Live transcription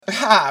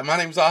Hi, my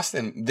name's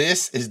Austin.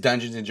 This is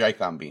Dungeons and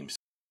Dragons Beams.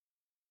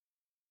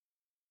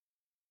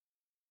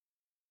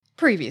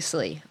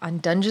 Previously on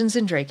Dungeons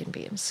and Dragons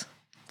Beams,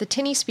 the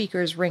tinny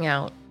speakers ring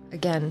out,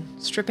 again,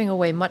 stripping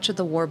away much of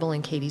the warble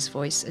in Katie's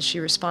voice as she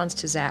responds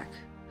to Zach,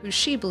 who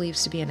she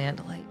believes to be an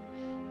Andalite,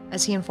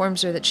 as he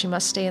informs her that she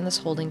must stay in this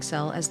holding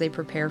cell as they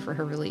prepare for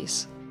her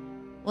release.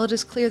 While it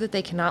is clear that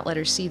they cannot let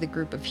her see the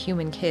group of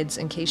human kids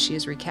in case she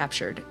is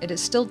recaptured, it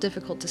is still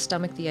difficult to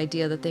stomach the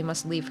idea that they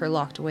must leave her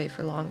locked away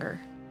for longer.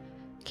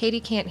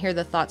 Katie can't hear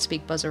the thought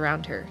speak buzz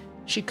around her.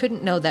 She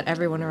couldn't know that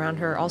everyone around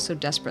her also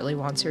desperately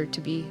wants her to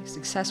be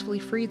successfully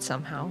freed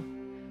somehow.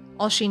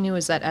 All she knew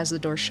is that as the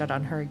door shut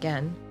on her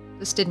again,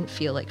 this didn't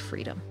feel like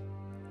freedom.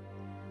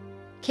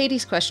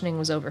 Katie's questioning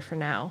was over for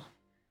now,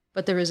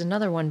 but there was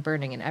another one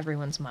burning in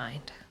everyone's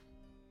mind.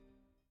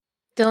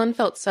 Dylan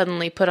felt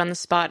suddenly put on the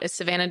spot as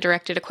Savannah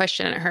directed a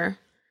question at her.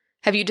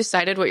 Have you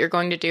decided what you're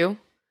going to do?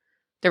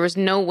 There was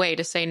no way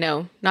to say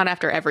no, not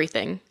after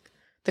everything.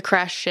 The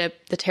crashed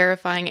ship, the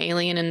terrifying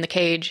alien in the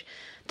cage,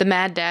 the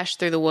mad dash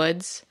through the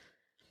woods.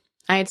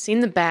 I had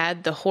seen the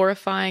bad, the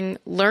horrifying,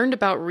 learned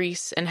about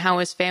Reese and how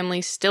his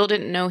family still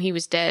didn't know he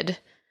was dead.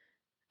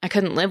 I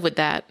couldn't live with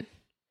that.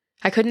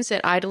 I couldn't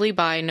sit idly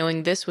by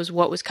knowing this was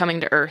what was coming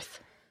to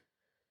Earth.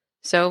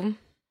 So,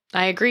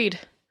 I agreed.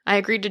 I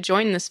agreed to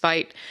join this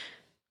fight,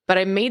 but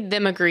I made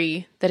them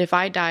agree that if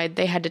I died,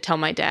 they had to tell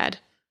my dad.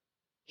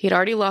 He had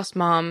already lost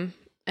Mom,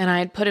 and I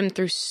had put him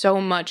through so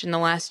much in the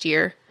last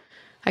year.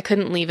 I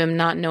couldn't leave him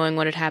not knowing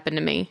what had happened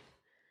to me.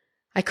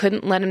 I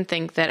couldn't let him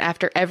think that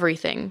after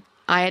everything,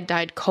 I had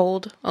died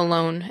cold,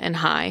 alone, and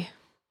high.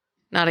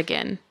 Not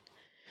again.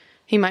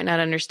 He might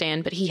not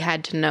understand, but he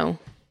had to know.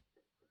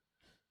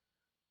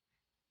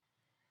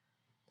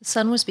 The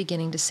sun was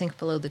beginning to sink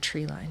below the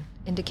tree line,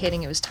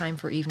 indicating it was time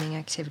for evening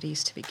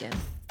activities to begin.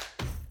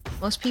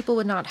 Most people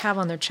would not have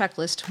on their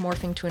checklist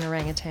morphing to an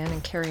orangutan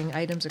and carrying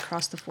items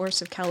across the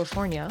forests of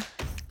California.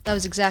 That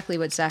was exactly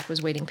what Zach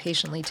was waiting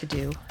patiently to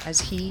do,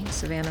 as he,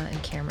 Savannah,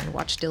 and Cameron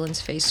watched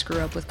Dylan's face screw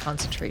up with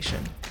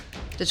concentration.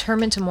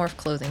 Determined to morph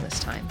clothing this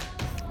time.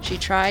 She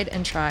tried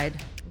and tried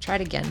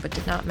again, but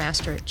did not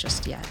master it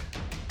just yet.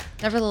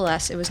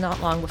 Nevertheless, it was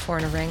not long before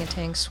an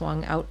orangutan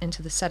swung out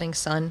into the setting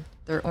sun,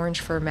 their orange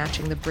fur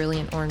matching the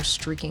brilliant orange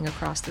streaking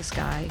across the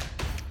sky,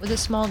 with a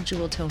small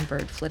jewel-toned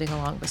bird flitting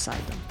along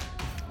beside them.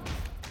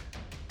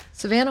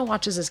 Savannah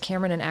watches as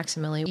Cameron and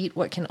Aximili eat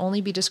what can only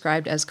be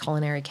described as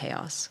culinary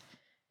chaos.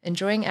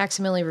 Enjoying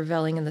Aximili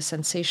reveling in the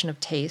sensation of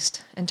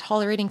taste, and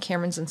tolerating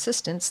Cameron's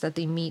insistence that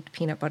the meat,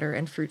 peanut butter,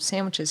 and fruit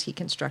sandwiches he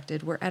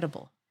constructed were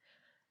edible.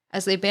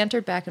 As they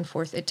bantered back and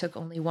forth, it took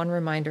only one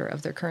reminder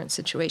of their current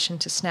situation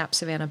to snap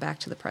Savannah back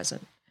to the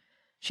present.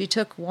 She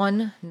took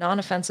one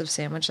non-offensive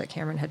sandwich that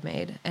Cameron had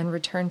made, and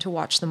returned to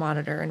watch the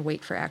monitor and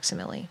wait for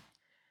Aximili.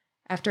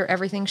 After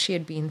everything she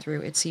had been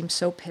through, it seemed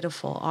so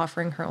pitiful,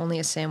 offering her only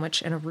a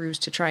sandwich and a ruse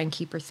to try and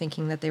keep her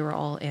thinking that they were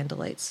all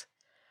Andalites.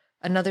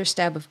 Another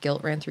stab of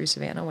guilt ran through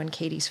Savannah when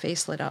Katie's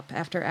face lit up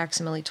after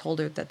Aximili told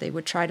her that they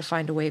would try to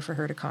find a way for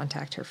her to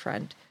contact her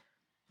friend.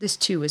 This,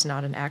 too, was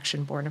not an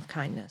action born of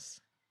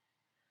kindness.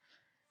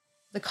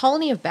 The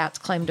colony of bats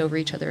climbed over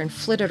each other and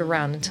flitted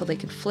around until they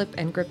could flip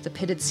and grip the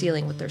pitted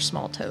ceiling with their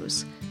small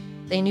toes.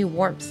 They knew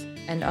warmth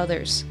and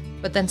others,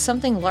 but then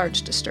something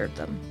large disturbed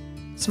them.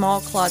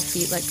 Small clawed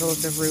feet let go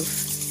of the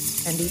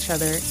roof and each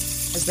other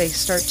as they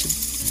start to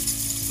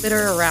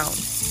flitter around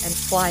and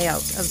fly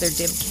out of their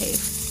dim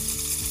cave.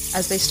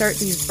 As they start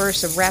these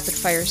bursts of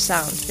rapid-fire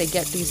sound, they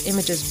get these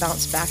images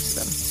bounce back to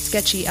them,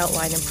 sketchy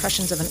outline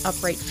impressions of an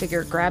upright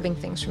figure grabbing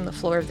things from the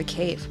floor of the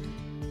cave.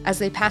 As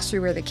they pass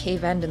through where the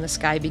cave end in the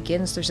sky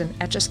begins, there's an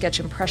etch-a-sketch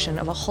impression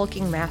of a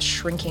hulking mass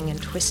shrinking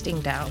and twisting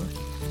down.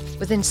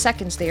 Within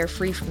seconds, they are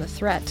free from the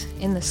threat.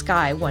 In the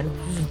sky, one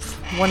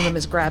of them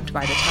is grabbed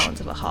by the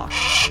talons of a hawk.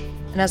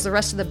 And as the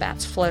rest of the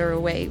bats flutter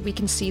away, we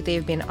can see they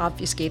have been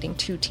obfuscating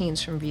two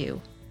teens from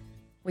view.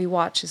 We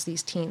watch as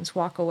these teens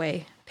walk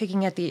away,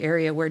 picking at the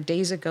area where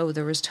days ago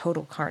there was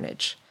total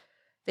carnage.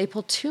 They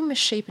pull two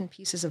misshapen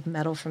pieces of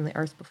metal from the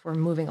earth before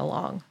moving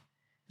along.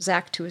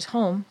 Zach to his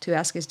home to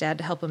ask his dad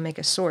to help him make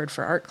a sword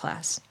for art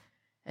class.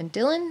 And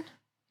Dylan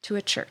to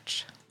a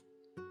church.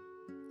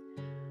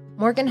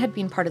 Morgan had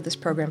been part of this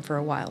program for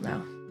a while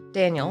now.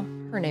 Daniel,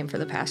 her name for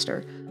the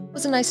pastor,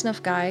 was a nice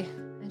enough guy,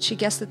 and she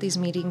guessed that these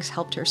meetings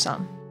helped her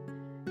some.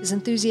 His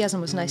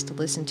enthusiasm was nice to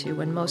listen to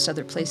when most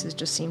other places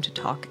just seemed to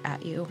talk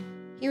at you.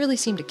 He really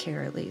seemed to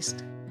care, at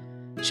least.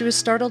 She was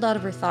startled out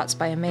of her thoughts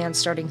by a man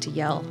starting to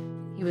yell.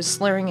 He was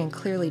slurring and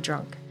clearly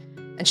drunk,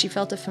 and she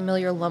felt a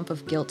familiar lump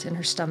of guilt in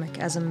her stomach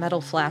as a metal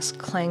flask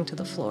clanged to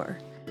the floor.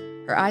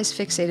 Her eyes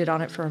fixated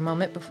on it for a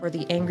moment before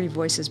the angry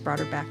voices brought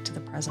her back to the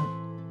present.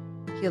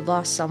 He had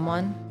lost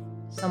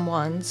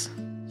someone's,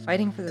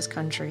 fighting for this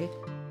country.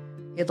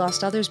 He had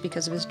lost others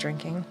because of his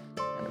drinking,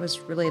 and it was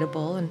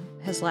relatable, and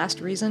his last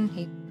reason,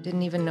 he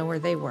didn't even know where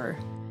they were.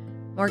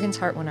 Morgan's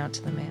heart went out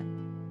to the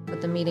man, but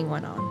the meeting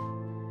went on.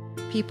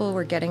 People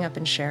were getting up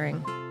and sharing.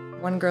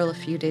 One girl a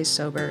few days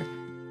sober,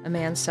 a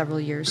man several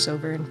years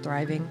sober and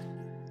thriving.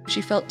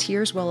 She felt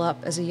tears well up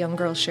as a young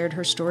girl shared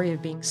her story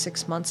of being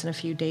 6 months and a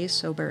few days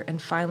sober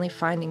and finally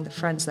finding the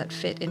friends that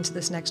fit into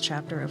this next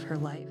chapter of her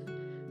life.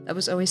 That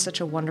was always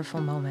such a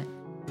wonderful moment.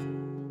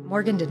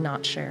 Morgan did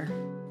not share.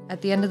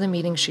 At the end of the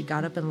meeting, she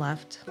got up and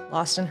left,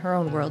 lost in her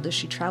own world as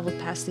she traveled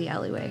past the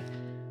alleyway,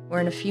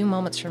 where in a few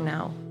moments from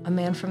now, a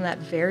man from that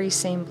very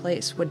same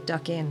place would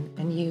duck in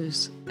and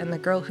use, and the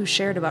girl who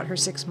shared about her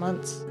 6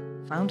 months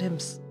found him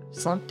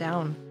slumped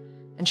down,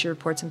 and she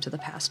reports him to the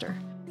pastor.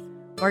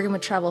 Morgan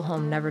would travel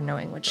home never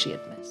knowing what she had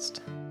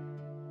missed.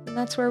 And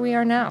that's where we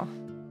are now.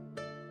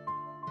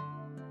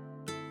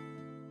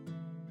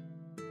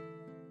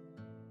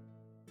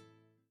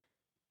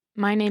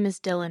 My name is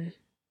Dylan.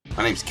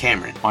 My name's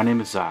Cameron. My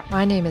name is Zach.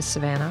 My name is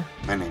Savannah.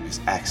 My name is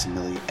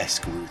Aximili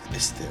Escaluth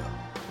Estil.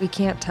 We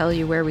can't tell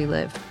you where we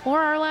live. Or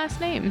our last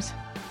names.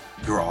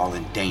 You're all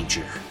in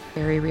danger.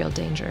 Very real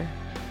danger.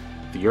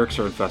 The Yerks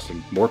are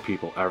infesting more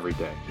people every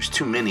day. There's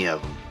too many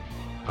of them.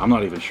 I'm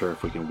not even sure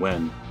if we can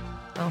win.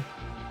 Oh,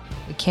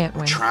 we can't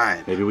win.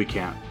 Trying. Maybe we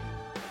can't.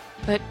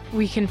 But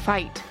we can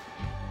fight.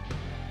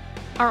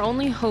 Our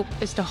only hope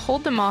is to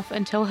hold them off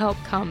until help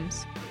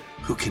comes.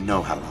 Who can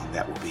know how long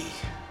that will be?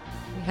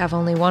 We have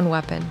only one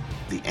weapon,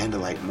 The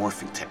Andalite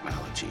morphing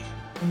technology.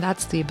 and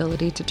that's the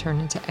ability to turn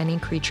into any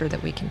creature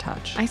that we can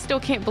touch. I still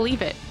can't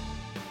believe it.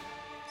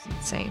 It's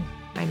insane.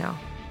 I know.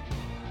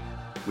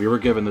 We were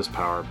given this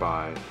power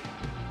by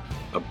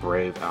a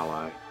brave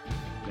ally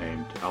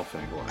named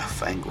Elfangor.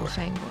 Elfangor.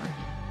 Fangor.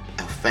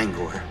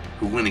 Elfangor,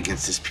 who went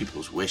against his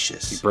people's He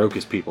wishes. broke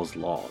his people's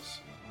laws.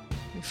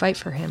 We fight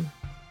for him.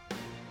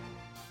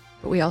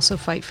 But we also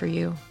fight for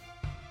you.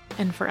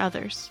 And for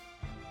others.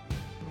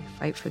 We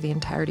fight for the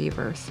entirety of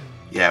Earth.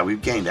 Yeah,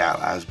 we've gained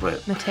allies,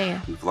 but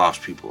Matea, we've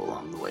lost people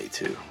along the way,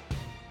 too.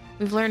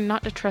 we've learned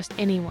not to trust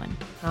anyone.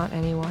 Not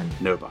anyone.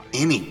 Nobody.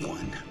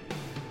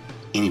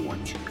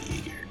 Anyone can be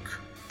a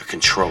Yerk. A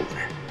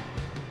controller.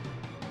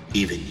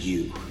 Even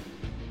you.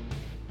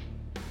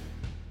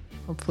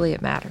 Hopefully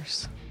it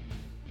matters.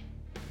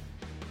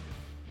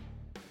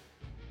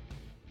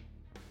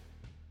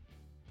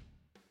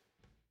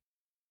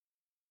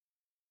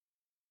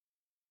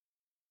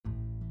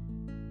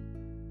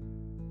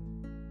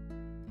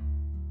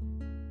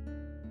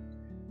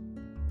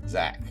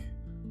 Zach.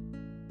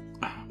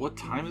 What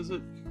time is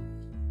it?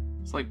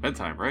 It's like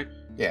bedtime, right?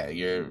 Yeah,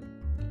 you're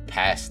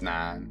past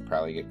 9.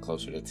 Probably get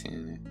closer to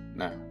 10.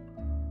 No.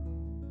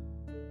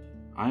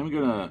 I'm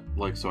gonna,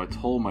 so I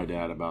told my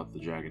dad about the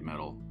jagged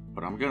metal,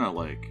 but I'm gonna,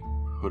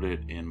 put it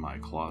in my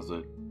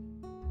closet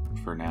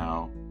for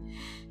now.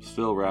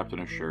 Still wrapped in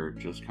a shirt,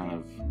 just kind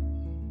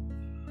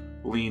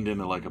of leaned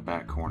into, a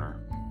back corner.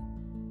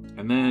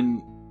 And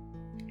then,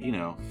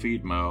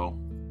 feed Mo,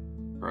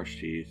 brush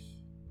teeth,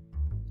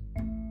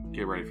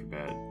 get ready for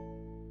bed.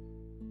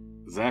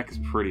 Zach is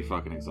pretty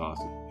fucking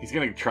exhausted. He's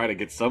gonna try to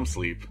get some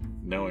sleep,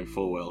 knowing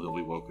full well he'll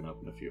be woken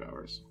up in a few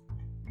hours.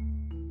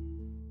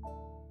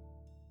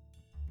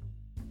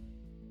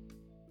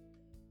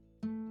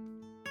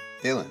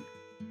 Dylan,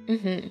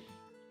 Mm-hmm.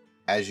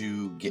 as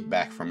you get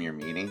back from your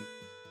meeting,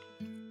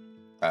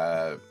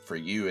 for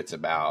you it's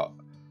about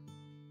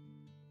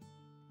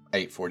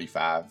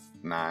 8:45,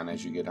 9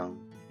 as you get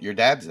home. Your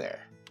dad's there,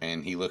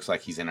 and he looks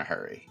like he's in a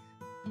hurry.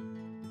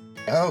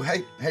 Oh,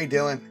 hey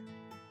Dylan.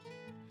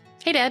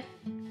 Hey, Dad.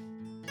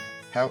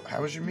 How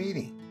was your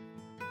meeting?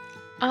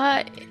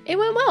 It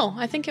went well.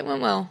 I think it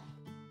went well.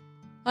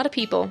 A lot of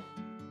people.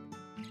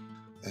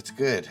 That's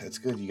good.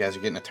 You guys are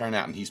getting a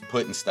turnout, and he's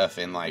putting stuff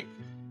in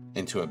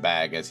into a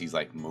bag as he's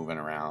moving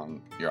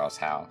around your all's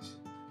house.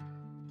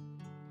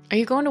 Are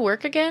you going to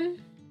work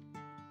again?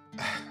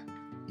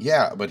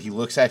 Yeah, but he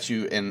looks at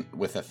you and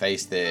with a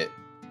face that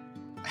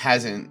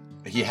hasn't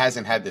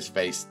had this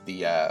face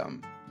the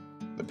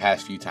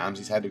past few times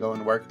he's had to go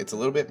into work. It's a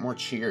little bit more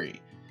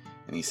cheery.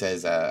 And he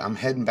says, I'm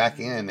heading back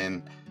in,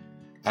 and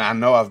I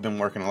know I've been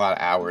working a lot of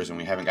hours and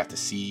we haven't got to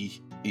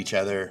see each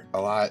other a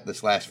lot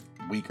this last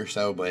week or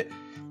so, but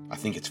I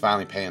think it's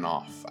finally paying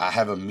off. I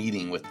have a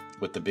meeting with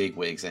the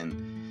bigwigs,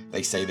 and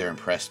they say they're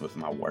impressed with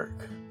my work.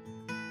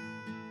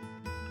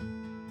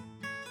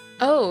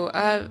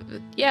 Oh,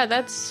 yeah,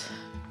 that's...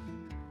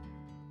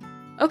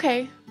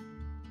 Okay.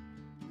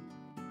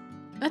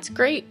 That's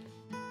great.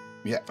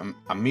 Yeah,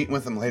 I'm meeting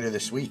with them later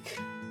this week.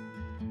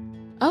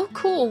 Oh,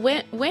 cool.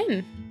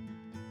 When?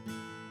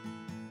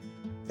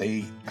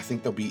 I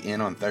think they'll be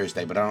in on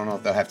Thursday, but I don't know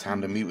if they'll have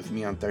time to meet with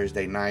me on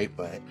Thursday night,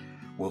 but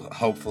well,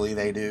 hopefully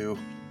they do.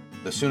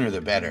 The sooner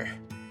the better.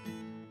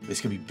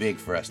 This could be big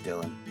for us,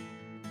 Dylan.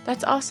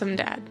 That's awesome,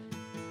 Dad.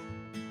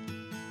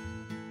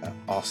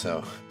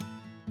 Also,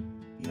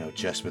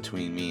 just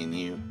between me and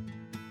you,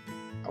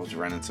 I was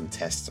running some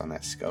tests on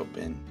that scope,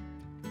 and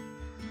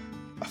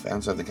I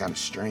found something kind of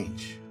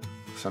strange.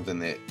 Something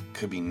that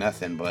could be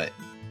nothing, but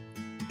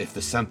if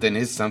the something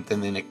is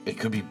something, then it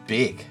could be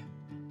big.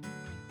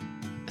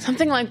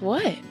 Something like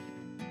what?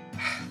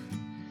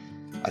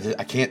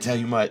 I can't tell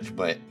you much,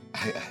 but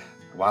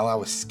while I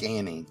was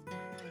scanning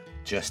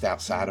just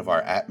outside of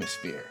our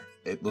atmosphere,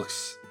 it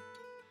looks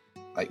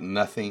like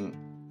nothing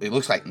it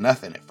looks like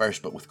nothing at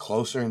first, but with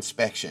closer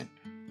inspection,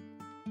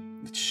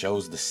 it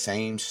shows the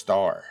same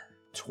star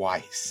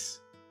twice.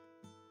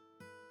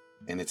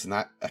 And it's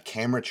not a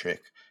camera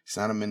trick. It's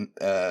not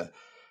a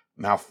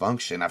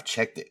malfunction. I've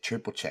checked it,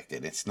 triple checked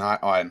it. It's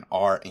not on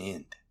our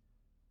end.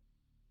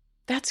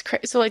 That's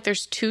crazy. So, like,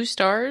 there's 2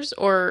 stars,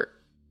 or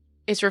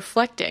it's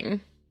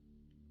reflecting?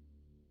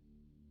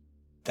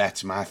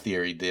 That's my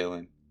theory,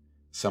 Dylan.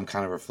 Some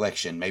kind of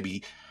reflection.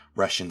 Maybe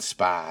Russian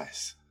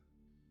spies.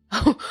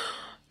 Oh,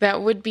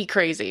 that would be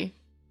crazy.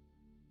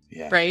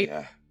 Yeah. Right?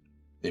 Yeah.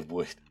 It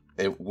would.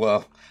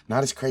 Well,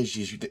 not as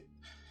crazy as you did.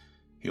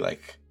 He,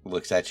 like,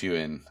 looks at you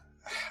and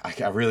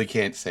I really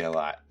can't say a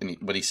lot.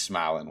 But he's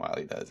smiling while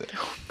he does it.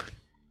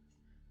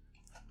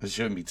 I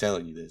shouldn't be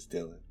telling you this,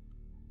 Dylan.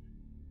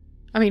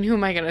 I mean, who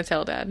am I going to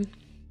tell, Dad?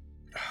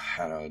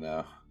 I don't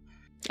know.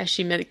 As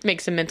she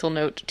makes a mental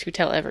note to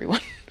tell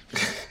everyone.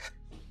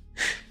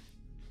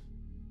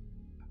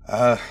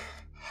 I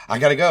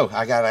gotta go.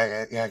 I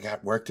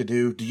got work to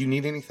do. Do you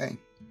need anything?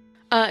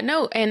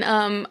 No,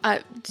 and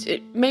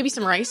maybe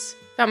some rice.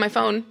 Found my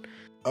phone.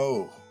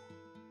 Oh,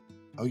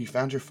 you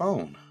found your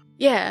phone.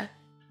 Yeah.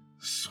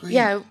 Sweet.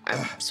 Yeah,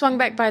 I swung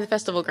back by the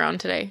festival ground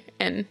today,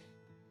 and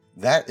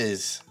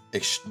that's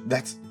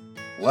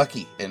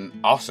lucky and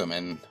awesome,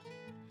 and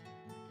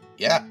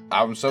yeah,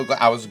 I'm so glad.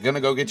 I was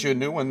gonna go get you a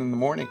new one in the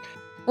morning.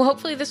 well,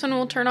 hopefully this one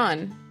will turn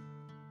on.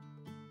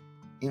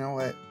 You know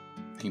what?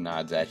 He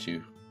nods at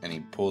you, and he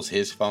pulls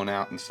his phone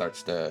out and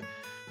starts to,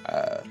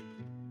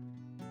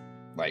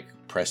 like,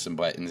 press some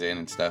buttons in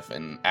and stuff.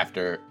 And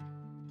after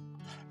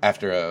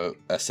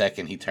a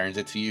second, he turns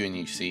it to you, and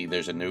you see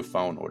there's a new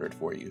phone ordered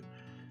for you.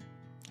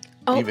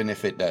 Oh. Even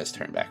if it does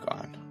turn back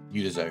on,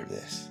 you deserve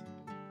this.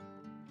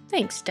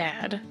 Thanks,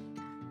 Dad.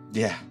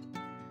 Yeah.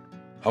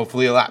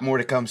 Hopefully a lot more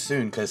to come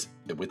soon, because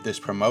with this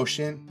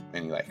promotion,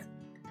 and he, like,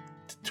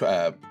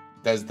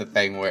 does the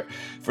thing where,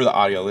 for the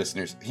audio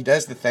listeners, he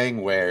does the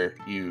thing where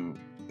you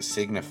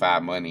signify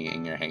money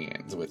in your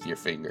hands with your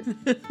finger.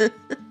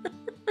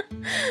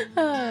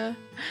 I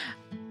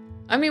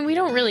mean, we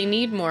don't really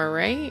need more,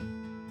 right?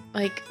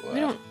 Like, Well, we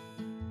don't...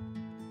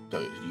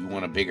 So you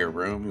want a bigger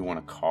room? You want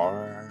a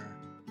car?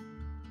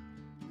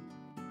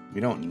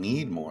 We don't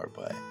need more,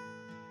 but...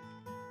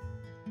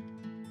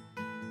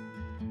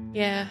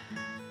 Yeah.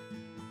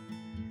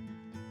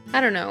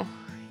 I don't know.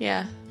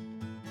 Yeah.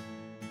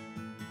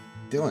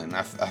 Dylan,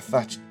 I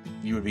thought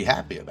you would be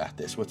happy about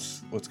this.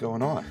 What's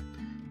going on?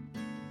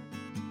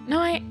 No,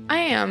 I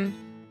am.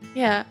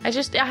 Yeah, I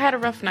had a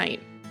rough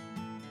night.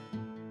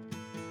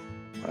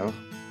 Well,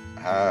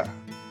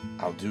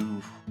 I'll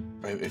do...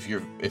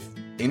 If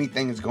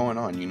anything is going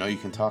on, you know you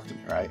can talk to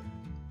me, right?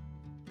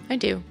 I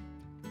do.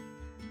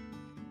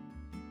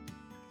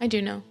 I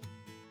do know.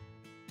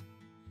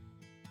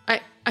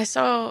 I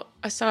saw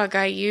a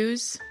guy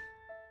use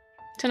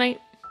tonight.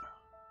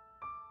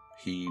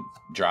 He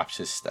drops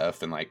his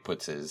stuff and, like,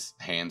 puts his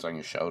hands on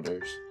your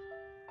shoulders.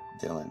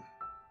 Dylan,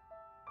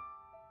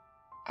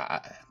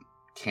 I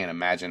can't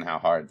imagine how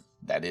hard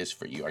that is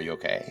for you. Are you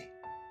okay?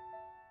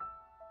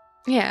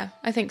 Yeah,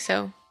 I think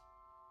so.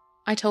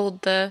 I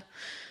told Dan,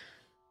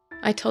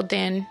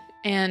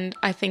 and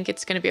I think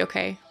it's gonna be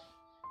okay.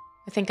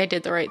 I think I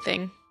did the right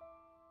thing.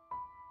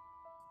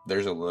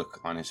 There's a look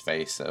on his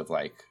face of,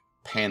 like,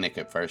 panic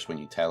at first when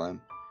you tell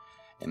him.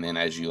 And then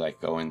as you,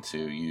 like, go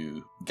into,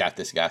 you got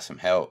this guy some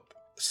help,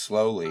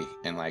 slowly,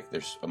 and, like,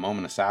 there's a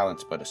moment of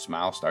silence, but a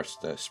smile starts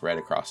to spread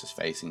across his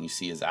face, and you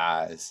see his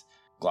eyes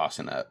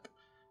glossing up.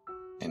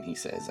 And he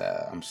says,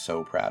 I'm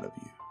so proud of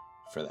you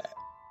for that.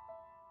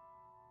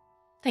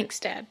 Thanks,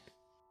 Dad.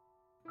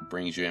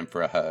 Brings you in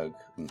for a hug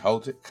and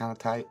holds it kind of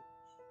tight.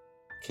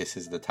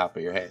 Kisses the top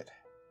of your head.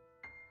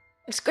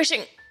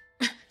 Squishing.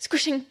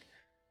 Squishing.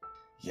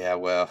 Yeah,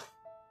 well,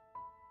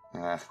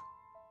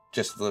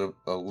 just a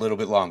little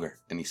bit longer.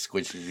 And he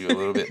squishes you a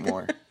little bit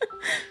more.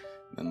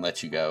 Then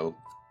lets you go.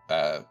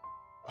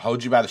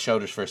 Holds you by the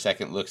shoulders for a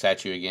second, looks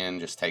at you again,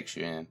 just takes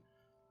you in.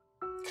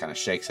 Kind of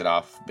shakes it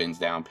off, bends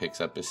down,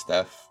 picks up his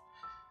stuff.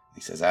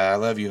 He says, I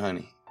love you,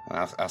 honey.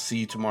 I'll see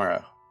you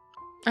tomorrow.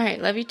 All right,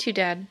 love you too,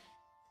 Dad.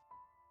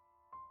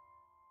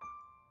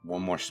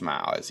 One more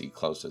smile as he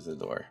closes the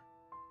door.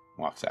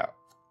 Walks out.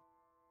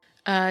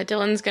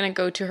 Dylan's gonna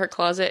go to her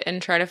closet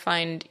and try to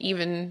find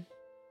even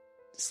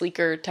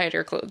sleeker,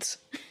 tighter clothes.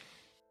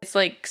 It's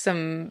like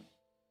some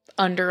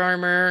Under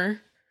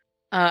Armour.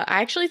 I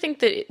actually think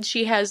that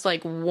she has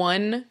like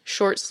one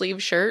short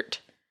sleeve shirt.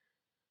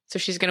 So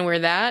she's gonna wear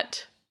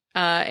that.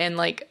 And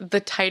like the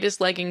tightest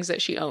leggings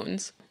that she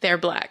owns. They're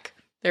black.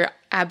 They're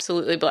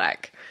absolutely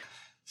black.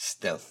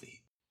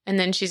 Stealthy. And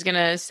then she's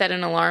gonna set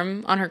an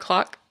alarm on her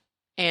clock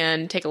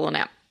and take a little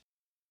nap.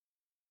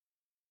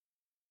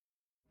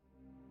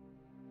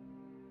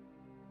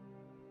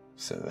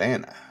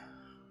 Savannah.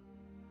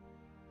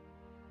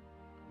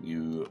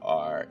 You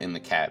are in the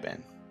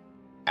cabin.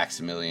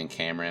 Aximili and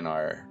Cameron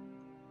are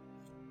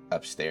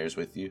upstairs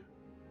with you.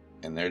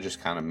 And they're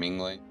just kind of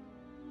mingling.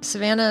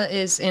 Savannah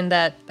is in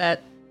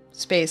that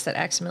space that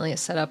Aximili has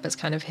set up as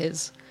kind of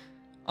his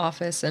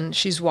office, and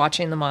she's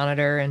watching the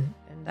monitor and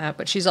that,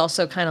 but she's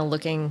also kind of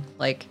looking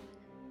like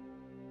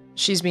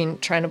she's been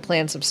trying to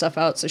plan some stuff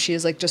out. So she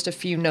has like just a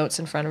few notes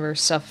in front of her,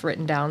 stuff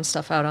written down,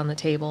 stuff out on the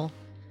table.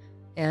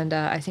 And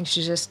I think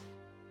she's just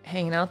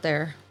hanging out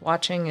there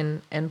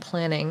watching and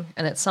planning.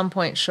 And at some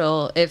point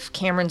if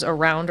Cameron's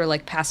around or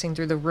like passing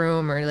through the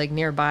room or like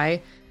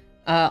nearby,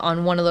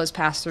 on one of those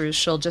pass-throughs,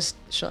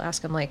 she'll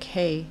ask him like,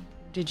 hey,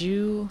 did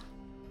you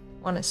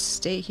want to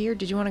stay here?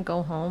 Did you want to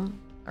go home?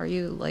 Are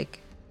you like...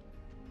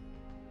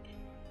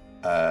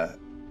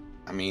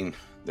 I mean,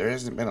 there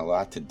hasn't been a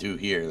lot to do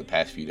here the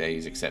past few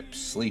days except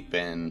sleep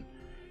and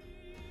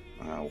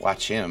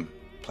watch him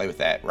play with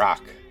that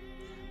rock.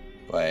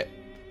 But,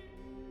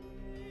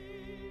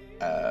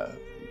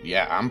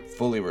 yeah, I'm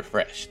fully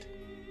refreshed.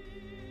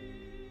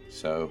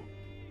 So,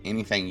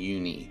 anything you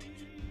need,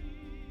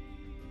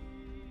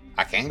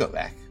 I can go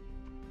back.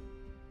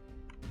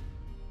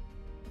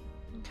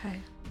 Okay.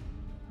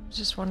 I was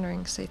just wondering,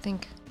 because I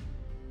think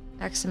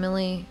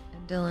Aximili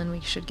and Dylan, we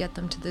should get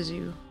them to the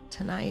zoo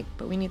tonight,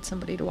 but we need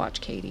somebody to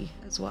watch Katie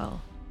as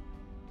well.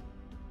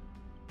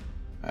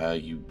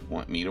 You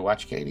want me to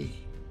watch Katie?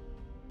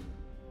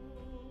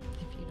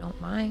 If you don't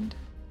mind.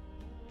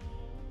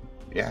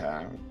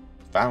 Yeah,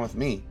 fine with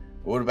me.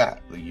 What about,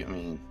 I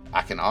mean,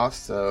 I can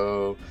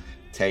also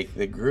take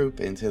the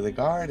group into the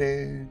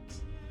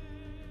gardens.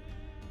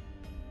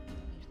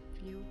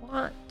 If you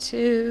want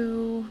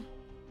to.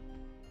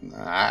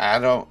 I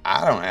don't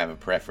have a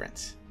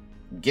preference.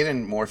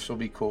 Getting morphs will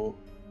be cool,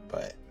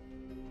 but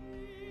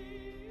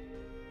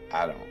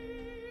I don't.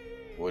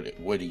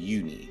 What do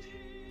you need?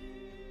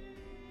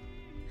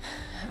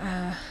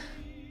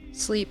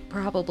 Sleep,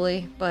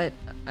 probably, but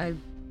I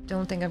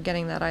don't think I'm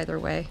getting that either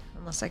way,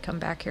 unless I come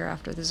back here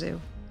after the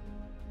zoo.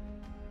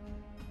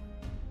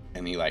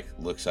 And he, like,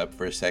 looks up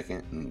for a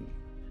second, and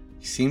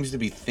he seems to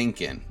be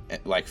thinking,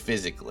 like,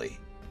 physically.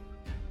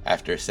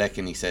 After a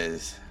second, he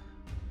says,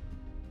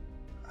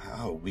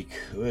 oh, we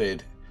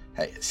could.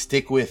 Hey,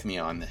 stick with me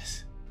on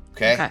this,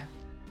 okay? Okay.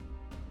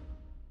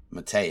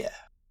 Matea.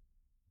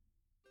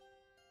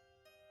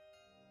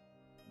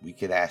 We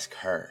could ask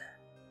her.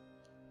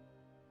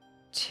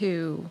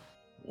 To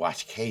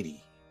Watch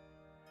Katie.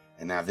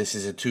 And now this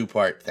is a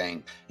 2-part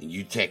thing, and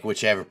you take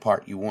whichever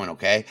part you want,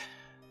 okay?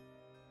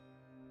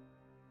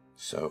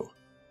 So,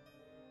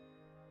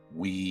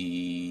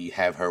 we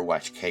have her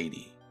watch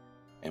Katie,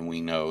 and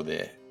we know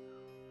that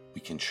we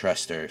can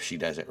trust her if she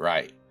does it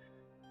right.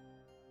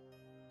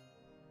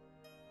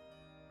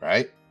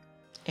 Right?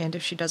 And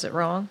if she does it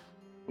wrong?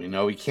 We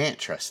know we can't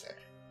trust her.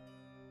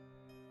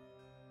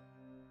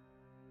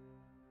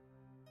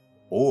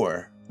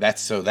 Or,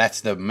 that's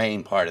the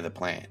main part of the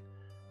plan.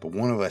 But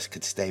one of us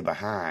could stay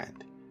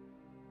behind.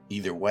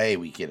 Either way,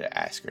 we could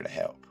ask her to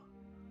help.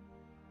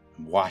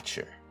 Watch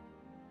her.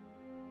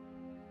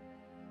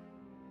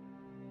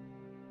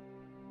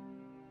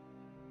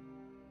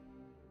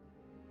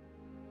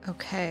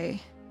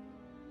 Okay.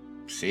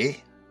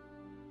 See?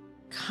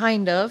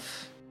 Kind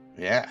of.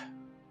 Yeah.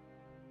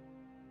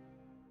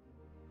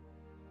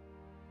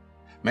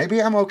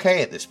 Maybe I'm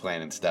okay at this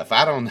plan and stuff.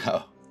 I don't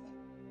know.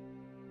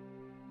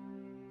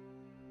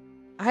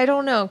 I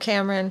don't know,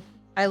 Cameron.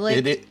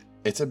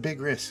 It's a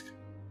big risk.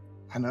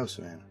 I know,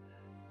 Savannah.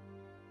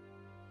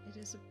 It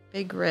is a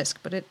big risk,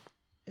 but it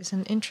is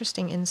an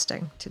interesting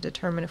instinct to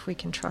determine if we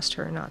can trust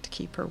her or not to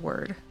keep her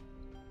word.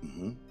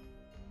 Mm-hmm.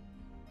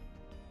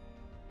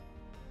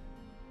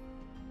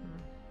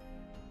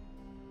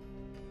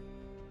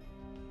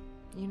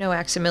 You know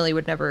Aximili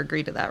would never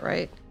agree to that,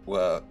 right?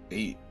 Well,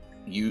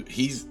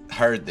 he's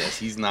heard this.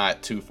 He's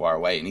not too far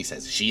away, and he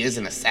says, she is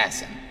an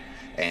assassin,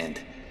 and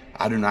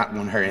I do not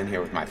want her in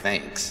here with my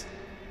things.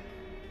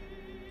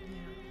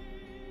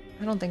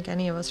 I don't think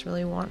any of us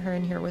really want her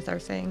in here with our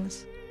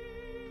things.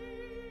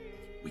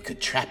 We could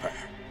trap her.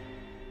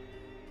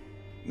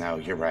 No,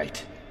 you're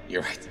right.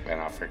 You're right, Van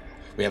Offer.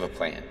 We have a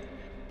plan.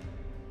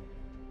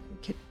 We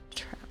could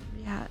trap...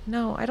 Yeah,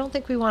 no, I don't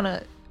think we want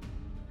to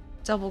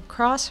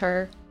double-cross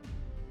her.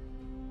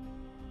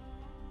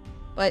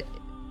 But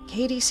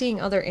Katie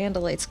seeing other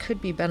Andalites could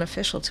be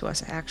beneficial to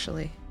us,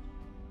 actually.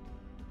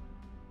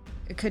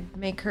 It could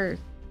make her...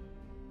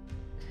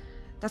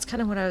 That's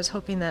kind of what I was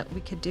hoping that we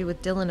could do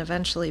with Dylan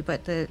eventually,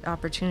 but the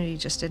opportunity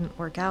just didn't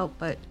work out,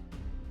 but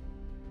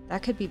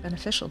that could be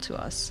beneficial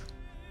to us.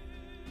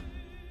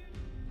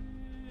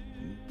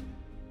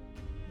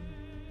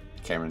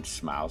 Cameron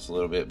smiles a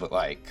little bit, but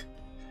like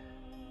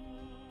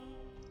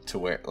to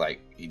where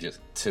like he just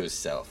to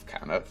himself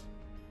kind of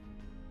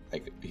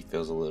like he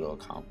feels a little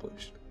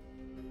accomplished.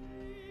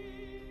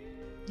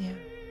 Yeah.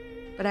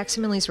 But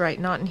Aximili's right,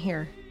 not in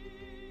here.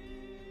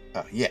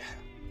 Yeah.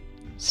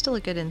 Still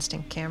a good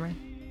instinct,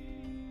 Cameron.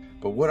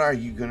 But what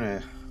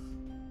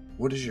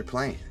is your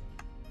plan?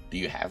 Do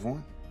you have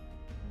one?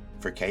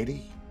 For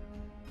Katie?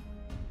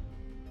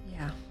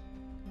 Yeah.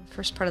 The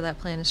first part of that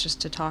plan is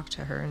just to talk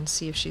to her and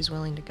see if she's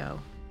willing to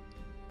go.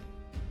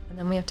 And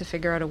then we have to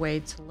figure out a way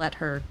to let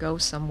her go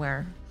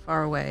somewhere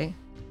far away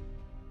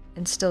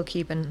and still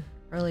keep an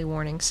early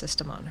warning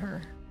system on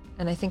her.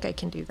 And I think I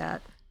can do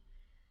that.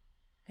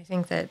 I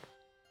think that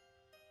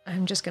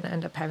I'm just going to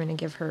end up having to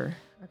give her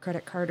a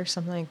credit card or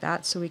something like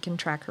that so we can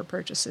track her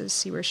purchases,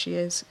 see where she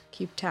is,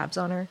 keep tabs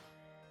on her,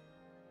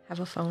 have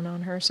a phone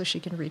on her so she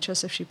can reach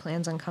us if she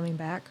plans on coming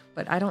back.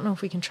 But I don't know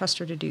if we can trust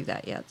her to do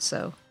that yet.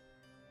 So,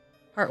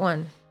 part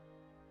 1,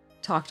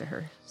 talk to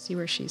her, see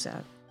where she's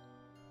at.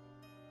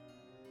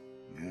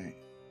 All right.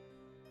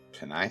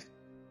 Tonight?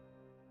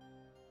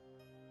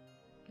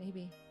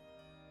 Maybe.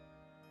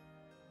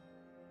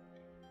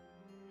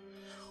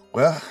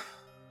 Well,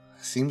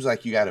 seems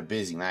like you got a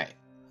busy night.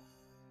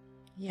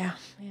 Yeah,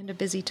 and a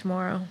busy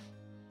tomorrow.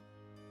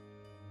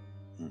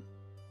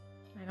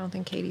 I don't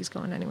think Katie's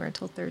going anywhere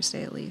till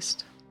Thursday at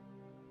least.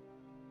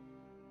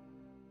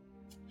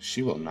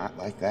 She will not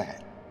like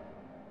that.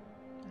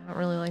 I don't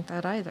really like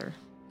that either,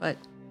 but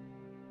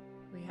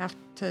we have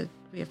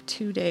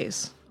 2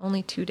 days,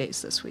 only 2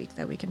 days this week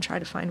that we can try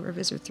to find where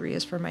Visor 3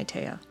 is for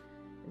Maitea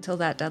until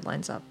that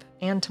deadline's up.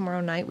 And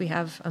tomorrow night we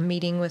have a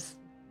meeting with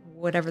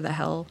whatever the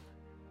hell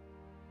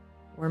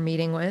we're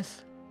meeting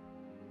with.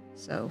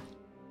 So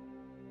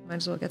might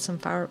as well get some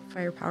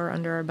firepower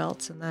under our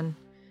belts and then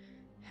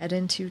head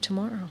into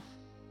tomorrow.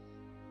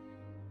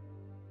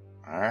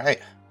 All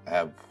right.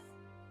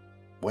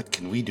 What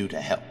can we do to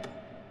help?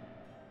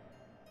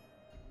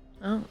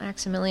 Oh,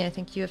 Aximili, I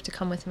think you have to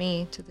come with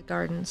me to the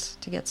gardens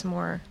to get some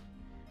more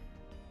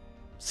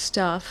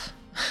stuff.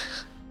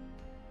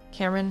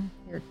 Cameron,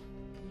 you're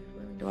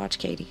willing to watch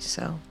Katie,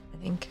 so I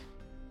think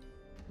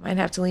I might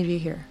have to leave you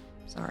here.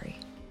 Sorry.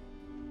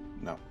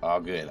 No,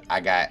 all good.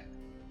 I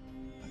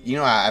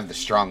have the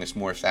strongest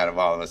morphs out of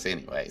all of us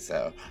anyway,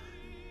 so.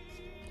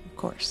 Of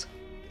course.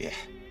 Yeah.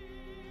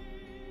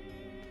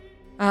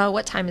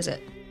 What time is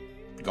it?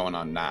 Going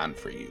on 9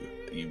 for you.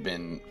 You've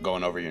been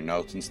going over your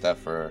notes and stuff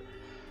for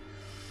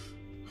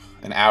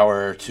an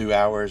hour, 2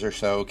 hours or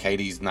so.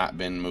 Katie's not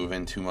been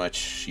moving too much.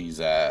 She's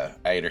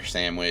ate her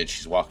sandwich.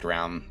 She's walked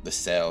around the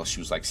cell. She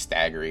was like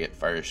staggery at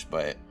first,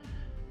 but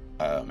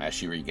as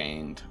she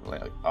regained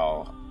like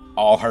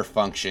all her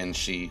functions,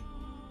 she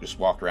just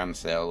walked around the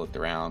cell, looked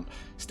around,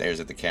 stares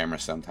at the camera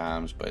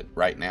sometimes, but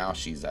right now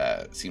she's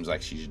seems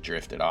like she's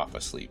drifted off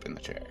asleep in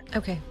the chair.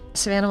 Okay.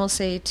 Savannah will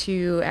say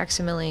to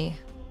Aximili,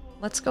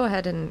 let's go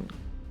ahead and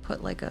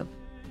put like a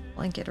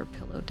blanket or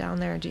pillow down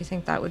there. Do you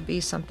think that would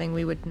be something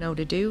we would know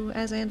to do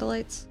as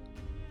Andalites?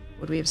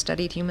 Would we have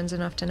studied humans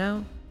enough to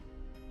know?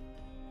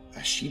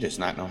 She does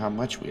not know how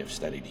much we have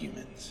studied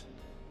humans.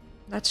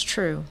 That's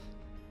true.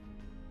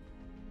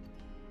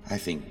 I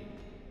think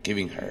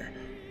giving her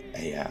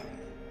a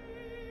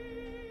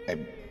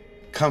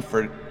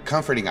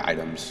comforting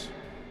items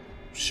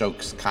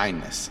shows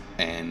kindness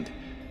and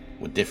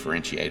would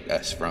differentiate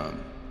us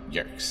from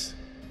Yerks.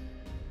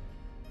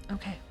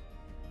 Okay.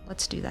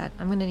 Let's do that.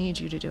 I'm going to need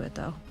you to do it,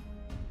 though.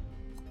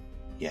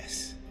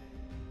 Yes.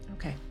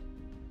 Okay.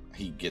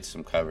 He gets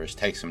some covers,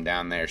 takes them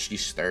down there. She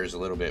stirs a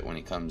little bit when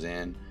he comes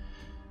in.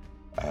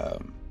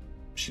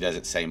 She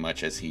doesn't say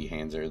much as he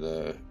hands her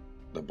the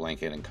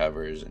blanket and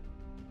covers.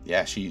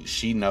 Yeah,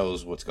 she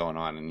knows what's going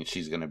on, and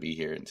she's going to be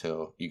here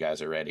until you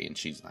guys are ready, and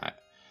she's not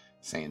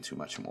saying too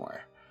much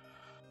more.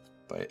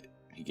 But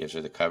he gives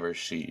her the covers.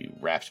 She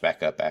wraps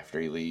back up after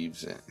he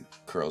leaves and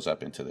curls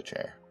up into the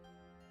chair.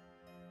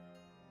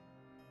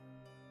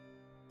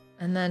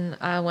 And then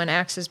when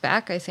Axe is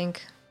back, I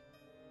think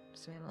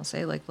Savannah will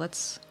say, like,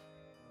 let's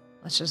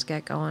just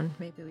get going.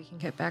 Maybe we can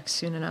get back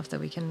soon enough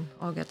that we can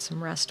all get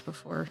some rest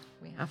before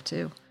we have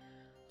to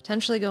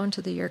potentially go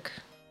into the Yerk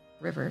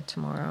River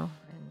tomorrow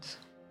and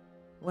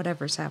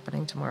whatever's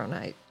happening tomorrow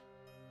night.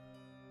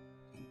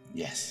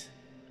 Yes.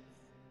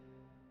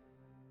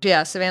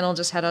 Yeah, Savannah will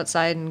just head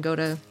outside and go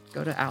to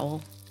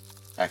Owl.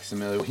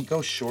 Aximili, he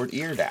goes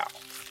short-eared owl.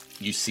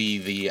 You see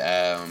the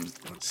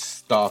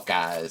stalk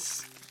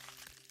eyes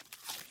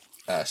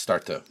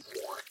start to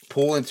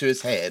pull into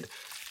his head.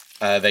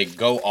 They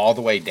go all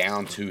the way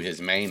down to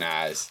his main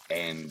eyes,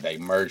 and they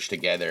merge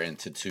together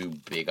into two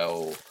big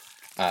old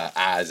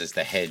eyes as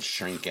the head's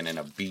shrinking, and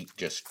a beak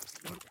just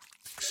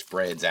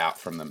spreads out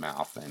from the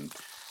mouth and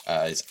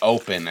is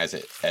open as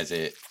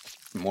it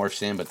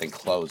morphs in, but then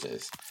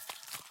closes.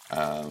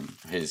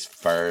 His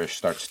fur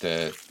starts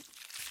to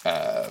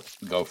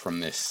go from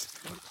this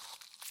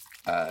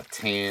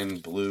tan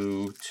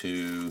blue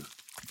to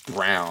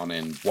brown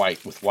and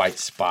white with white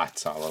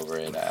spots all over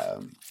it.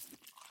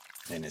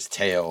 And his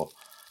tail,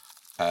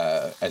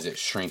 as it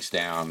shrinks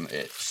down,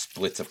 it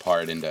splits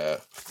apart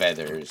into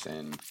feathers,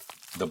 and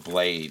the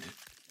blade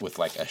with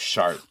like a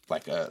sharp,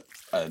 like a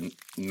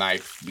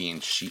knife being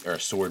sheath or a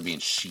sword being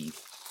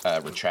sheathed,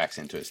 retracts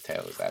into his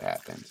tail as that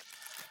happens.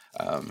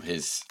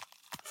 His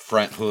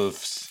front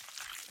hoofs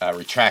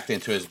retract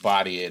into his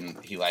body,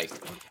 and he like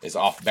is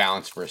off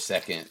balance for a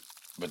second,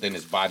 but then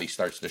his body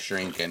starts to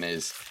shrink and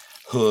his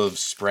hooves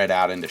spread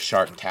out into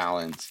sharp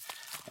talons,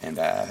 and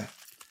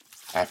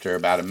after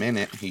about a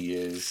minute, he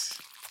is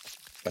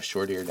a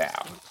short-eared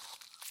owl.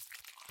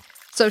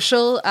 So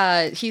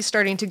he's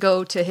starting to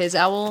go to his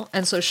owl,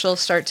 and so she'll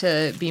start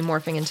to be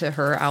morphing into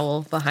her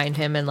owl behind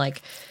him, and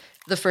like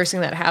the first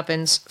thing that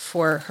happens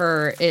for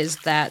her is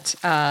that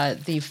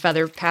the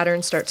feather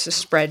pattern starts to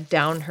spread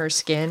down her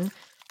skin,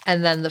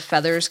 and then the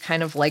feathers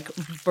kind of like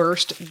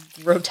burst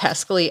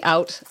grotesquely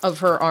out of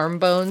her arm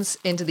bones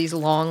into these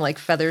long like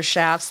feather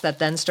shafts that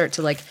then start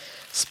to like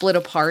split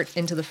apart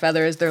into the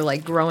feathers. They're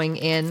like growing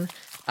in.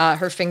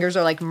 Her fingers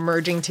are like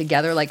merging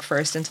together, like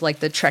first into like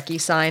the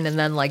Trekkie sign and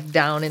then like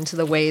down into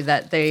the way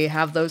that they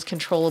have those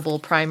controllable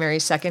primary,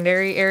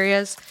 secondary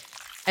areas.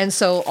 And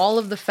so all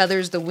of the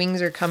feathers, the wings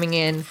are coming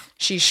in.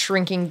 She's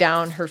shrinking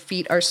down. Her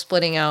feet are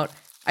splitting out.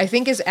 I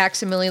think as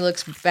Aximili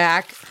looks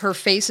back, her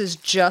face is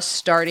just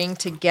starting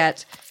to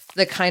get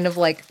the kind of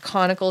like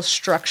conical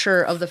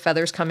structure of the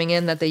feathers coming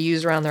in that they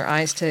use around their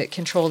eyes to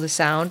control the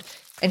sound.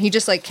 And he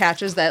just like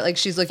catches that, like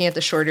she's looking at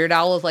the short-eared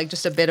owl with like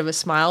just a bit of a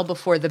smile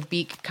before the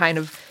beak kind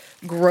of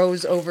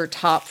grows over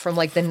top from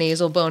like the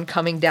nasal bone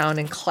coming down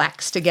and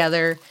clacks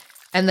together.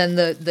 And then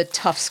the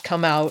tufts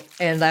come out,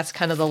 and that's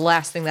kind of the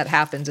last thing that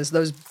happens is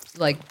those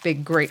like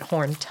big great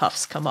horn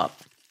tufts come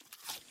up.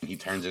 He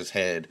turns his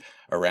head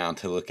around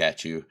to look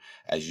at you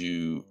as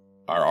you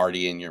are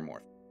already in your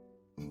morph.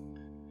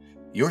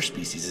 Your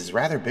species is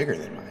rather bigger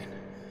than mine.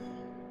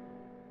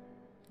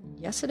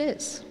 Yes, it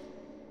is.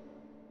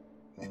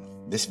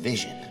 This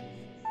vision,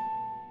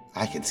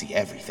 I can see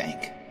everything.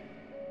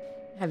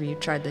 Have you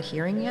tried the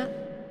hearing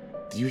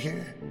yet? Do you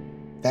hear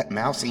that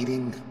mouse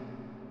eating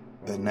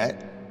the nut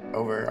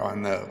over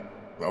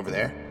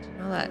there?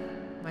 You know that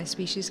my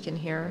species can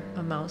hear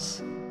a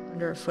mouse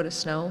under a foot of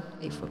snow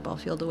 8 football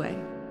field away?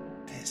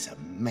 That's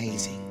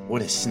amazing.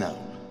 What is snow?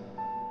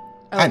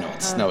 I know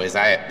what snow is.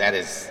 That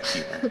is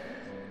humor.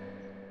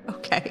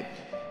 Okay.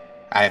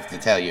 I have to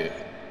tell you,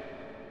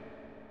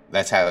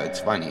 that's how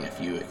it's funny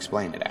if you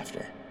explain it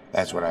after.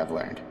 That's what I've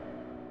learned.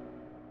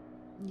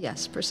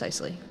 Yes,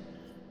 precisely.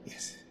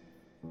 Yes.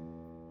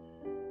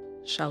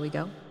 Shall we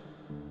go?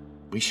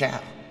 We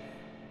shall.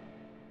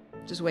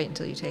 Just wait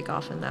until you take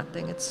off in that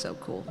thing. It's so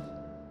cool.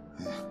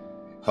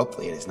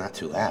 Hopefully it is not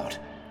too loud.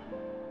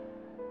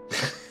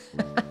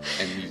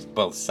 And you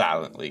both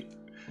silently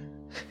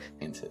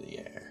into the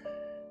air.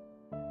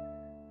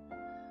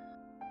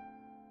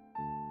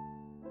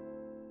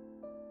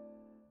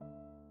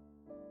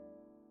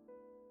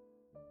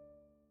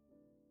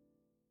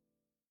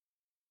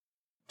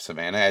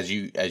 Savannah, as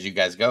you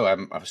guys go,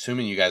 I'm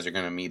assuming you guys are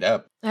going to meet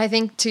up. I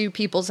think to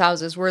people's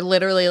houses. We're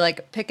literally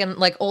like picking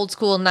like old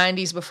school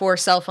 90s before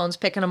cell phones,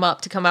 picking them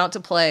up to come out to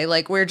play.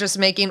 Like we're just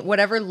making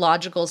whatever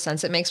logical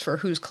sense it makes for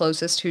who's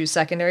closest, who's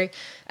secondary,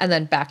 and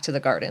then back to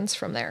the gardens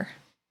from there.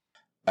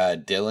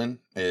 Dylan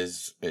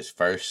is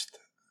first.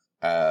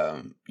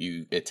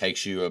 It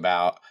takes you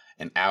about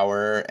an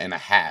hour and a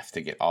half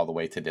to get all the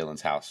way to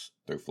Dylan's house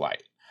through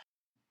flight.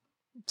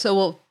 So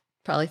we'll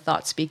probably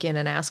thought speak in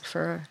and ask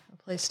for a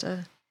place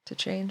to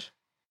change.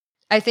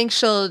 I think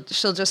she'll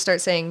just start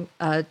saying,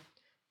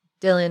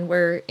 Dylan,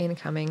 we're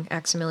incoming.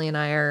 Aximili and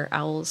I are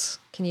owls.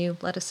 Can you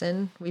let us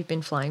in? We've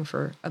been flying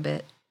for a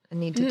bit and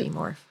need to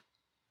demorph.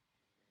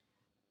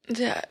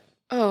 Yeah.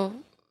 Oh,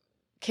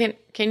 can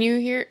you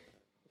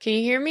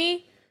hear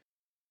me?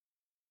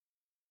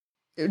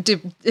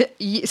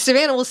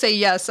 Savannah will say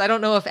yes. I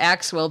don't know if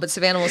Ax will, but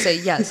Savannah will say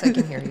yes. I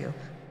can hear you.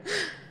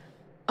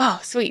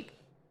 Oh, sweet.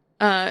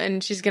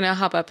 And she's gonna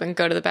hop up and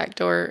go to the back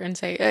door and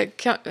say,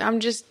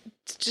 "I'm just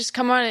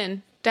come on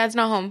in. Dad's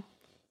not home."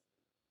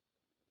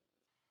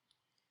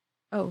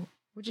 Oh,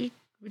 would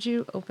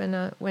you open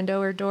a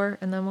window or door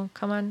and then we'll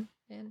come on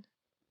in?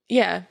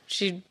 Yeah,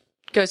 she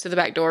goes to the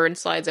back door and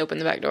slides open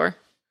the back door.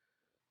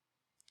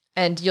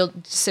 And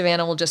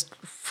Savannah will just,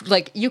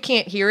 like, you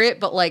can't hear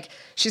it, but, like,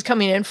 she's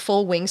coming in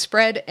full wing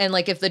spread, and,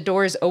 like, if the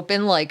door is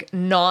open, like,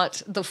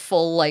 not the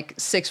full, like,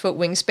 6-foot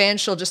wingspan,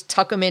 she'll just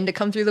tuck them in to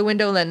come through the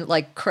window and then,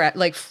 like,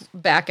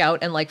 back out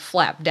and, like,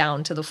 flap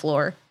down to the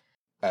floor.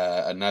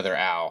 Another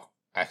owl,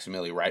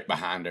 Aximili, right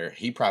behind her.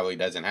 He probably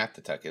doesn't have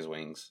to tuck his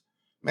wings.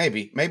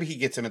 Maybe he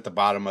gets him at the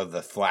bottom of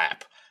the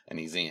flap, and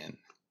he's in.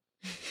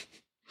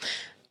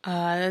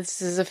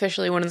 This is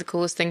officially one of the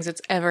coolest things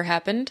that's ever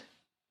happened.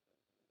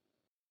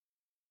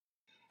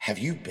 Have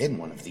you been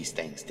one of these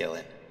things,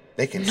 Dylan?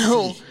 They can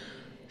No. see.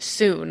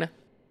 Soon.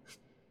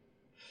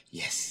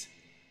 Yes.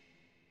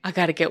 I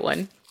gotta get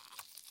one.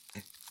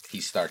 The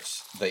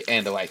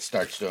Andalite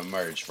starts to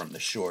emerge from the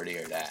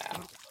short-eared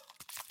owl.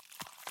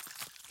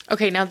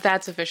 Okay, now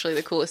that's officially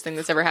the coolest thing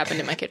that's ever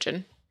happened in my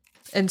kitchen.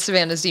 And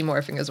Savannah's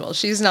demorphing as well.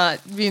 She's not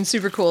being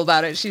super cool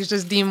about it. She's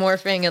just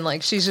demorphing and,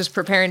 like, she's just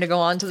preparing to go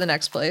on to the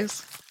next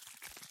place.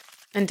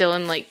 And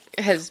Dylan, like,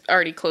 has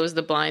already closed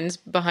the blinds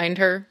behind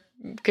her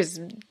because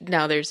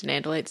now there's an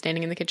Andalite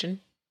standing in the kitchen.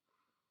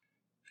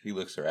 He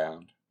looks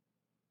around.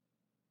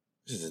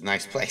 This is a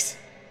nice place.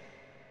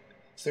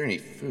 Is there any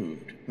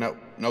food?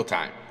 No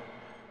time.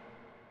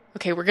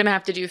 Okay, we're gonna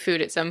have to do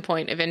food at some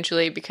point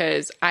eventually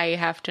because I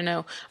have to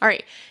know. All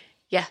right,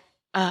 yeah.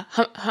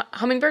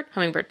 Hummingbird.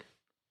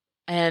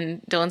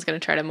 And Dylan's gonna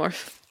try to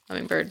morph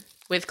Hummingbird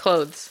with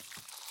clothes.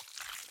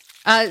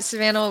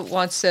 Savannah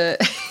wants to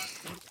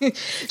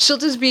She'll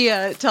just be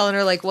telling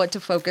her like what to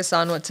focus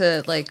on, what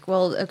to like.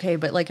 Well, okay,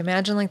 but like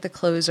imagine like the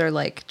clothes are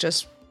like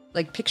just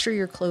like picture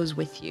your clothes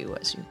with you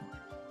as you.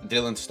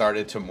 Dylan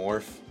started to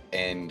morph,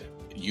 and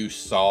you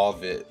saw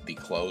that the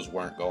clothes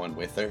weren't going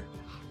with her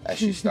as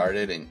she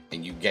started,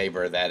 and you gave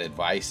her that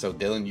advice. So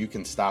Dylan, you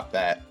can stop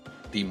that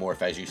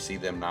demorph as you see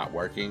them not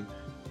working.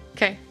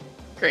 Okay,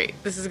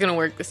 great. This is gonna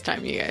work this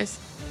time, you guys.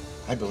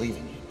 I believe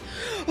in you.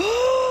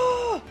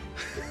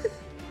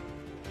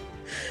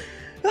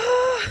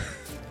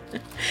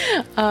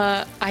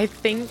 I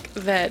think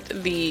that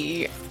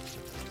the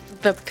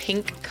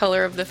pink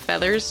color of the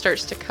feathers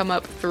starts to come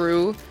up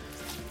through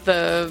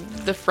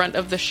the front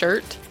of the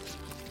shirt,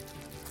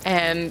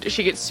 and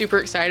she gets super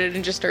excited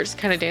and just starts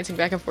kind of dancing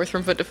back and forth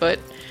from foot to foot.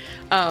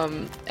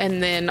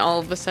 And then all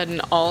of a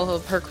sudden, all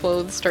of her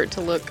clothes start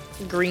to look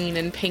green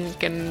and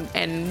pink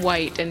and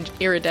white and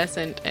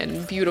iridescent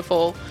and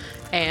beautiful,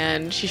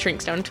 and she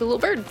shrinks down into a little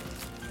bird.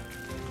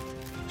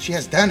 She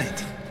has done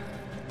it.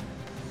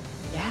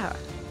 Yeah.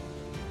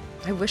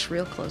 I wish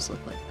real clothes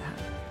looked like that.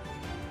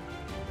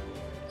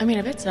 I mean,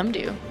 I bet some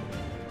do.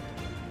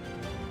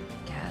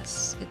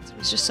 Yes. It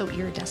was just so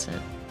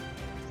iridescent.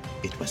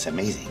 It was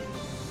amazing.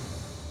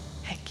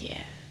 Heck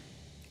yeah.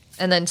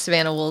 And then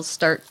Savannah will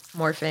start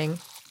morphing,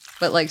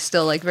 but like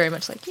still like very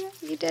much like, yeah,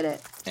 you did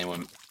it.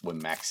 And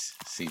when Max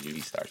sees you,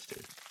 he starts to.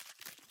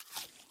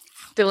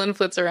 Dylan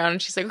flits around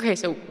and she's like, okay,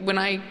 so when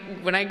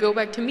I go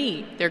back to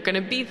me, they're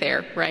gonna be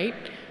there, right?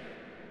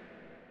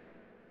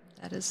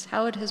 That is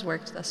how it has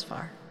worked thus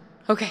far.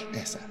 Okay.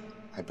 Yes,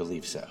 I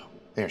believe so.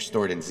 They are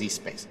stored in Z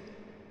space.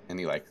 And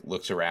he like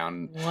looks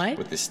around What?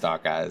 with his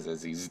stalk eyes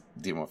as he's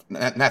dealing with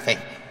nothing.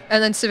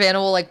 And then Savannah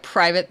will like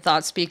private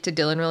thought speak to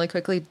Dylan really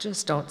quickly.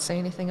 Just don't say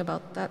anything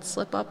about that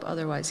slip up,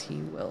 otherwise he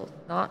will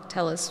not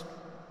tell us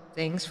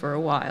things for a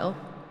while.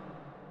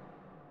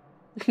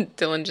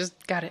 Dylan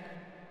just got it.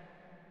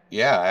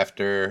 Yeah,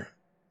 after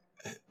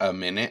a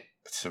minute,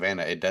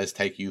 Savannah, it does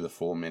take you the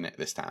full minute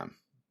this time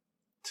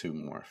to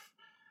morph.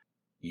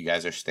 You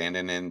guys are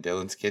standing in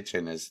Dylan's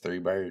kitchen as three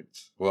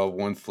birds. Well,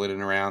 one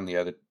flitting around, the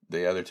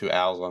other two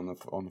owls on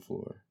the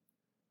floor.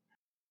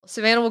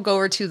 Savannah will go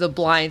over to the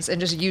blinds and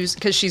just use,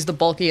 because she's the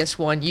bulkiest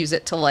one, use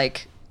it to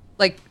like,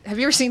 have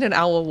you ever seen an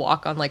owl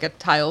walk on like a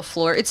tile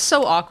floor? It's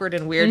so awkward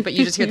and weird, but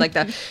you just hear like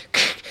that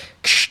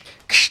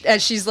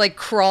as she's like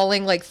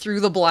crawling like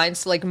through the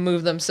blinds to like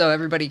move them so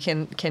everybody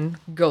can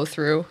go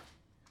through.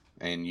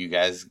 And you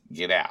guys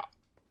get out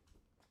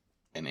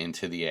and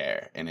into the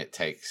air, and it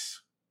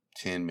takes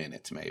 10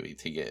 minutes maybe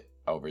to get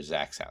over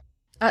Zach's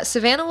house.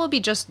 Savannah will be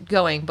just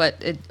going, but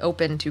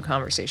open to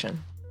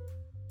conversation.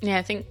 Yeah,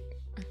 I think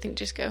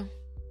just go.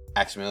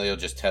 Aximili will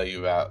just tell you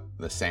about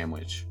the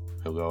sandwich.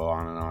 He'll go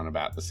on and on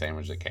about the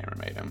sandwich that Cameron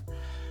made him.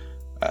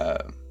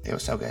 It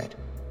was so good.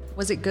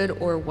 Was it good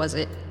or was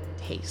it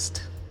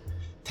taste?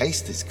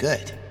 Taste is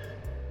good.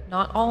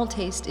 Not all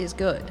taste is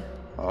good.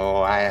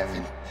 Oh, I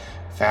haven't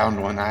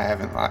found one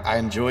I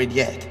enjoyed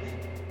yet.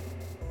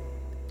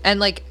 And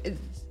like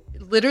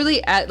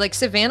literally at like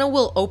Savannah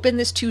will open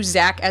this to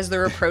Zach as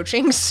they're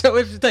approaching. So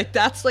if like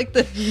that's like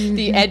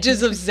the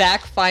edges of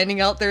Zach finding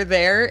out they're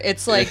there,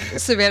 it's like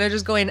Savannah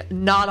just going,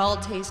 not all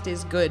taste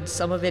is good.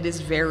 Some of it is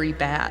very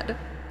bad.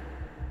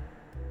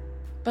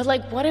 But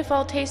like, what if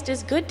all taste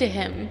is good to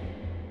him?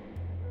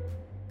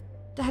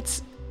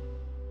 That's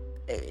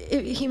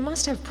he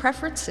must have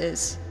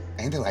preferences.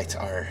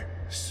 Andalites are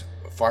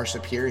far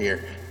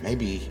superior.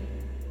 Maybe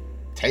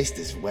taste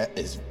is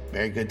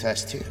very good to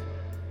us too.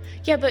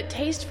 Yeah, but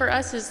taste for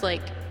us is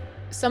like,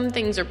 some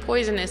things are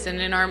poisonous,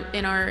 and in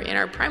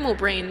our primal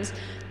brains,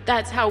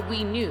 that's how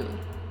we knew.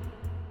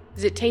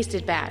 Is it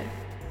tasted bad.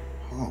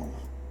 Oh.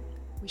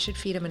 We should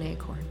feed him an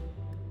acorn.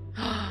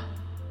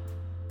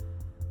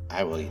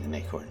 I will eat an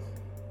acorn.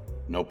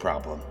 No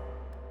problem.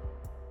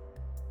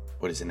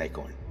 What is an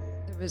acorn?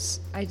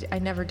 I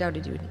never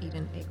doubted you would eat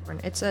an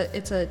acorn. It's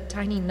a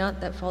tiny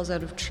nut that falls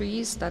out of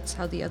trees. That's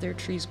how the other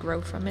trees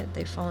grow from it.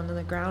 They fall into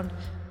the ground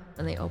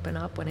and they open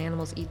up when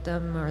animals eat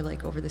them, or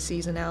like over the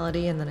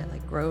seasonality, and then it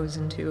like grows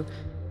into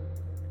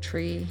a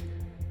tree.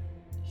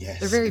 Yes.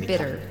 They're very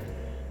bitter.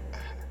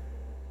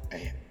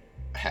 A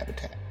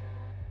habitat.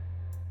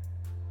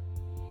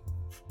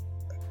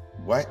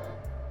 What?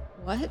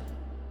 What?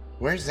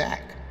 Where's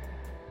Zach?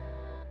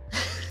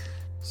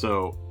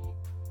 So,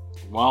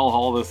 while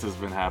all this has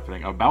been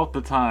happening, about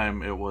the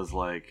time it was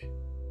like,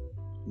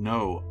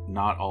 no,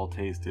 not all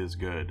taste is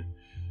good,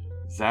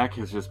 Zach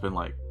has just been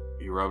like,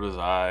 he rubbed his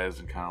eyes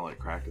and kind of like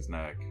cracked his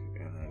neck,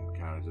 and then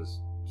kind of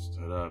just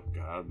stood up,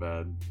 got out of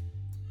bed,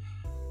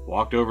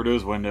 walked over to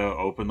his window,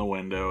 opened the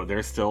window.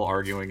 They're still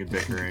arguing and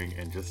bickering,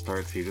 and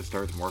he just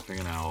starts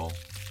morphing an owl,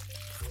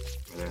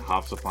 and then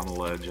hops up on the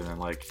ledge, and then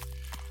like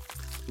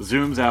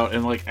zooms out,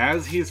 and like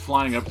as he's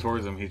flying up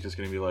towards him, he's just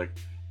gonna be like,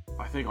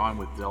 I think I'm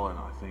with Dylan.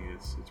 I think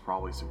it's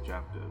probably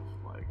subjective.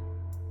 Like,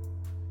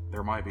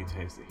 there might be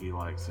tastes that he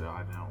likes that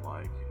I don't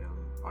like, and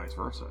vice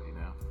versa, you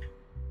know?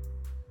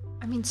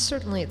 I mean,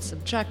 certainly it's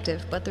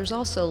subjective, but there's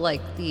also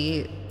like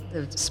the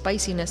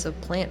spiciness of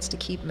plants to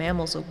keep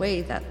mammals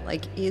away that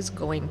like is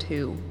going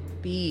to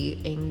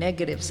be a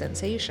negative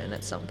sensation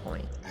at some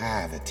point.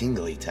 Ah, the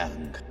tingly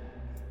tongue.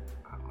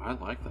 I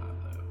like that,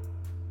 though.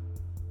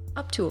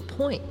 Up to a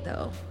point,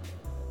 though.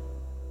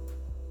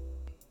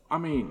 I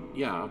mean,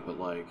 yeah, but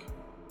like,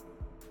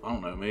 I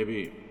don't know,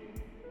 maybe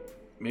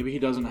he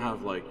doesn't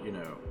have like, you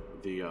know,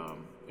 the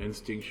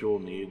instinctual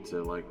need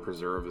to like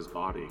preserve his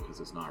body because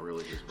it's not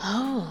really his body.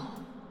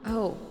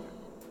 Oh,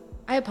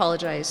 I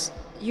apologize.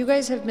 You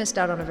guys have missed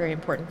out on a very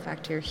important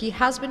fact here. He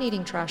has been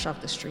eating trash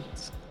off the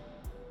streets.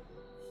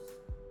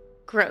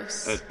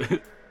 Gross.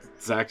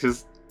 Zach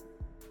just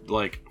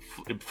like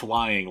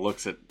flying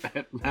looks at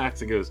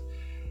Max and goes,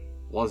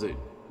 was it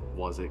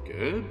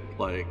good?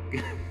 Like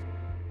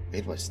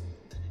It was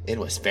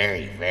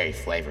very, very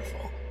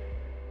flavorful.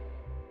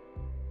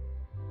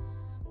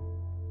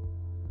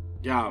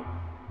 yeah,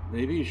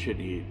 maybe you should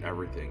eat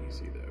everything you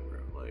see though, bro.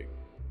 Like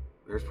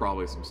there's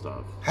probably some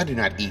stuff. I do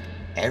not eat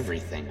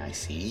everything I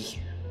see.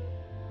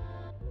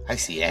 I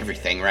see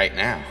everything right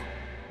now.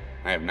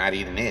 I have not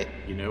eaten it.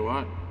 You know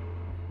what?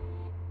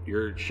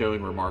 You're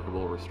showing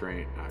remarkable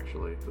restraint,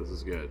 actually. This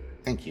is good.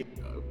 Thank you.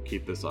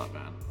 Keep this up,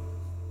 man.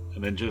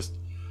 And then just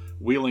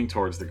wheeling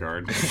towards the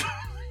garden.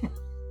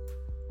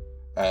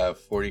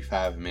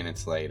 45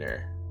 minutes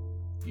later,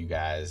 you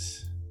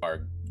guys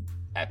are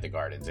at the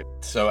gardens.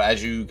 So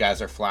as you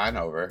guys are flying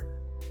over,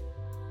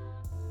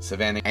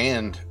 Savannah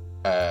and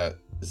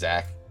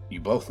Zach, you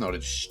both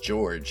noticed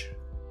George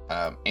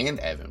and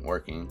Evan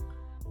working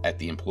at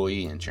the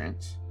employee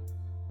entrance.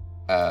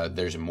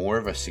 There's more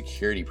of a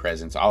security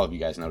presence. All of you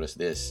guys noticed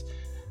this.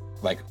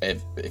 Like,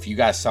 if you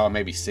guys saw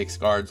maybe 6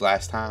 guards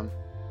last time,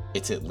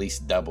 it's at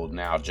least doubled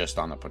now just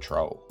on the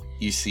patrol.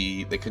 You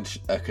see the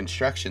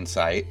construction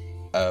site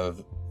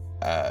of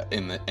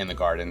in the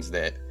gardens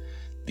that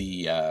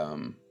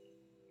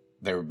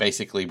they're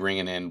basically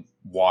bringing in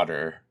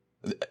water.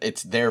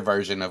 It's their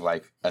version of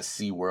like a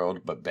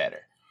SeaWorld, but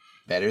better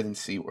than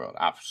SeaWorld,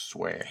 I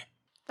swear.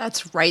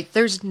 That's right.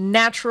 There's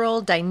natural,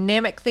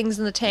 dynamic things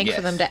in the tank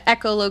for them to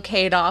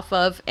echolocate off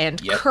of,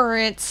 and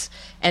currents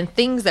and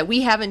things that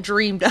we haven't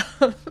dreamed of.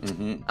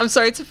 Mm-hmm. I'm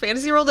sorry, it's a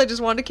fantasy world. I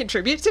just wanted to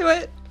contribute to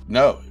it.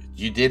 No,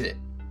 you did it,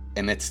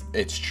 and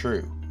it's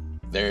true.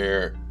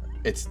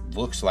 It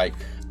looks like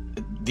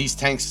these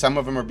tanks. Some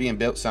of them are being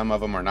built, some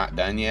of them are not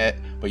done yet.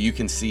 But you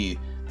can see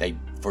they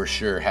for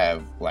sure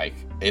have like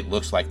it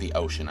looks like the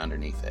ocean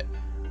underneath it.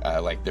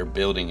 Like they're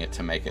building it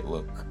to make it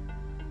look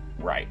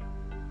right.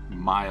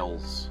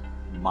 Miles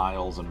and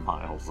miles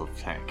of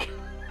tank.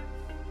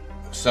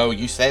 So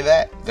you say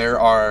that there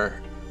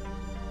are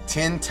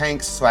 10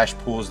 tanks /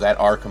 pools that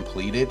are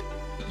completed.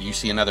 You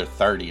see another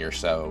 30 or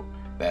so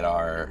that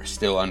are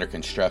still under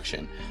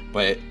construction,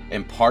 but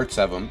in parts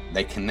of them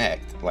they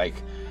connect,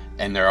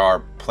 and there are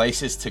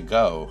places to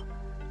go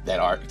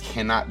that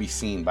cannot be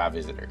seen by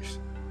visitors.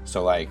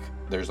 So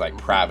there's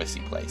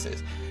privacy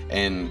places,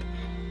 and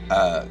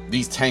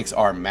these tanks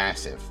are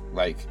massive,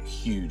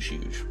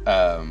 huge.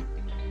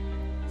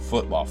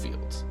 Football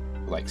fields,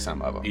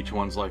 some of them. Each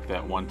one's like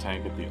that one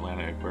tank at the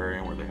Atlanta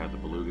Aquarium where they had the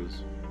belugas.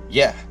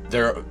 Yeah,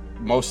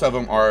 most of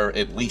them are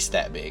at least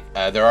that big.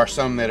 There are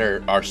some that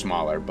are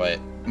smaller, but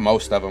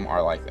most of them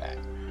are like that.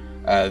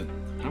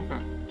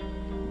 Okay.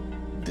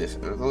 This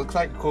looks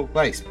like a cool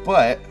place,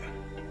 but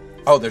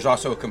there's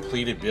also a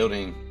completed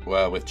building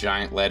with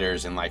giant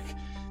letters and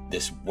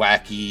this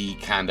wacky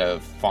kind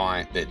of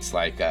font that's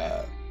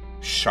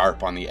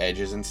sharp on the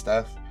edges and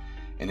stuff,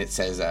 and it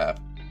says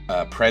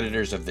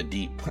Predators of the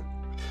Deep.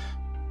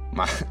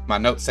 My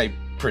notes say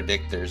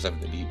Predictors of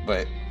the Deep,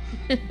 but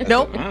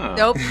nope,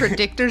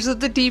 Predictors of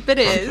the Deep it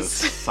is.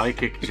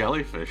 Psychic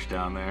jellyfish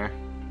down there.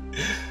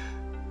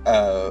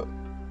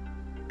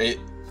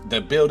 The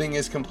building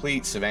is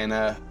complete,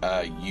 Savannah.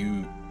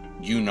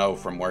 You know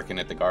from working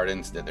at the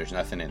gardens that there's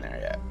nothing in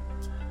there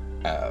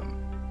yet.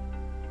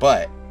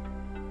 But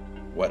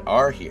what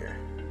are here?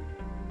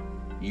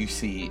 You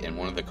see in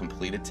one of the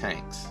completed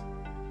tanks,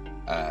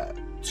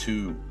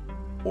 2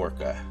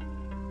 orca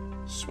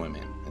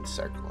swimming and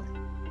circling.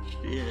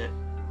 Yeah.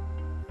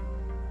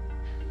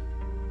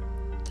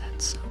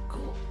 That's so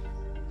cool.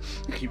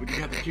 Keep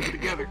it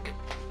together.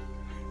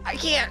 I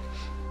can't.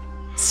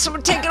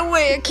 Someone take it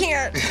away. I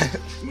can't.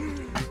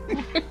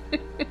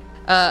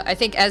 I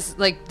think as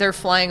they're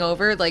flying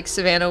over,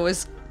 Savannah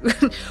was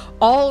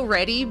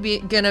already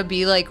gonna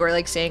be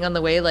saying on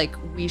the way,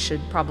 we should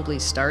probably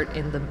start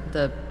in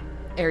the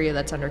area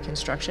that's under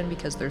construction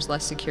because there's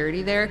less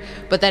security there.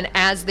 But then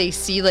as they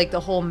see the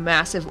whole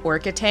massive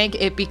orca tank,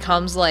 it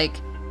becomes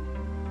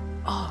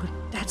oh,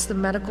 that's the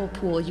medical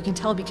pool. You can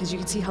tell because you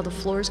can see how the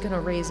floor is going to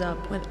raise up.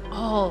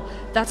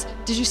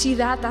 Did you see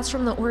that? That's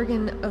from the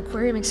Oregon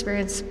Aquarium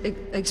experiments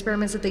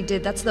that they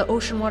did. That's the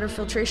ocean water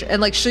filtration.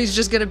 And she's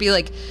just going to be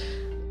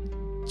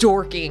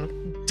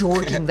dorking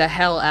the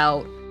hell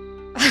out.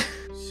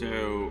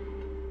 So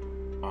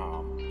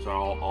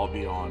I'll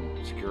be on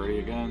security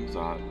again. Is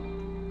that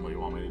what you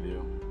want me to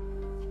do?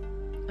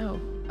 Oh,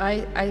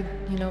 I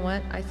you know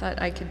what? I thought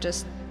I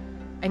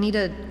need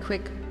a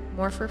quick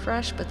morph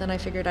refresh, but then I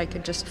figured I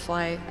could just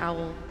fly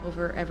owl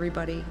over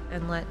everybody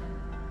and let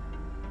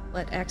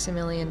let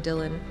Aximili and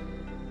Dylan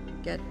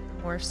get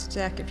more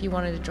Zach. If you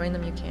wanted to join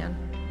them, you can.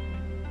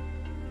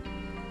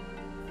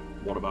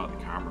 What about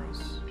the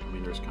cameras? I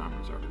mean, there's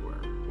cameras everywhere.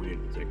 We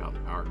need to take out the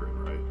power grid,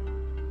 right?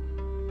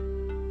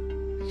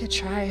 We could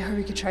try, or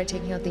we could try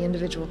taking out the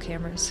individual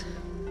cameras.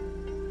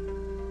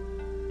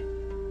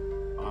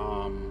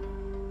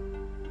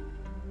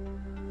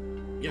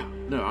 Yeah,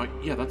 no,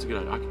 yeah, that's a good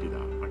idea. I could do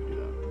that.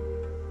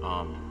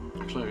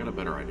 Actually, I got a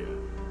better idea.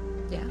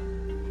 Yeah.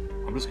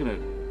 I'm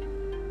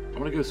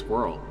gonna go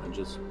squirrel and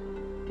just,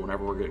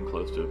 whenever we're getting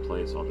close to a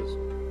place, I'll just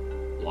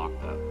block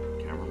that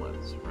camera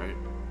lens, right?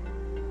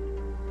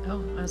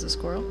 Oh, as a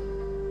squirrel?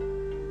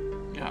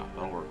 Yeah,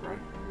 that'll work, right?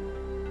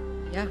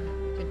 Yeah,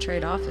 you could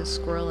trade off as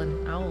squirrel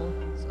and owl,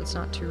 so it's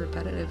not too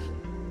repetitive.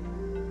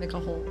 Make a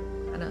whole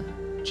kind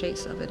of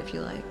chase of it if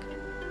you like.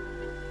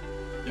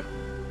 Yeah,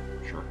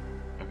 sure.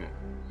 Okay.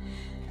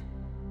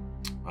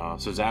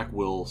 So Zach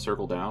will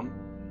circle down,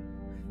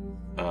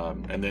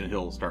 and then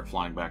he'll start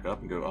flying back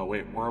up and go, oh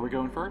wait, where are we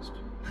going first?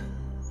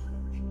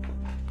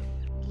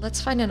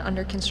 Let's find an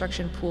under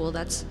construction pool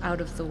that's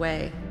out of the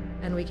way,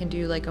 and we can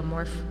do like a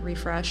morph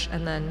refresh,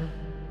 and then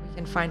we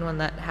can find one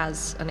that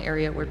has an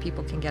area where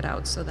people can get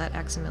out so that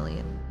Aximili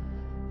and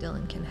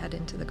Dylan can head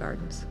into the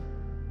gardens.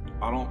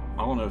 I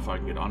don't know if I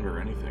can get under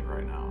anything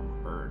right now. I'm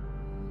a bird.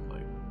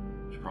 Like,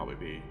 should probably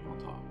be on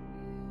top.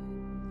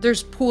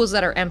 There's pools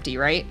that are empty,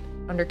 right?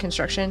 Under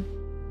construction?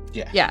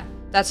 Yeah. Yeah,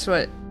 that's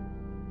what...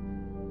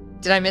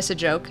 Did I miss a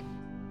joke?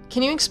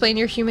 Can you explain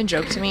your human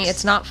joke to me?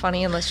 It's not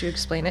funny unless you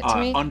explain it to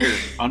me.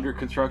 Under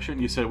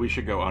construction, you said we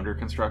should go under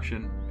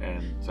construction,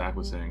 and Zach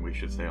was saying we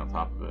should stay on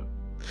top of it.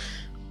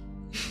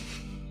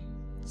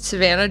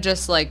 Savannah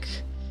just, like,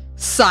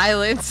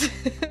 silence.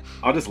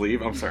 I'll just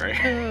leave. I'm sorry.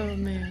 Oh,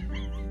 man.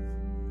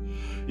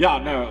 Yeah,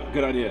 no,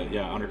 good idea.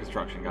 Yeah, under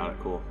construction. Got it.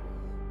 Cool.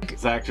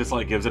 Zach just,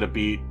 like, gives it a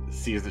beat,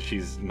 sees that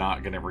she's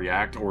not going to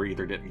react, or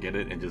either didn't get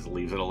it, and just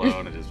leaves it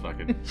alone and just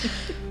fucking...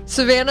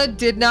 Savannah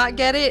did not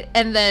get it,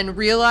 and then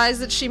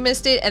realized that she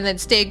missed it, and then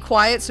stayed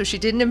quiet so she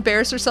didn't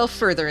embarrass herself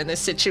further in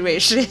this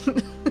situation.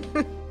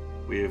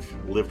 We've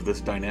lived this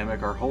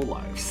dynamic our whole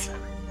lives.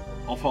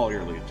 I'll follow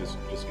your lead. Just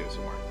go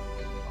somewhere.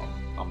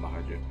 I'm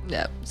behind you.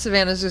 Yeah,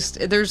 Savannah's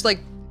just... There's,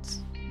 like,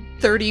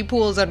 30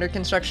 pools under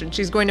construction.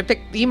 She's going to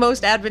pick the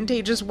most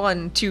advantageous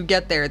one to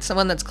get there. It's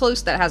someone that's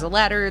close, that has a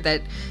ladder,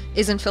 that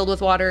isn't filled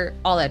with water,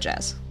 all that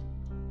jazz.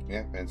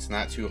 Yeah, it's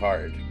not too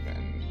hard.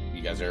 And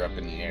you guys are up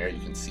in the air. You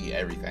can see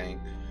everything.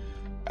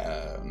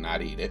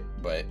 Not eat it,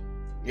 but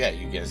yeah,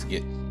 you guys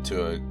get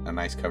to a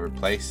nice covered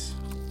place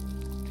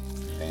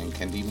and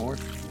can demorph.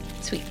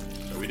 Sweet.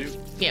 So we do.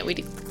 Yeah, we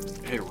do.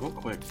 Hey, real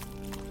quick.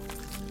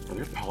 Are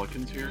there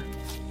pelicans here?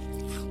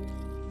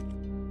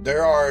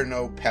 There are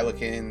no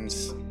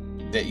pelicans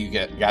that you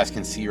guys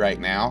can see right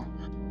now.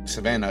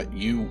 Savannah,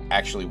 you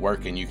actually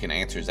work and you can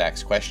answer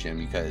Zach's question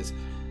because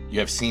you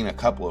have seen a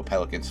couple of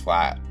pelicans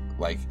fly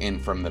like in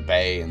from the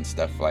bay and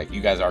stuff. Like,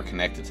 you guys are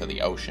connected to the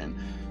ocean,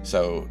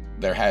 so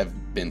there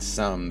have been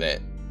some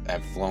that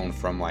have flown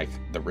from like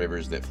the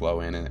rivers that flow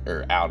in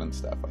or out and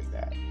stuff like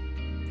that.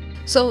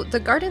 So the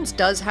gardens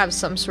does have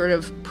some sort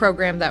of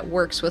program that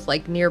works with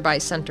like nearby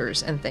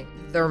centers and things.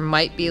 There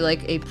might be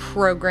like a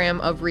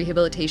program of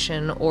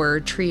rehabilitation or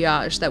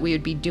triage that we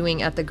would be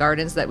doing at the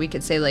gardens that we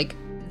could say like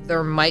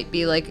there might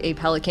be like a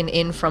pelican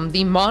in from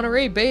the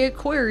Monterey Bay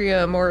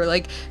Aquarium or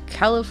like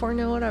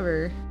California,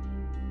 whatever.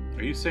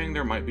 Are you saying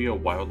there might be a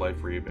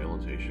wildlife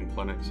rehabilitation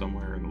clinic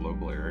somewhere in the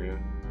local area?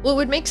 Well, it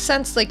would make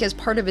sense, like, as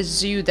part of a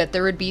zoo that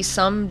there would be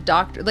some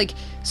doctor, like,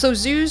 so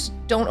zoos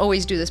don't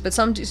always do this, but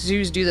some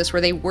zoos do this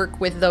where they work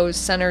with those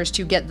centers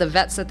to get the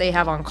vets that they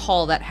have on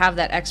call that have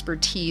that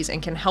expertise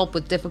and can help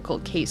with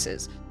difficult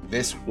cases.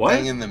 This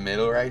thing in the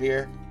middle right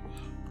here,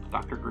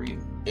 Dr.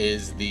 Green,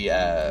 is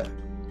the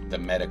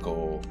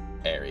medical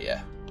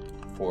area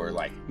for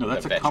like. No,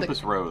 that's a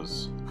compass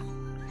rose.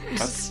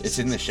 It's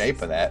in the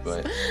shape of that,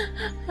 but.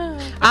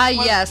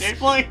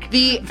 Yes, like?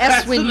 The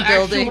Eswin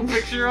building.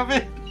 Picture of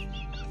it.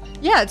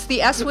 Yeah, it's the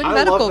Eswin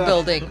Medical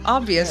Building,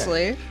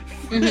 obviously.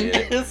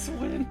 Yeah.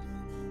 Eswin.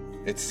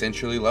 It's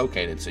centrally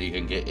located, so you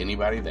can get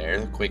anybody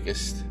there the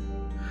quickest.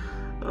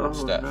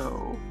 Stuff.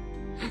 No.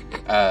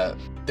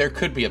 There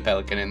could be a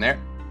pelican in there.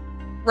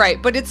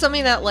 Right, but it's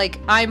something that, like,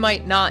 I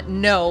might not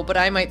know, but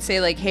I might say,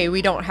 like, hey,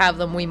 we don't have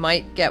them, we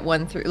might get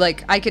one through.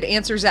 Like, I could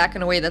answer Zach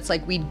in a way that's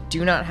like, we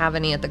do not have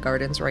any at the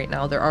gardens right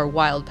now. There are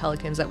wild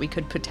pelicans that we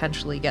could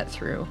potentially get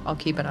through. I'll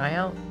keep an eye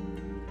out.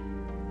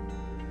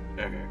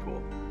 Okay,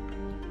 cool.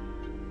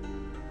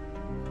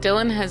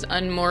 Dylan has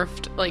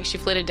unmorphed, like she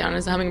flitted down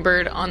as a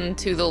hummingbird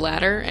onto the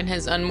ladder and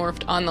has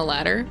unmorphed on the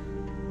ladder.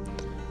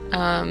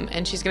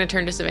 And she's gonna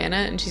turn to Savannah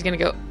and she's gonna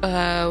go,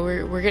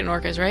 we're getting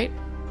orcas, right?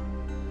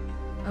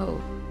 Oh,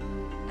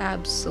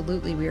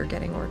 absolutely we are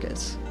getting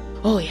orcas.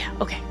 Oh yeah,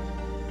 okay.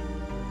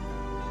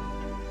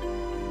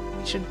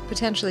 We should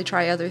potentially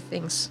try other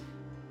things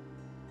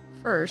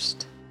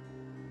first,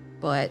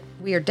 but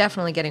we are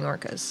definitely getting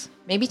orcas.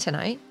 Maybe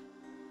tonight?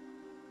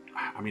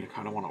 I mean, I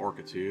kind of want an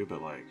orca too,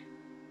 but like...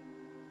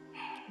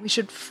 We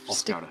should I'll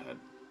scout ahead.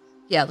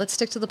 Yeah, let's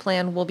stick to the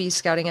plan. We'll be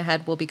scouting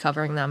ahead. We'll be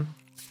covering them.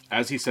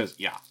 As he says,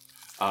 yeah,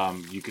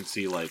 you can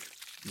see like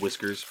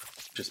whiskers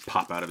just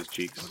pop out of his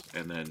cheeks,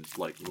 and then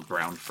like the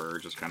brown fur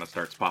just kind of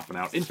starts popping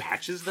out in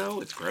patches.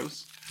 Though it's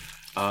gross,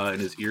 and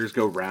his ears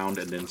go round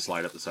and then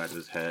slide up the side of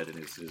his head, and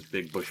his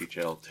big bushy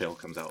tail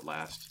comes out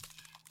last,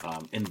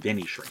 and then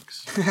he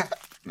shrinks.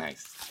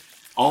 Nice.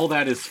 All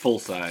that is full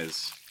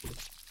size,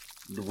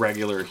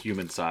 regular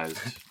human sized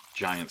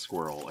giant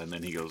squirrel, and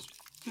then he goes.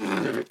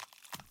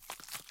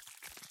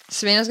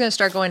 Savannah's going to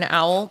start going to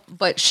Owl,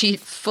 but she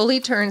fully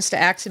turns to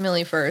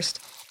Aximili first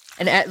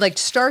and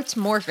starts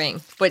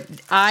morphing, but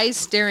eyes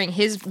staring,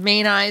 his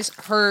main eyes,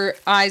 her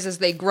eyes as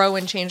they grow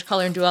and change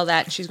color and do all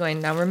that. And she's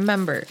going, now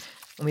remember,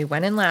 when we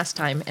went in last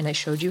time and I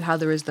showed you how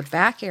there is the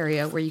back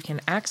area where you can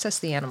access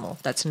the animal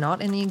that's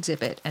not in the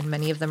exhibit, and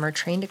many of them are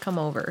trained to come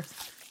over.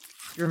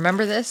 You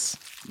remember this?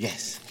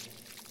 Yes.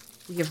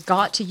 We have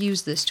got to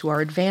use this to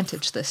our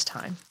advantage this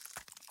time.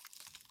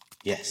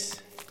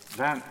 Yes.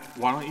 Van,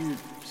 why don't you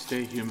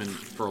stay human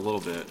for a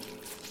little bit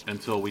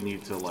until we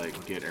need to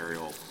like get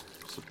aerial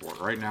support.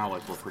 Right now,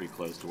 like we're pretty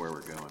close to where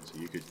we're going, so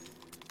you could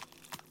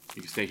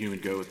stay human,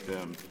 go with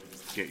them,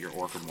 get your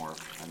orca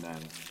morph, and then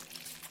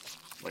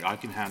like I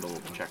can handle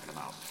checking them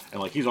out.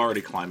 And like he's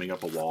already climbing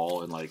up a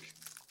wall and like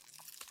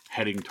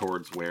heading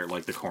towards where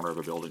like the corner of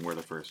the building where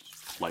the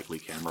first likely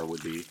camera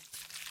would be.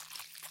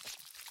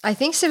 I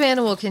think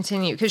Savannah will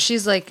continue because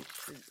she's like,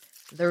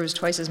 there was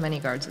twice as many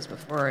guards as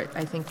before.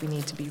 I think we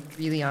need to be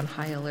really on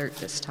high alert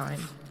this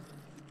time.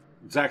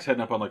 Zach's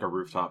heading up on like a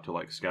rooftop to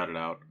like scout it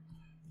out.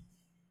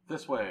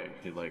 This way,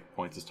 he like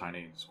points his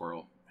tiny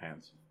squirrel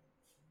hands.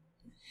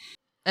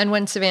 And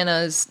when Savannah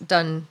is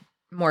done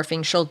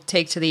morphing, she'll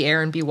take to the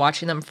air and be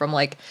watching them from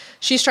like,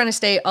 she's trying to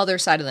stay other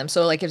side of them.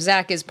 So like if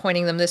Zach is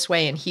pointing them this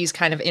way and he's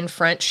kind of in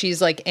front,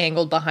 she's like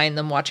angled behind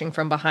them, watching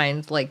from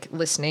behind, like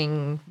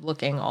listening,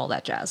 looking, all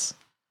that jazz.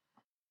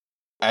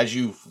 As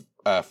you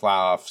fly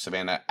off,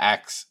 Savannah,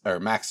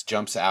 Max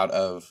jumps out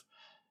of,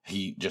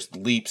 he just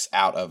leaps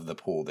out of the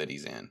pool that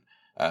he's in.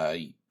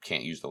 You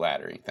can't use the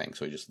ladder or anything,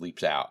 so he just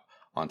leaps out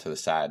onto the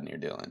side near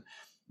Dylan.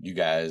 You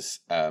guys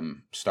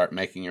start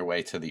making your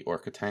way to the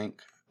orca tank.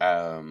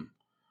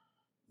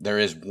 There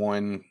is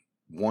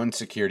one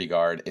security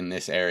guard in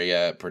this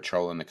area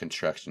patrolling the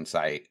construction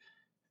site.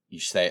 You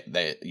say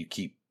that you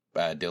keep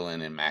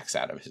Dylan and Max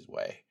out of his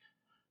way.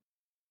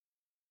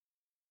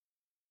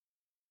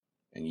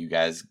 And you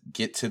guys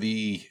get to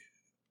the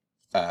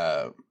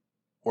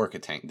orca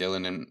tank.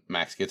 Dylan and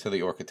Max get to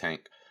the orca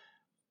tank.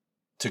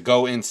 To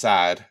go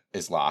inside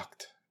is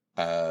locked.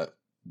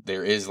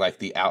 There is like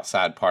the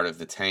outside part of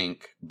the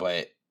tank,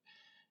 but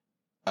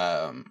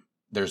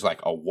there's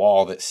like a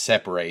wall that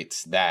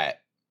separates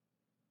that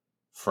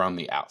from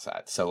the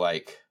outside. So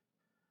like,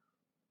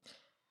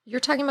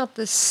 you're talking about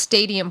the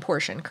stadium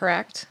portion,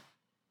 correct?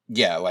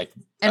 Yeah, like,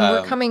 and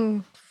we're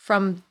coming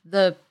from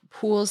the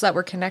pools that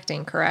we're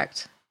connecting,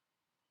 correct?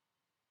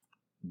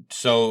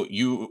 So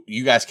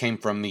you guys came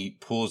from the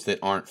pools that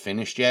aren't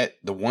finished yet.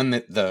 The one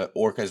that the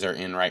orcas are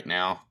in right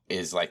now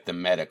is like the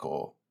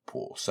medical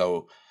pool.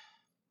 So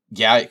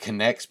yeah, it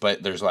connects,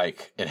 but there's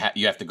like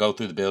you have to go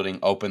through the building,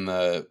 open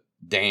the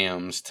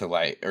dams to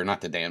like, or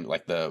not the dam,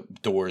 like the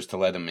doors to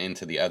let them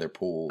into the other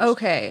pools.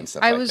 Okay, and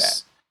stuff like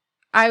that.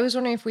 I was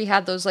wondering if we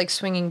had those like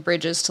swinging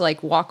bridges to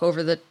like walk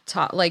over the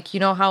top, like you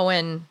know how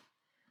when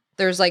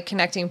there's like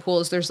connecting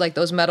pools, there's like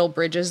those metal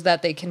bridges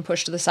that they can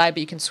push to the side,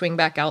 but you can swing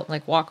back out and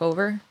like walk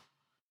over.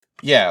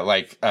 Yeah,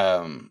 like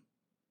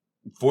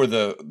for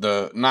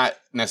the not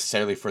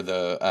necessarily for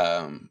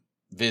the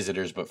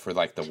visitors, but for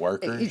like the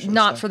workers.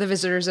 Not for the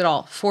visitors at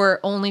all.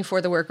 Only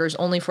for the workers,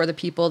 only for the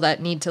people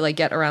that need to like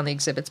get around the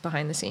exhibits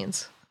behind the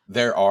scenes.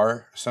 There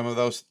are some of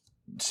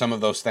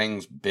those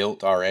things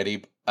built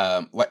already.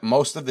 Like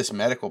most of this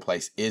medical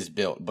place is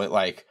built, but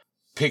like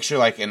picture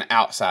like an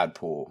outside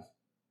pool.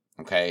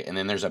 Okay, and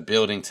then there's a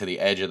building to the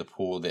edge of the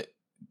pool that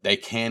they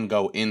can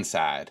go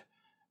inside,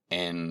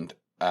 and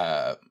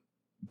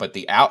but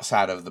the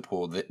outside of the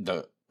pool,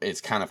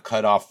 it's kind of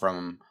cut off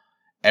from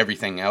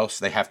everything else.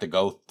 They have to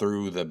go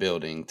through the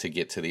building to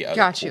get to the other.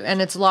 Got you,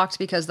 and it's locked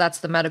because that's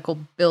the medical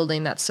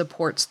building that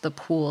supports the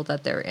pool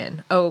that they're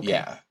in. Oh, okay.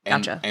 Yeah,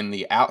 gotcha. And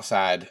the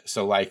outside,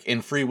 so like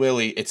in Free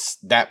Willy, it's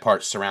that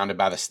part surrounded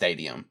by the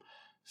stadium.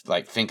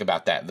 Like think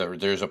about that.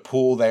 There's a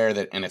pool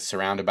there and it's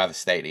surrounded by the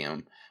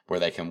stadium, where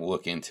they can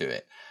look into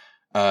it.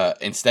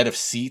 Instead of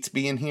seats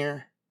being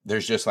here,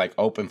 there's just like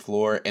open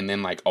floor and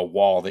then like a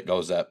wall that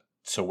goes up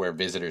so where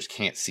visitors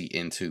can't see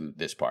into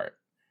this part.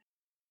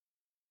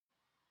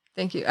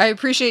 Thank you. I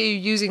appreciate you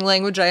using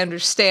language I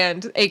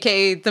understand,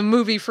 aka the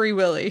movie Free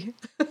Willy.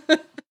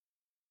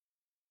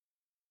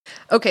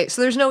 Okay,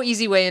 so there's no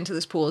easy way into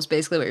this pool is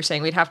basically what you're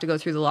saying. We'd have to go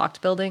through the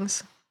locked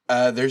buildings.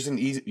 There's an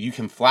easy, you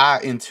can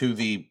fly into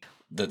the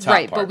top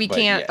right, part, but we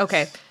can't. Yes.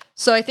 Okay.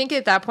 So I think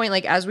at that point,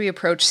 like as we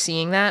approach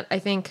seeing that, I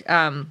think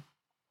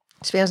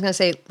Savannah's going to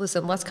say,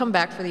 listen, let's come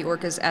back for the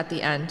orcas at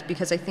the end,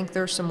 because I think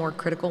there's some more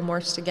critical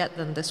morphs to get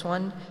than this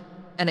one.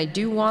 And I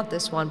do want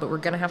this one, but we're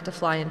going to have to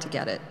fly in to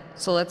get it.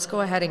 So let's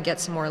go ahead and get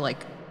some more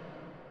like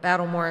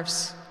battle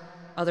morphs,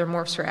 other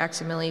morphs for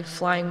Aximili.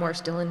 Flying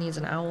morphs, Dylan needs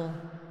an owl.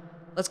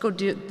 Let's go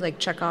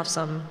check off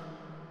some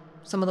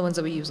of the ones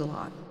that we use a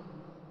lot.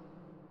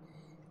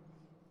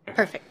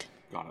 Perfect.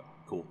 Got it.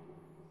 Cool.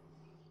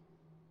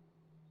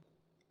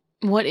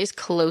 What is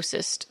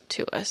closest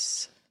to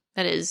us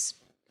that is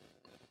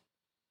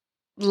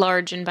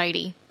large and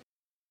bitey?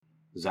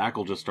 Zach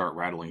will just start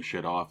rattling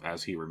shit off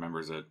as he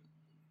remembers it,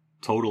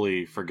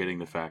 totally forgetting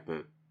the fact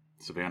that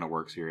Savannah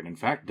works here. And in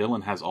fact,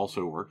 Dylan has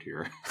also worked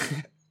here.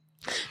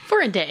 For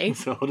a day.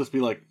 So he'll just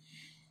be like,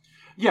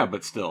 yeah,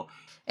 but still.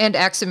 And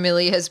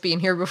Aximili has been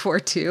here before,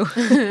 too.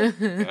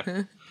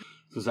 Yeah.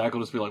 So Zach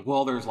will just be like,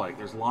 well, there's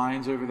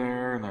lions over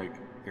there, and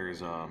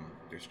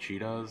there's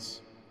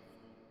cheetahs.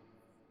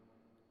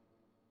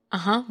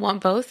 Uh-huh.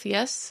 Want both?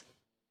 Yes.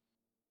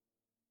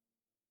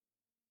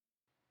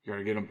 You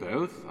gotta get them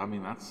both? I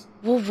mean, that's...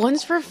 Well,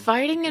 one's for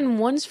fighting and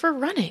one's for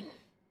running.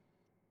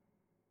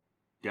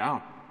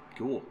 Yeah,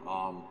 cool.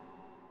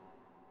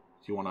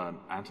 Do you want an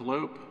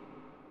antelope?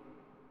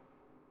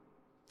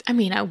 I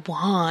mean, I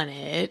want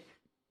it.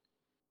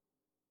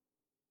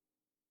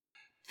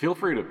 Feel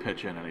free to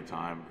pitch in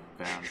anytime,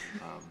 Van.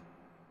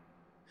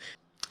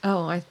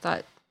 Oh, I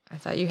thought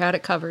you had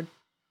it covered.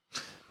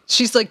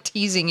 She's like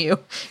teasing you,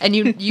 and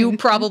you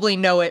probably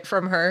know it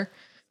from her.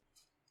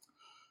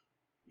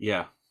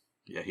 Yeah,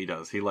 he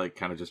does. He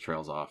kind of just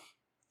trails off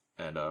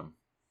and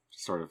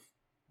sort of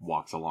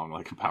walks along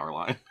like a power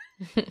line.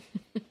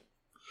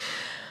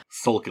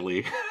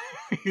 Sulkily.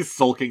 He's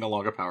sulking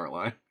along a power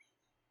line.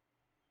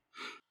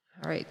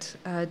 All right.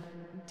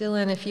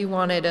 Dylan, if you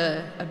wanted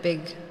a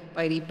big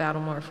bitey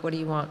battle morph, what do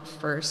you want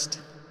first?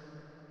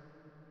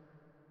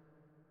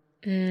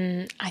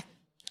 I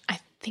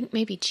think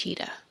maybe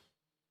cheetah.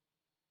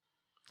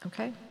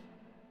 Okay.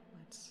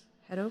 Let's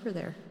head over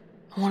there.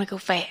 I want to go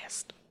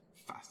fast.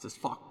 Fast as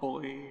fuck,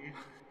 boy.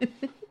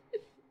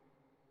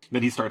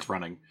 Then he starts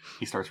running.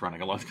 He starts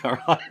running along the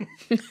power line.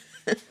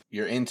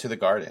 You're into the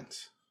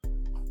gardens.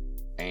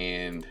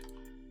 And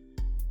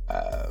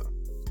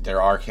there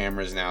are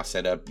cameras now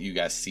set up. You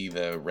guys see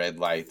the red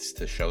lights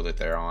to show that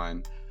they're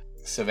on.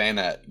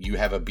 Savannah, you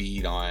have a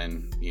bead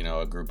on,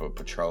 a group of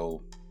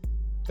patrol.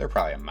 They're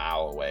probably a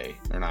mile away.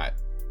 They're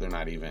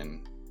not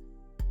even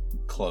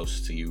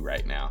close to you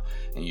right now.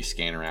 And you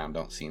scan around,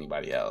 don't see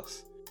anybody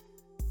else.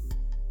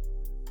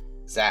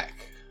 Zach,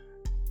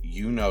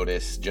 you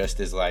notice just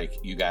as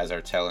you guys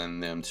are telling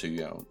them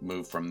to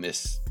move from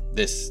this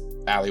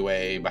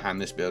alleyway behind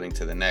this building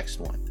to the next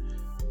one.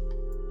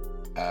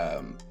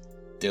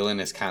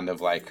 Dylan is kind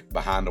of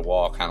behind a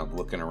wall, kind of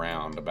looking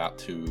around, about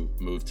to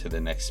move to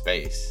the next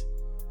space.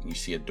 And you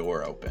see a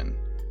door open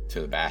to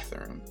the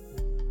bathroom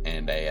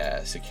and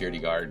a security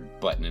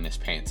guard buttoning his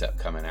pants up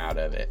coming out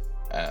of it.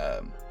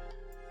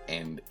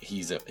 And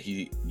you're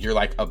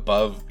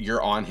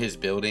you're on his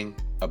building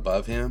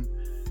above him.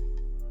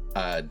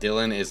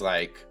 Dylan is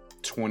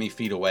 20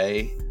 feet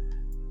away,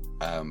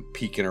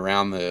 peeking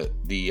around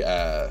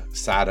the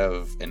side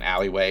of an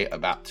alleyway,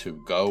 about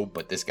to go,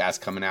 but this guy's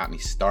coming out and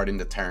he's starting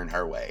to turn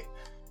her way.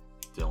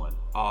 Dylan,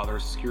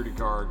 there's a security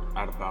guard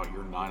at about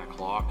your 9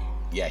 o'clock.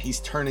 Yeah, he's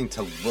turning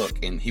to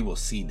look, and he will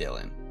see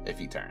Dylan if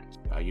he turns.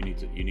 You need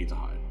to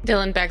hide.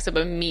 Dylan backs up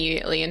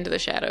immediately into the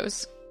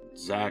shadows.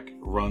 Zach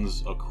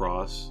runs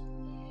across,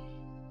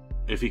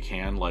 if he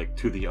can,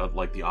 to the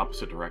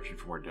opposite direction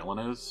from where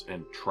Dylan is,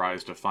 and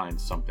tries to find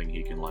something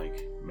he can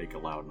make a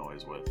loud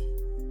noise with.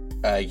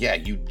 Yeah,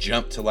 you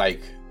jump to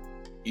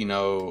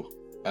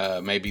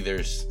maybe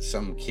there's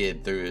some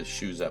kid threw his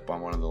shoes up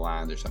on one of the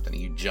lines or something.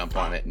 You jump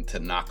on it and to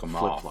knock him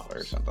off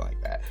or something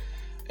like that.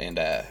 And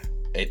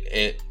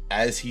it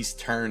as he's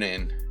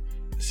turning,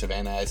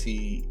 Savannah, as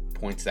he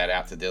points that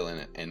out to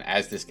Dylan, and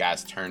as this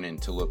guy's turning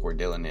to look where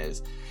Dylan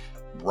is,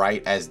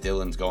 right as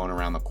Dylan's going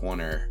around the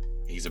corner,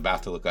 he's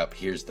about to look up,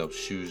 hears those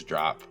shoes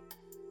drop,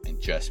 and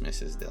just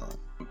misses Dylan.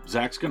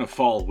 Zach's gonna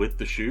fall with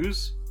the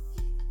shoes,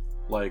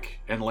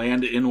 and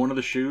land in one of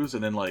the shoes,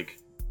 and then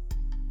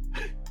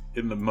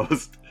in the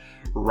most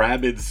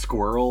rabid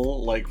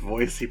squirrel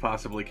voice he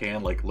possibly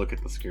can, look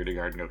at the security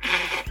guard and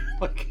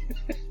go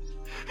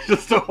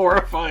just a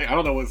horrifying. I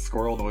don't know what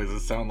squirrel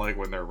noises sound like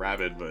when they're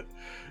rabid, but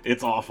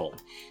it's awful.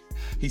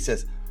 He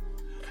says,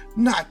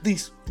 "Not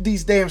these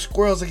damn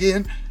squirrels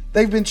again.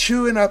 They've been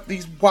chewing up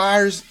these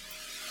wires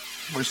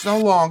for so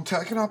long,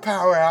 taking our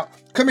power out.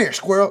 Come here,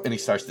 squirrel." And he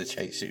starts to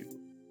chase you.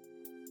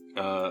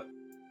 I'm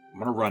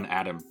gonna run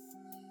at him.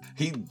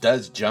 He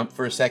does jump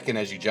for a second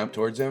as you jump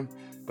towards him,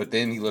 but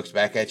then he looks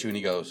back at you and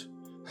he goes,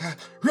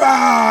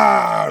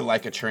 "Rawr!"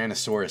 like a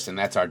Tyrannosaurus, and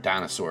that's our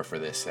dinosaur for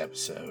this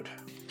episode.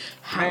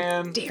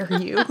 How dare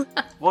you?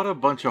 What a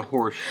bunch of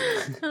horse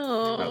shit.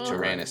 No,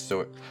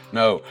 Tyrannosaurus.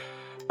 No,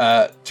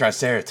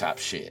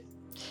 Triceratops shit.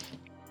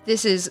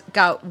 This has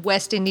got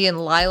West Indian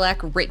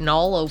lilac written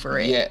all over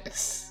it.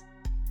 Yes.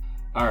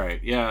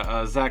 Alright,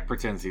 yeah, Zach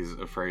pretends he's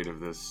afraid of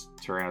this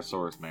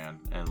Tyrannosaurus man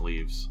and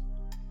leaves.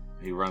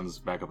 He runs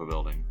back up a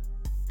building.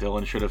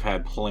 Dylan should have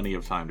had plenty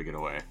of time to get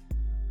away.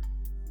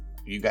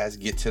 You guys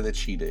get to the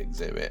cheetah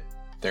exhibit.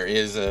 There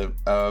is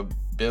a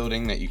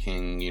building that you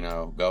can,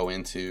 go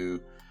into.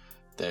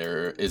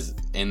 there is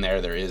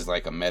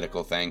like a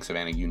medical thing,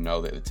 Savannah. You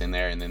know that it's in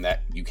there, and then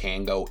that you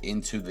can go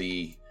into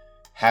the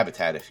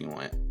habitat if you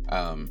want.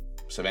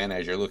 Savannah,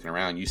 as you're looking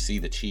around, you see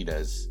the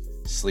cheetahs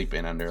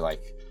sleeping under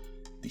like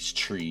these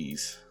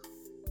trees,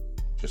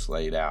 just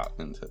laid out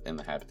in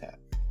the habitat.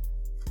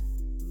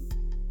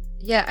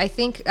 Yeah, I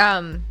think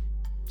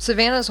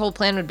Savannah's whole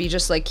plan would be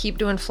just like keep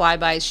doing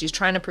flybys. She's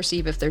trying to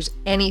perceive if there's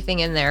anything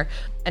in there,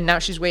 and now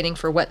she's waiting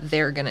for what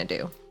they're gonna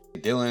do.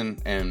 Dylan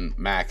and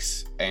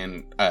Max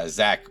and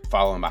Zach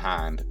following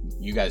behind.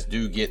 You guys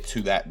do get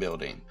to that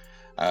building.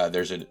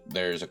 There's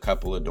a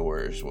couple of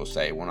doors. We'll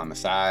say one on the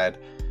side,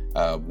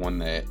 one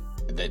that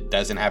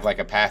doesn't have like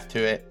a path to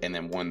it, and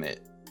then one that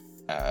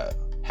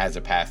has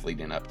a path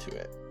leading up to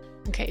it.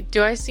 Okay,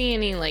 do I see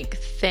any, like,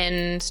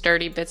 thin,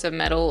 sturdy bits of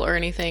metal or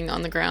anything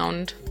on the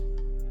ground?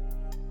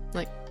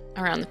 Like,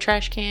 around the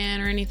trash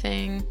can or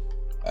anything?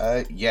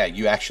 Yeah,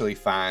 you actually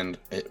find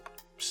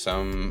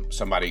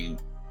somebody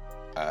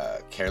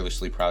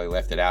carelessly probably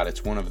left it out.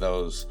 It's one of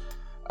those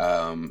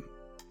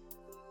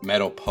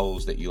metal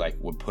poles that you, like,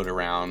 would put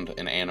around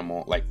an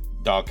animal, like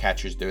dog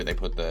catchers do. They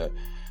put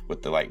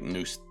with the, like,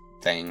 noose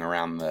thing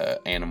around the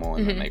animal,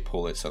 and then they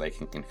pull it so they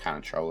can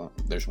control it.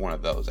 There's one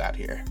of those out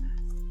here.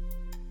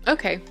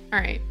 Okay,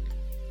 alright.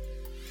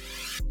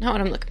 Not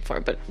what I'm looking for,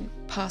 but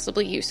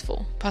possibly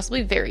useful.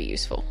 Possibly very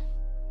useful.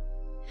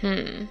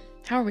 How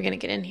are we gonna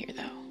get in here,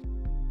 though?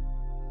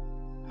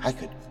 I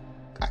could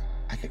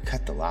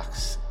cut the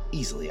locks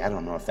easily. I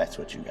don't know if that's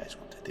what you guys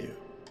want to do.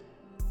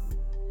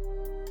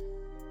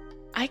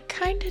 I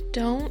kinda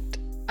don't.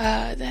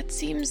 That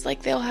seems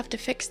like they'll have to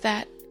fix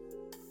that.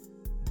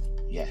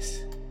 Yes.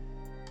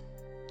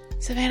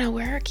 Savannah,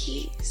 where are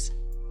keys?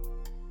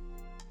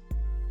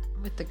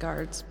 With the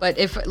guards. But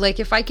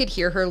if I could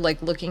hear her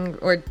like looking,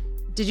 or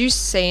did you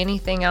say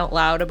anything out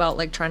loud about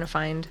like trying to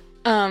find?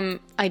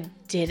 I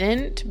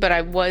didn't, but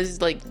I was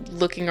like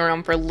looking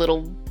around for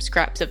little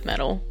scraps of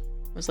metal.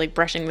 I was like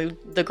brushing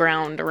the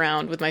ground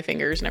around with my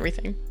fingers and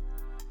everything.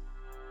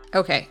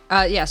 Okay.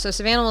 Yeah, so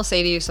Savannah will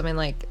say to you something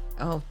like,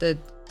 "Oh, the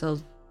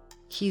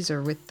keys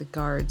are with the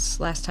guards.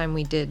 Last time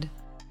we did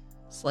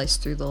slice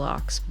through the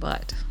locks,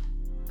 but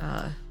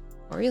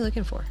what are you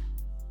looking for?"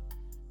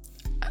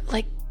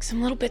 Like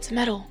some little bits of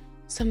metal.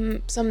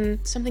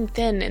 Something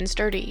thin and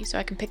sturdy so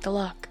I can pick the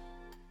lock.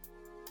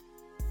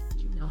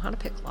 Do you know how to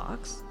pick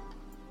locks?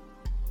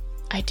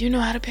 I do know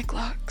how to pick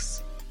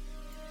locks.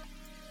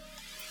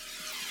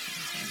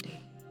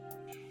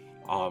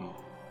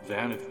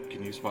 Van,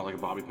 can you spot like a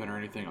bobby pin or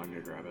anything? I'm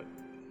gonna grab it.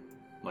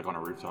 Like on a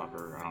rooftop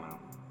or, I don't know,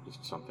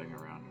 just something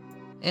around.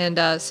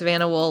 And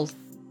Savannah will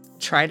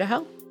try to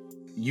help.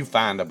 You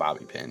find a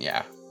bobby pin,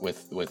 yeah.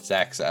 With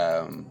Zach's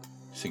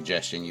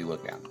suggestion, you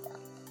look down.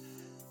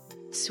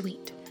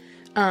 Sweet.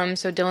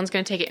 So Dylan's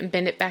gonna take it and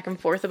bend it back and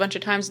forth a bunch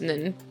of times, and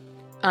then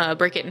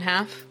break it in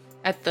half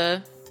at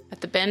the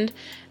bend,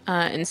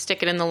 and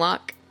stick it in the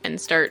lock and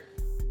start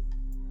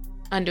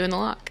undoing the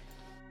lock.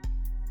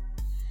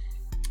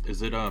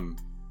 Is it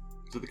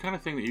the kind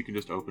of thing that you can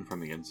just open from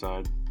the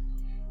inside?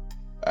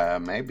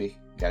 Maybe.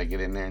 Gotta get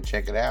in there and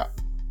check it out.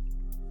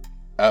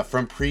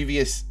 From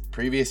previous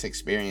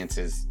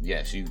experiences,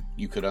 yes,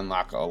 you could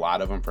unlock a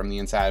lot of them from the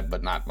inside,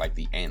 but not like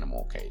the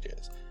animal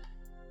cages.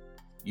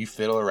 You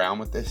fiddle around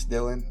with this,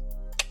 Dylan.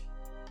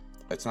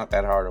 It's not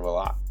that hard of a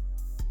lock.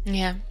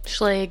 Yeah,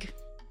 Schleg,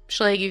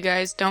 you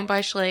guys, don't buy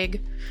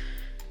Schleg.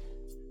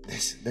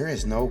 There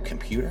is no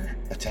computer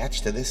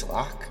attached to this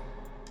lock.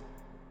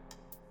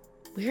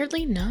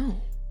 Weirdly,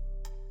 no.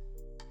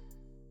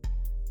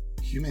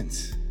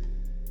 Humans,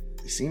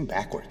 they seem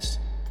backwards.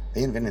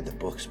 They invented the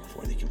books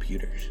before the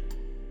computers.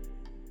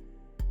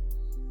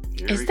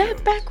 Is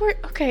that backward?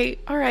 Okay,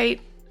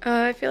 alright.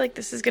 I feel like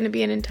this is going to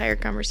be an entire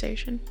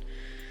conversation.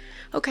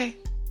 Okay.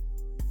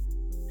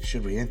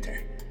 Should we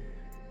enter?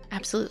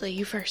 Absolutely,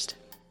 you first.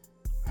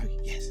 Oh,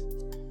 yes.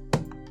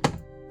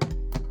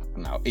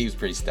 No, he was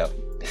pretty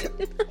stealthy.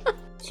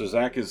 So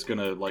Zach is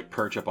gonna like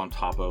perch up on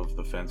top of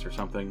the fence or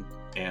something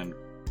and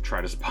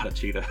try to spot a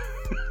cheetah.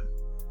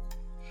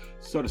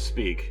 So to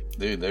speak.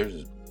 Dude,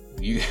 there's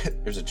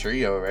a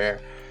tree over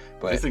there.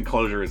 But this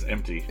enclosure is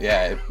empty.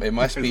 Yeah, it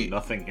must There's be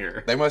nothing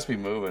here. They must be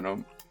moving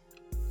them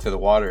to the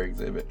water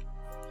exhibit.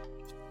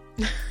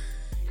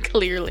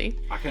 Clearly.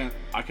 I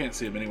can't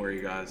see them anywhere,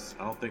 you guys.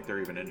 I don't think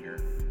they're even in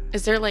here.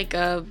 Is there like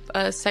a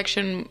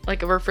section,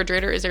 like a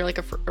refrigerator? Is there like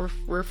a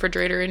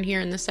refrigerator in here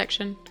in this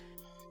section?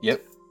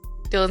 Yep.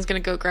 Dylan's gonna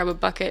go grab a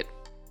bucket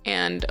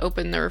and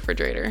open the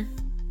refrigerator.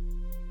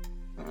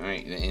 All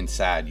right.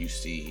 Inside you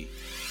see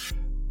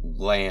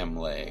lamb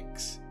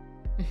legs.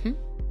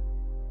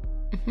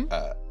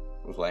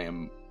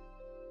 Lamb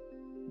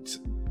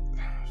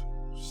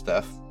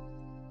stuff.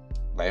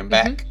 Lamb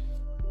back.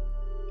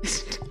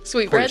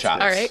 Sweetbreads. All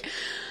right.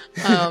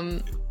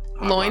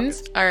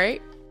 Loins. Pockets. All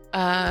right.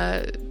 All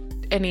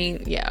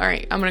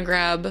right. I'm gonna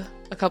grab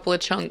a couple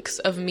of chunks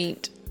of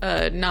meat.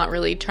 Not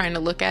really trying to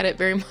look at it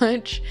very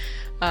much,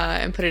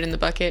 and put it in the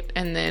bucket,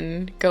 and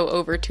then go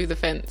over to the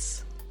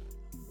fence.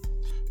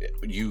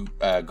 you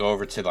go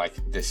over to like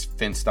this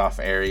fenced off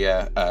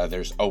area.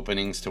 There's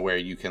openings to where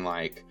you can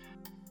like,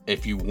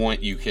 if you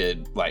want, you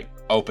could like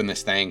open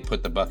this thing,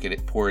 put the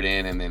bucket, pour it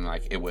in, and then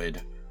like it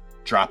would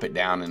drop it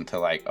down into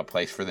like a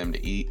place for them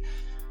to eat.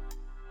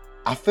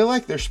 I feel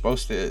like they're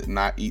supposed to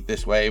not eat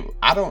this way.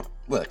 I don't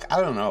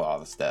know all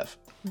the stuff.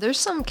 There's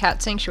some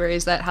cat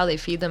sanctuaries that how they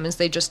feed them is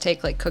they just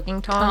take like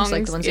cooking tongs,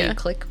 like the ones that you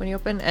click when you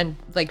open, and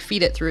like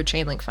feed it through a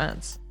chain link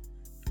fence.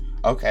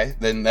 Okay,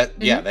 then that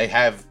they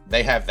have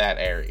that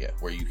area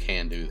where you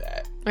can do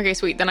that. Okay,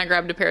 sweet. Then I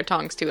grabbed a pair of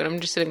tongs too, and I'm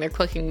just sitting there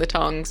clicking the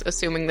tongs,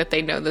 assuming that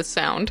they know the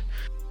sound.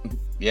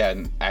 Yeah,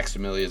 and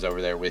Aximilia's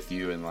over there with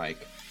you, and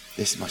like,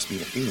 this must be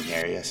the feeding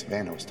area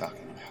Savannah was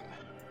talking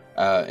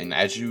about. And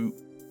as you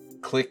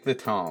click the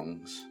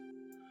tongs,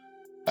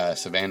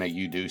 Savannah,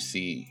 you do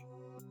see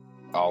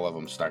all of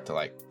them start to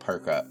like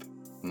perk up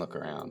and look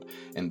around.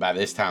 And by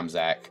this time,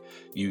 Zach,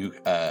 you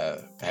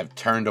have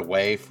turned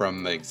away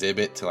from the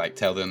exhibit to like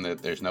tell them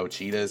that there's no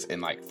cheetahs,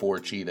 and like 4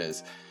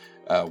 cheetahs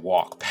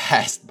walk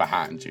past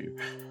behind you.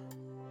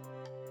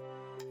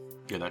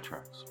 Yeah, that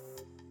tracks.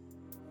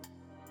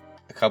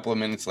 A couple of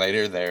minutes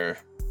later, they're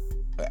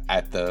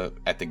at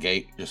the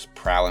gate, just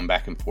prowling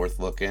back and forth,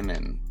 looking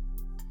and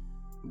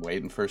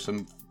waiting for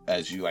some.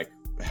 As you like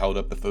held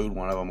up the food,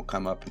 one of them will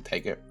come up and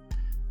take it,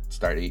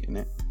 start eating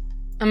it.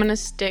 I'm gonna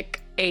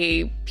stick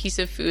a piece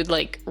of food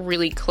like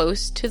really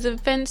close to the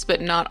fence,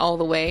 but not all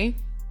the way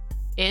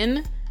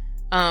in.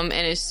 And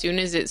as soon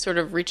as it sort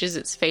of reaches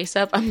its face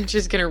up, I'm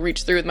just gonna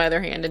reach through with my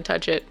other hand and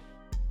touch it.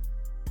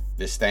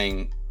 This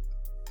thing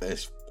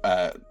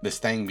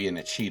being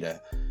a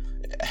cheetah,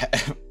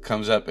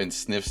 comes up and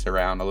sniffs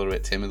around a little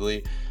bit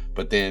timidly,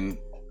 but then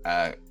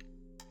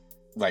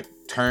like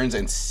turns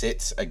and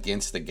sits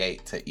against the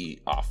gate to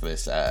eat off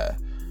these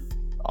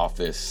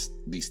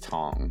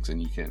tongs,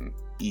 and you can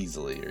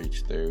easily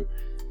reach through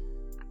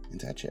and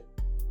touch it.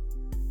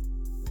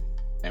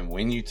 And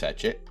when you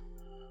touch it,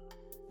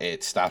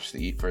 it stops to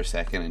eat for a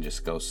second and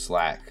just goes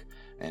slack,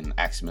 and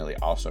Aximili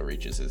also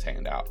reaches his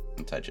hand out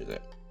and touches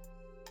it.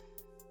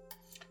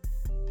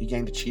 You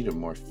gained a cheetah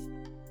morph.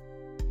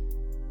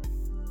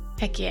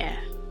 Heck yeah.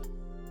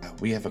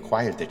 We have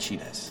acquired the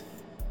cheetahs.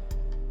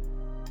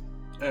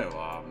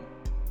 Oh,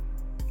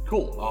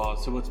 cool.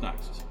 So what's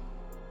next?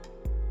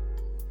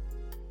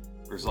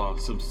 There's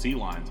some sea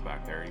lions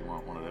back there. You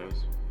want one of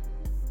those?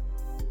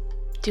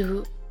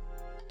 Do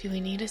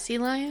we need a sea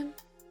lion?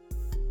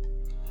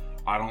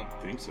 I don't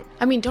think so.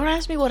 I mean, don't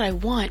ask me what I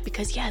want,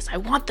 because yes, I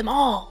want them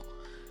all.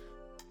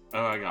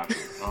 Oh, I got you.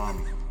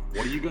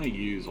 What are you gonna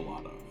use a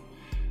lot of?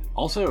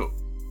 Also,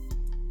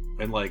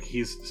 and like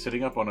he's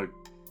sitting up on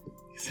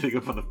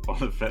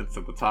the fence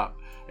at the top,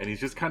 and he's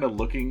just kind of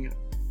looking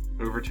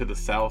over to the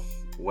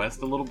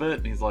southwest a little bit,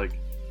 and he's like,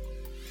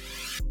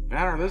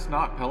 "Man, are those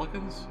not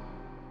pelicans?"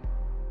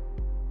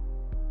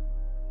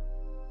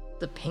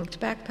 The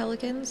pinked-back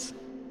pelicans?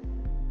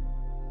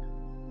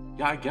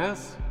 Yeah, I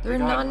guess. They're a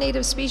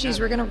non-native species.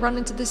 Yeah. We're gonna run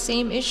into the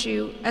same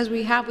issue as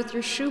we have with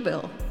your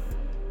shoebill.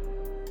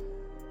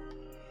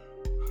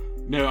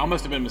 No, I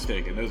must have been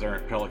mistaken. Those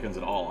aren't pelicans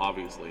at all,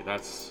 obviously.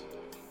 It's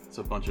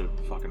a bunch of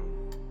fucking...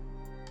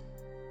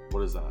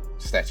 What is that?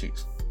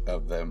 Statues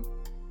of them.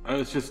 Oh,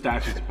 it's just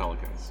statues of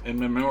pelicans. In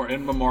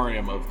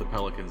memoriam of the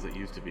pelicans that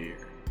used to be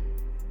here.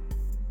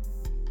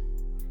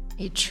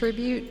 A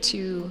tribute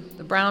to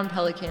the brown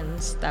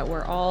pelicans that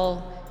were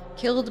all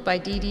killed by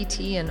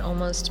DDT and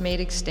almost made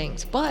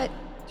extinct, but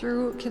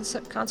through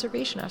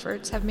conservation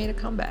efforts have made a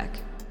comeback.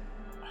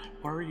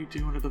 What are you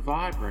doing to the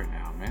vibe right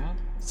now, man?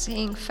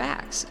 Saying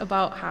facts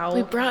about how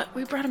we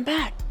brought him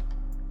back.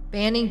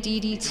 Banning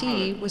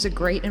DDT was a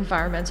great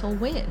environmental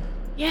win.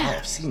 Yeah. Oh,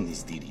 I've seen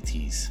these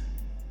DDTs.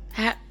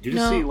 You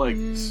just see like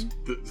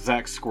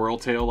Zach's squirrel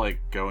tail like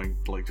going,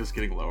 like just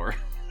getting lower.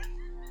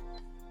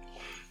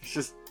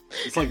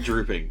 It's like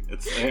drooping.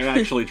 It's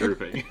actually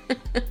drooping.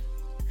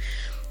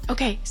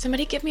 Okay,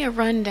 somebody give me a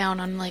rundown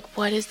on like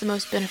what is the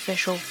most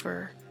beneficial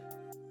for...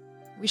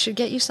 We should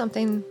get you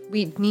something.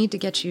 We need to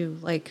get you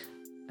like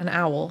an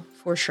owl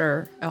for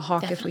sure, a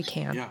hawk Definitely. If we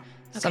can. Yeah.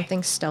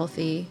 Something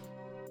stealthy,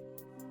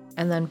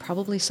 and then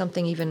probably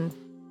something even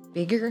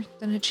bigger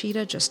than a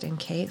cheetah just in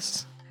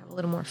case. Have a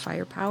little more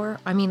firepower.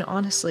 I mean,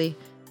 honestly,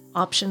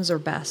 options are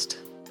best,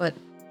 but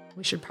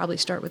we should probably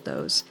start with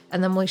those.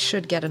 And then we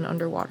should get an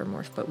underwater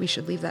morph, but we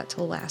should leave that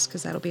till last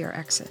because that'll be our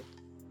exit.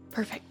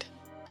 Perfect.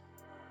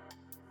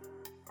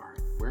 Alright,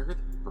 where are the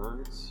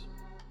birds?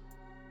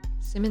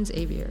 Simmons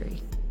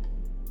Aviary.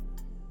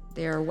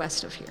 They are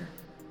west of here.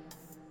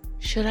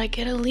 Should I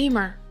get a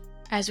lemur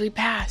as we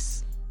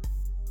pass?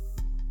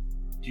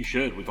 You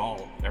should.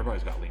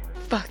 Everybody's got lemurs.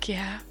 Fuck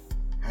yeah.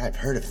 I've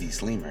heard of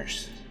these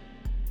lemurs.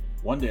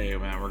 One day,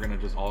 man, we're gonna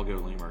just all go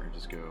lemur and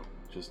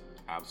just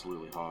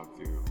absolutely hog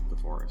through the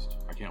forest.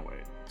 I can't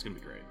wait. It's gonna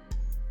be great.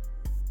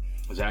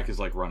 Zach is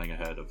like running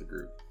ahead of the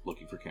group,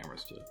 looking for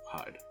cameras to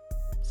hide.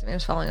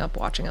 Savannah's following up,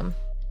 watching them.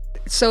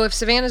 So if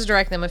Savannah's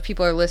directing them, if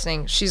people are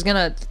listening, she's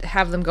gonna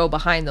have them go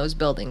behind those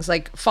buildings,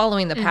 like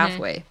following the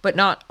pathway, but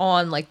not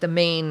on like the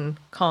main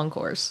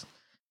concourse.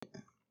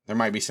 There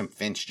might be some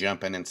fence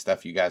jumping and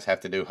stuff you guys have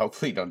to do.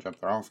 Hopefully you don't jump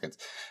the wrong fence.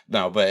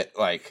 No, but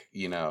like,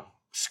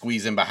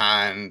 squeezing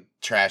behind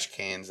trash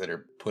cans that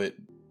are put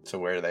to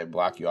where they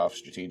block you off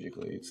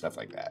strategically, stuff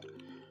like that.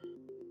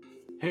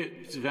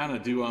 Hey, Savannah,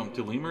 do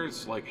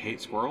lemurs like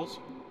hate squirrels?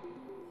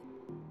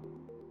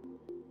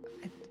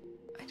 I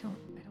don't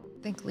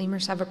think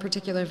lemurs have a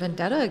particular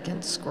vendetta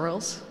against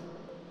squirrels.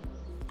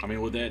 I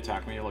mean, would they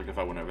attack me like if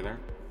I went over there?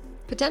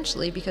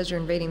 Potentially, because you're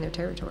invading their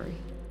territory.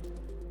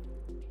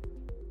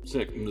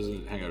 Sick. I'm just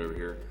gonna hang out over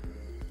here.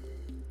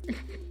 I'm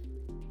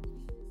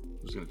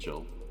just gonna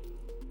chill.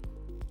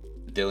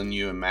 Dylan,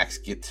 you and Max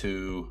get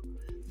to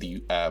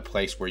the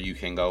place where you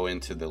can go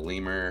into the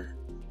lemur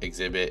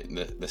exhibit,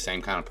 the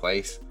same kind of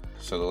place.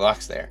 So the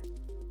lock's there,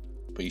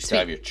 but you still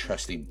have your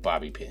trusty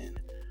bobby pin.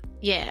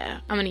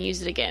 Yeah, I'm gonna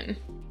use it again.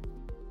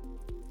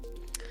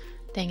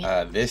 Dang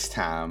it. This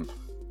time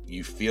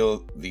you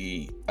feel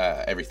the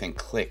everything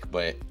click,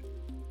 but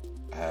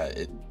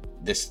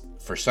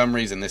for some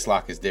reason this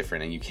lock is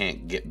different, and you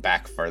can't get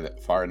back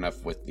far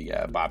enough with the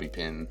bobby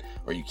pin,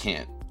 or you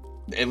can't.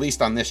 At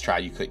least on this try,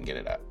 you couldn't get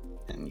it up,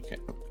 and you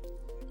can't.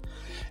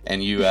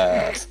 And you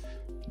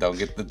don't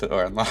get the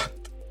door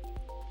unlocked.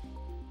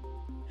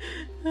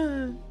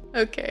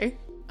 Okay.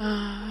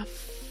 Crap.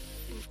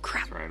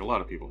 That's right. A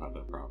lot of people have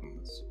that problem.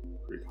 It's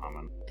pretty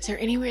common. Is there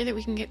anywhere that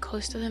we can get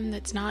close to them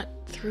that's not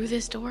through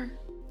this door?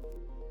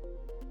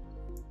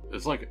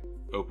 It's like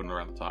open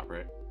around the top,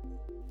 right?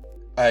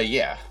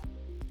 Yeah.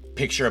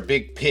 Picture a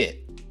big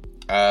pit,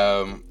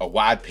 a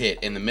wide pit.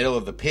 In the middle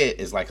of the pit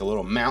is like a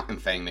little mountain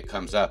thing that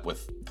comes up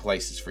with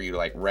places for you to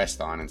like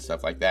rest on and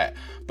stuff like that.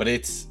 But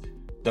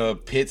the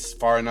pit's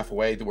far enough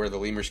away to where the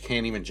lemurs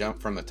can't even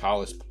jump from the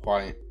tallest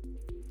point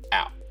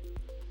out.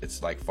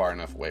 It's like far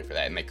enough away for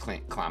that, and they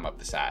can't climb up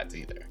the sides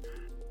either.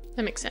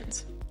 That makes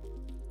sense.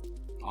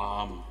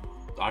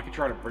 I could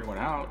try to bring one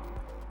out.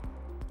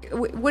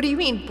 What do you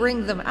mean,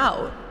 bring them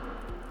out?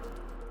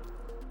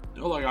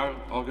 No, like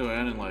I'll go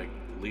in and like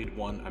lead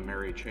one a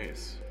merry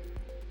chase.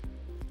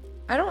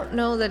 I don't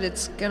know that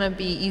it's gonna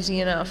be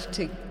easy enough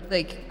to,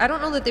 I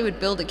don't know that they would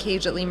build a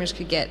cage that lemurs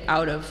could get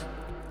out of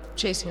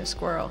chasing a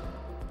squirrel.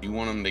 You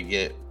want them to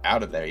get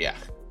out of there, yeah.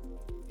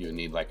 You would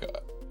need like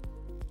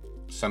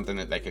something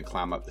that they could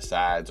climb up the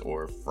sides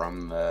or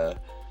from the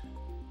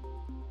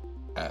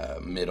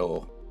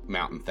middle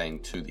mountain thing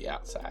to the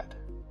outside.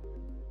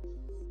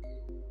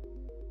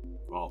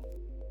 Well,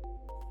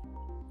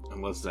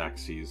 unless Zach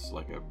sees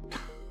like a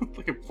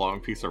like a long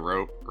piece of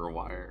rope or a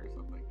wire or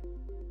something.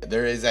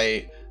 There is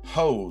a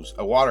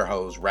water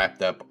hose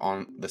wrapped up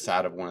on the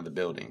side of one of the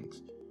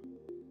buildings.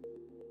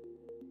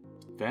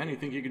 Dan, you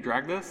think you could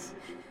drag this?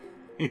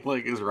 He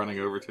like is running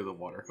over to the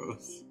water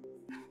hose.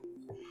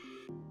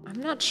 I'm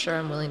not sure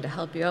I'm willing to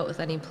help you out with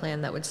any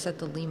plan that would set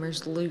the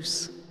lemurs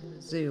loose in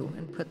the zoo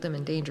and put them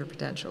in danger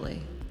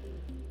potentially.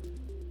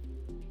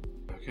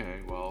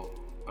 Okay, well,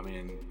 I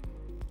mean,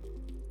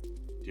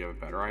 do you have a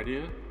better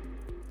idea?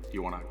 Do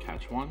you want to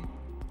catch one?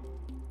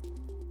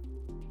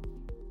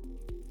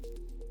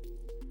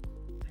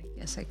 I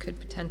guess I could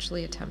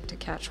potentially attempt to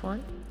catch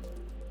one.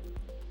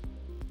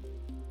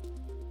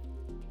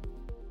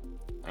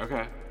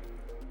 Okay.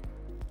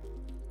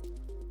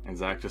 And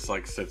Zach just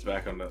like sits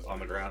back on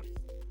the ground,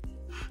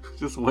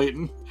 just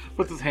waiting.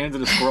 Puts his hands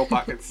in his squirrel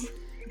pockets.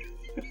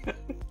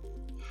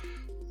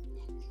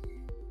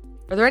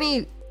 Are there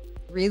any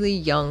really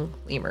young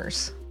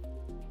lemurs?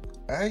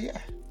 Yeah.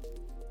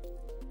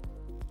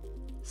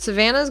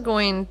 Savannah's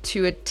going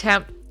to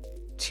attempt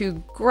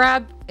to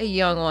grab a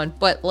young one,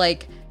 but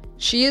like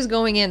she is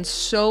going in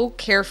so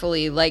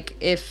carefully. Like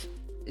if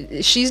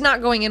she's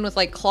not going in with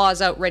like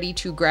claws out ready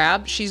to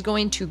grab, she's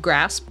going to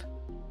grasp.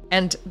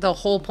 And the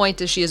whole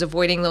point is she is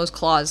avoiding those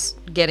claws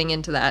getting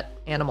into that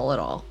animal at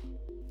all.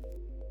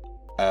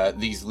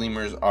 These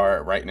lemurs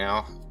are right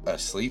now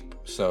asleep.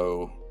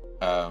 So,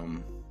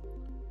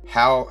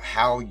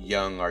 how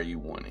young are you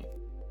wanting?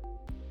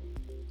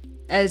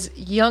 As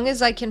young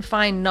as I can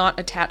find, not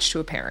attached to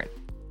a parent.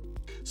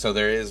 So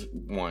there is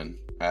one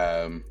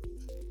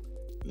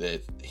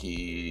that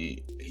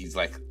he's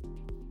like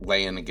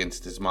laying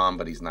against his mom,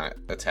 but he's not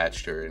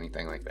attached to her or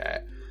anything like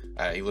that.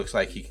 He looks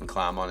like he can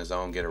climb on his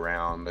own, get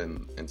around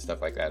and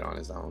stuff like that on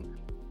his own.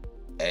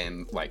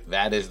 And like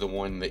that is the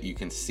one that you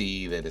can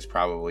see that is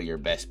probably your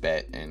best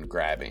bet in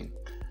grabbing.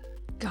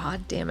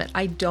 God damn it.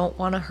 I don't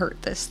want to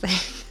hurt this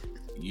thing.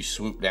 You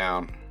swoop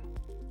down,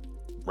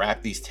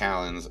 wrap these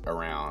talons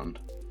around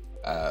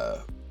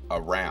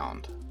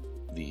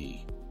the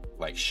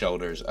like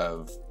shoulders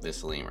of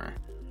this lemur.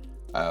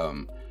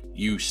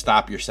 You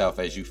stop yourself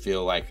as you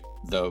feel like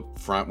the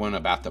front one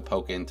about to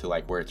poke into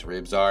like where its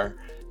ribs are.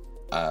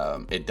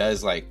 It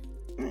does like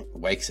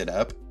wakes it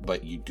up,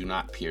 but you do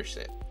not pierce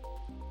it.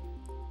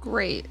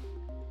 Great.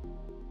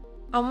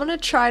 I'm gonna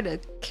try to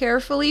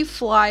carefully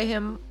fly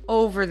him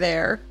over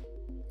there.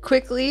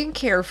 Quickly and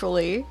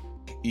carefully.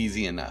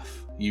 Easy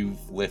enough.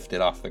 You've lifted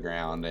off the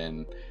ground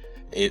and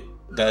it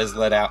does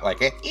let out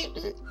like a...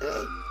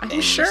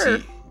 I'm sure.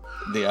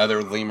 The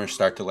other lemurs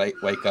start to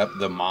wake up.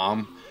 The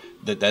mom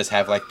that does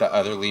have like the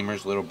other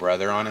lemur's little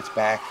brother on its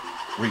back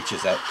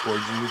reaches up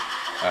towards you,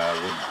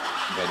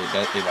 but it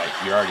does. It, like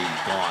you're already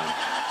gone.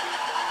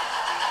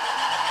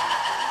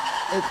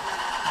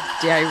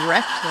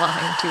 Direct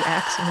line to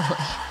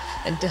Aximili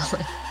and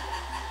Dylan,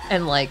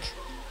 and like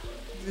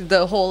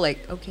the whole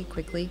like okay,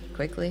 quickly.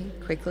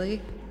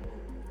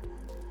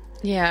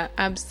 Yeah,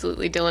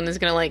 absolutely. Dylan is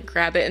gonna like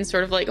grab it and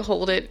sort of like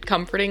hold it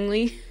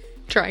comfortingly,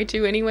 try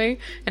to anyway,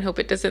 and hope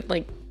it doesn't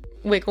like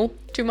wiggle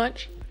too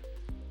much.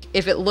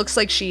 If it looks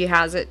like she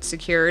has it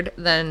secured,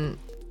 then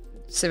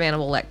Savannah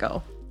will let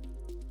go.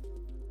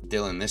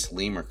 Dylan, this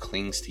lemur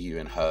clings to you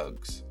and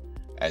hugs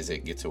as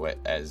it gets away,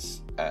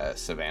 as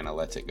Savannah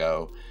lets it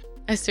go.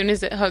 As soon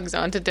as it hugs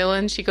onto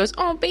Dylan, she goes,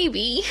 "Oh,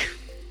 baby."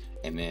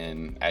 And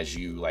then as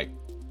you like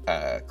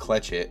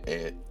clutch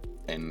it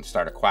and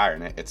start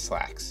acquiring it, it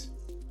slacks.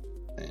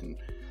 And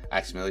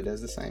Aximili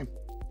does the same.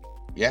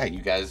 Yeah,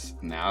 you guys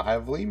now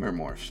have lemur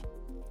morphs.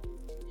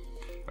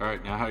 All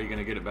right, now how are you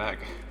gonna get it back?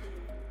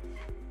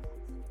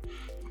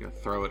 You gonna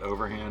throw it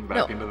overhand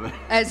back into the?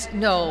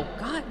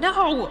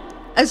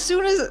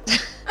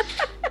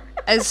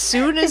 As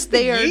soon as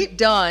they are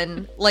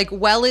done, like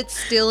while it's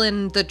still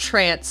in the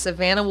trance,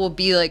 Savannah will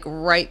be like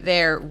right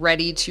there,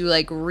 ready to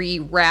like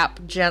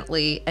rewrap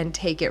gently and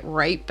take it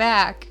right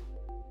back.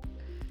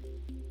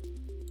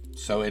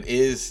 So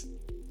it's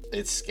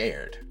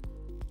scared.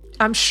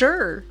 I'm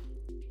sure.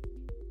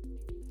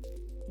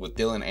 With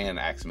Dylan and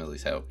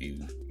Aximili's help,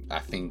 I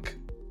think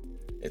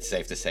it's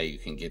safe to say you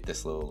can get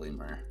this little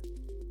lemur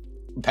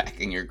back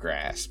in your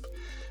grasp.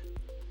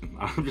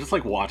 I'm just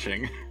like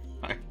watching.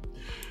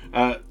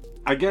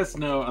 I guess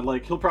no.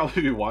 Like he'll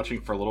probably be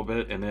watching for a little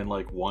bit, and then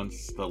like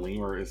once the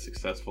lemur is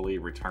successfully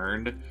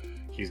returned,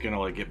 he's gonna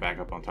like get back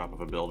up on top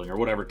of a building or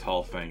whatever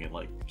tall thing, and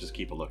like just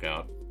keep a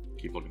lookout,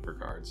 keep looking for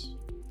guards.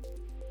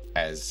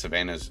 As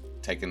Savannah's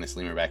taking this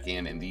lemur back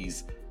in, and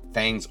these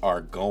things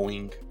are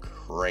going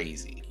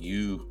crazy.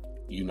 You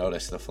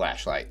notice the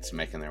flashlights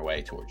making their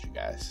way towards you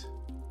guys.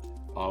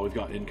 We've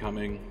got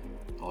incoming.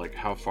 Like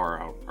how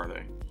far out are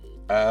they?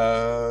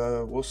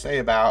 We'll say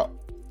about.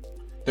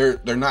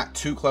 They're not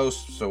too close,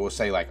 so we'll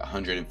say like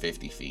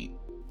 150 feet.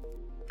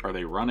 Are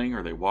they running?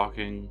 Are they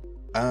walking?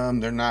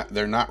 They're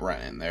not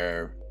running.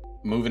 They're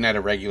moving at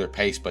a regular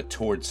pace, but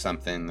towards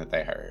something that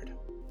they heard.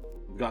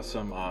 We've got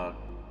some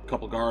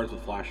couple guards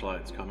with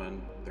flashlights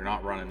coming. They're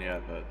not running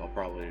yet, but they'll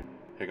probably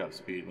pick up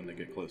speed when they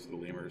get close to the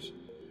lemurs.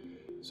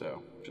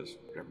 So just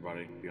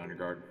everybody be on your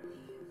guard.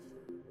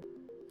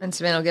 And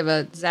Savannah will give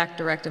a Zach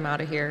direct him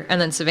out of here. And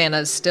then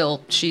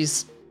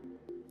she's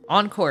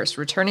on course,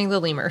 returning the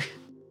lemur.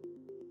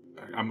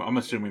 I'm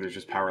assuming there's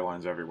just power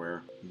lines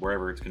everywhere,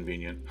 wherever it's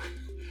convenient.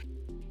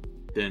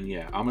 Then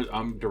yeah,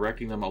 I'm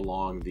directing them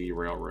along the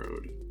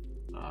railroad,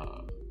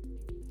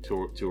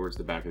 towards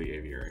the back of the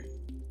aviary.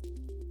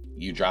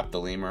 You drop the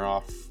lemur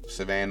off,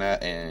 Savannah,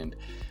 and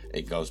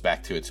it goes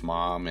back to its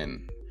mom,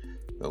 and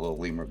the little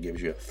lemur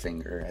gives you a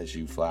finger as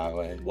you fly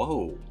away.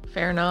 Whoa.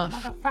 Fair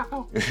enough.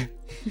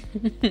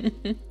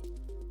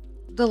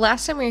 The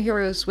last time we were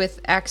here was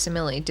with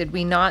Aximili. Did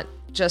we not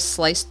just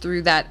slice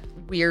through that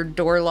weird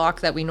door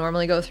lock that we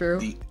normally go through?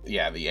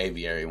 The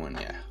aviary one,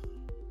 yeah.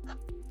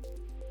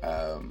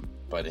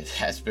 But it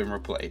has been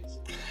replaced.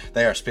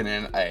 They are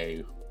spending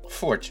a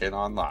fortune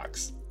on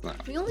locks. No.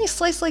 We only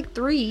sliced like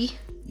 3.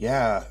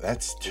 Yeah,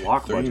 that's the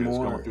lock 3 budget more. is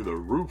going through the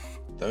roof.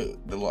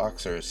 The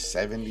locks are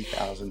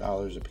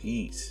 $70,000 a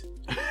piece.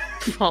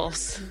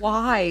 False.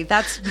 Why?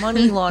 That's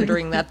money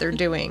laundering that they're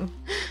doing.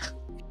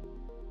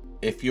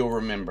 If you'll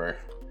remember,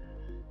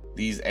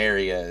 these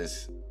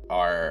areas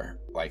are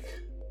like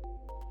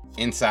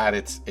inside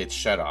it's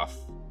shut off.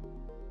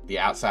 The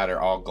outside are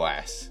all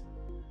glass.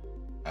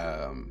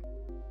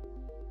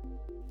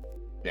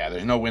 Yeah,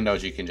 there's no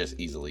windows you can just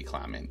easily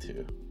climb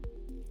into.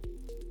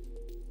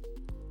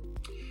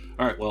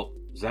 All right, well,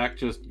 Zach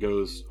just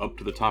goes up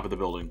to the top of the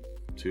building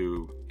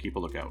to keep a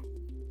lookout.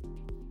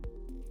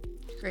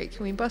 Great.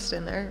 Can we bust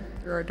in there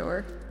through our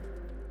door?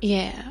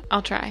 Yeah,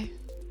 I'll try.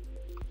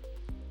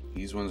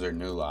 These ones are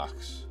new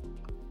locks.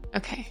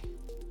 Okay.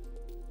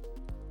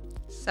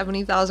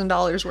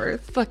 $70,000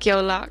 worth. Fuck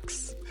your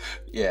locks.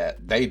 Yeah,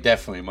 they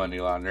definitely money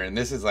laundering.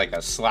 This is like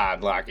a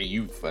slide lock and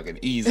you fucking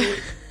easily.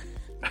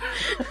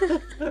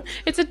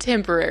 It's a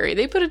temporary.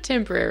 They put a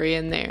temporary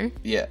in there.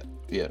 Yeah.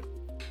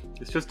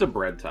 It's just a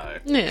bread tie.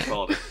 Yeah. That's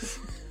all it is.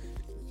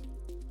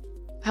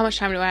 How much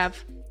time do I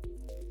have?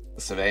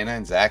 Savannah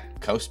and Zach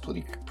coast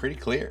pretty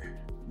clear.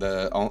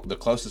 The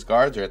closest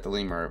guards are at the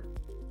lemur.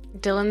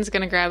 Dylan's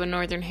gonna grab a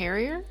Northern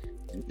Harrier.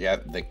 Yeah,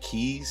 the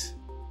keys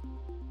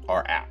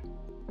are out.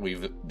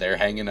 They're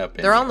hanging up.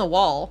 They're on the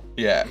wall.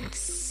 Yeah.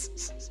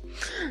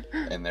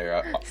 And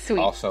they're Sweet.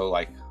 also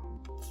like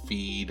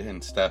feed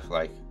and stuff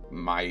like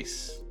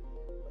mice,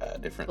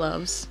 different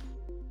gloves.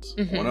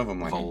 Mm-hmm. One of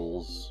them like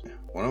Voles.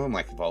 One of them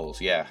like voles.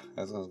 Yeah,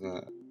 that's what I was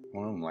gonna.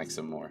 One of them likes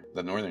some more.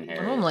 The Northern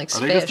Harrier. One of them likes Are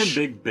fish. they just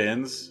in big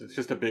bins? It's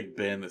just a big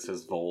bin that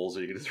says voles, so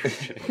you can just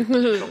reach it.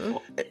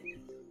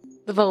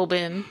 The Vole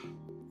bin.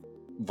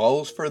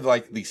 Voles for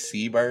like the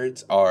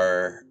seabirds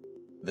are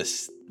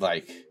this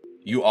like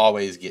you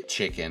always get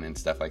chicken and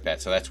stuff like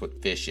that. So that's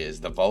what fish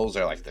is. The voles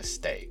are like the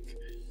steak.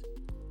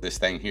 This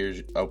thing here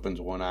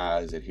opens one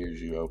eye as it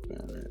hears you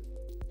open.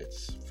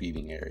 Its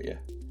feeding area.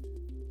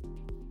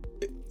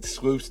 It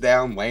swoops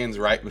down, lands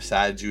right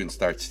beside you, and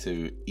starts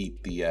to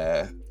eat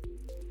the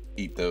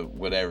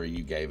whatever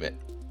you gave it.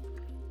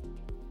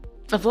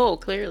 A vole,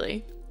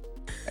 clearly.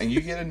 And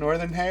you get a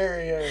Northern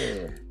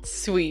Harrier.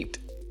 Sweet.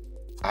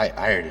 I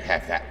already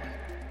have that one.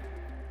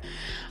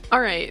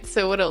 All right,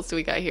 so what else do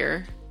we got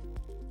here?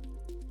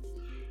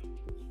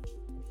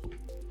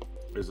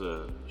 There's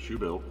a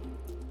shoebill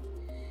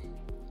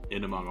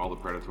in among all the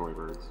predatory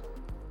birds.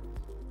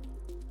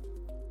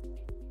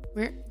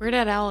 Where'd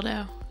that owl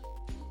go?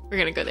 We're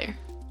gonna go there.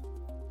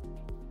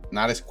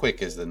 Not as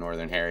quick as the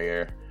Northern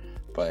Harrier,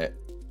 but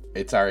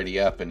it's already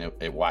up and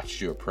it watched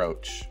you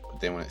approach.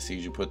 But then when it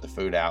sees you put the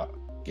food out,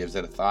 gives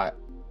it a thought,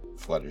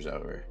 flutters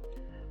over.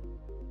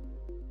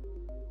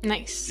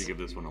 Nice. Did you give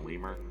this one a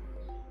lemur?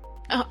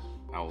 Oh.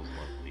 Owls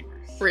love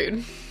lemurs.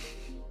 Rude.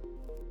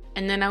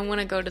 And then I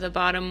want to go to the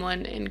bottom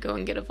one and go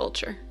and get a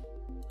vulture.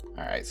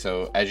 All right,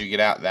 so as you get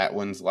out, that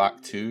one's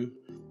locked too,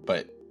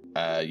 but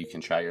you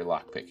can try your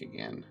lockpick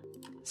again.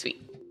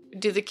 Sweet.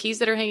 Do the keys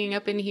that are hanging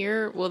up in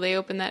here, will they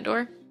open that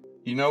door?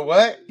 You know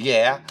what?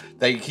 Yeah,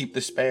 they keep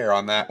the spare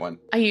on that one.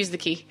 I use the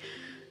key.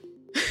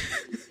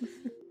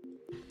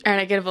 All right,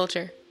 I get a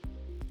vulture.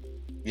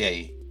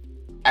 Yay.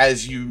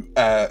 As you,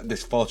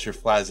 this vulture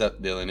flies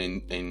up,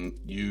 Dylan, and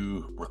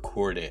you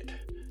record it.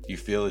 You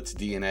feel its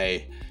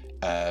DNA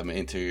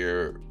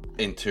enter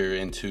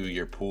into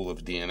your pool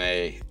of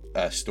DNA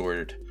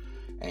stored,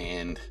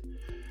 and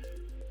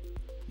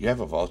you have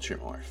a vulture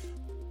morph.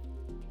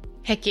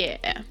 Heck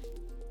yeah.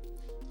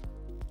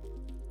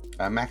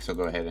 Max will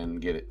go ahead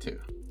and get it too.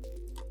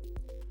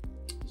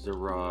 Is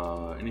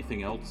there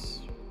anything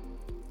else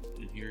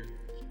in here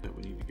that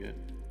we need to get?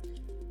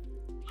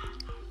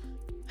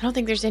 I don't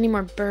think there's any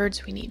more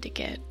birds we need to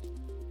get,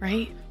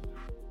 right?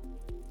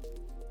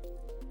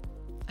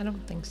 I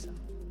don't think so.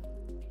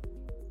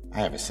 I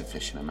have a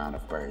sufficient amount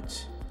of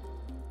birds.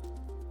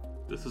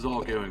 This is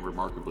all going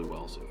remarkably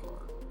well so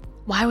far.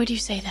 Why would you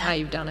say that? Now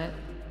you've done it.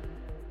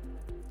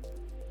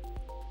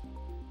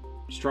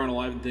 Just trying to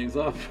liven things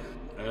up.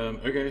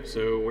 Okay,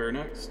 so where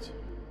next?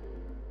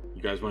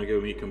 You guys want to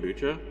go meet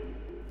Kombucha?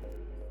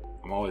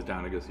 I'm always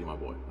down to go see my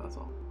boy, that's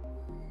all.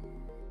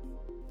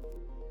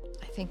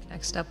 I think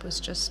next up was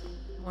just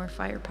more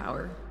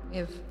firepower. We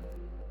have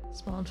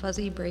small and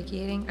fuzzy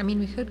brachiating. I mean,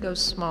 we could go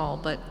small,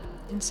 but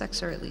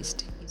insects are at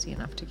least easy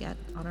enough to get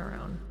on our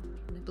own.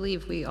 I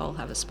believe we all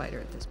have a spider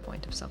at this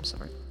point of some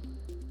sort.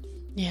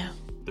 Yeah.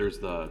 There's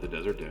the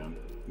desert down.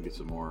 You can get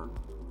some more,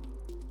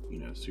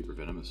 super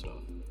venomous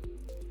stuff.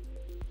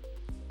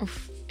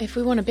 If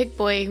we want a big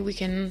boy, we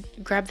can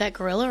grab that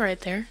gorilla right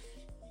there.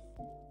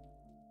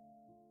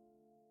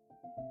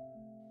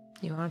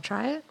 You want to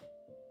try it?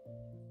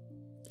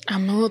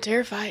 I'm a little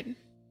terrified.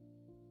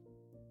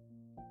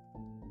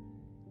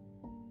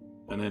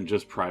 And then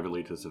just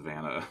privately to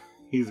Savannah,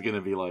 he's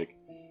gonna be like,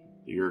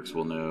 the Yerks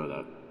will know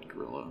that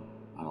gorilla.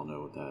 I don't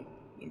know what that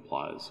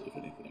implies, if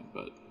anything,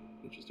 but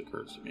it just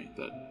occurs to me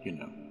that,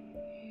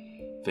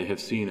 they have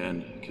seen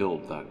and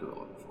killed that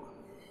gorilla before.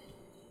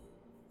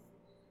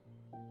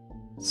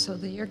 So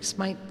the Yerks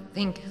might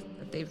think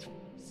that they've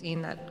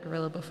seen that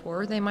gorilla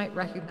before. They might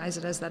recognize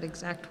it as that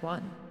exact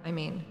one. I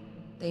mean,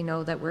 they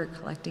know that we're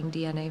collecting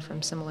DNA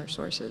from similar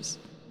sources.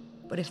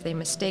 But if they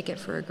mistake it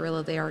for a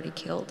gorilla they already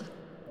killed,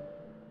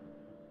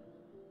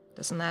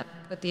 doesn't that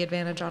put the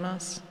advantage on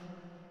us?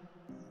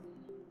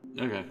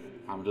 Okay,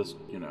 I'm just,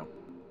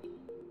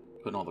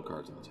 putting all the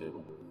cards on the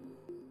table.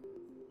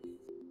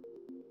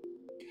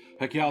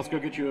 Heck yeah, let's go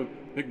get you a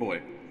big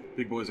boy.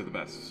 Big boys are the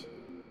best.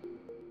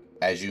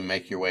 As you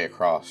make your way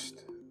across,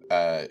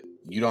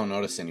 you don't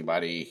notice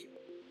anybody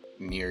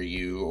near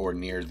you or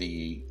near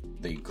the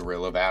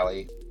gorilla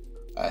valley.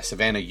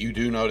 Savannah, you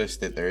do notice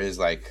that there is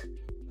like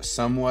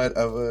somewhat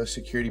of a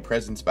security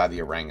presence by the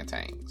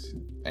orangutans,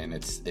 and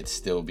it's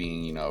still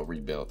being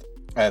rebuilt.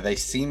 They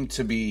seem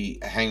to be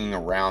hanging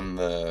around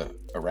the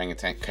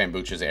orangutan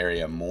kombucha's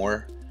area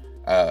more.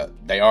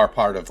 They are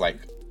part of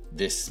like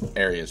this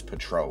area's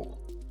patrol,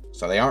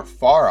 so they aren't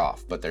far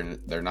off, but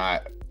they're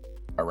not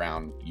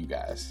around you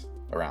guys,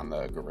 around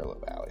the gorilla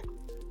valley.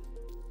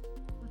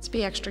 Let's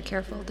be extra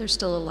careful. There's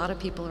still a lot of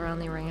people around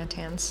the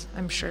orangutans.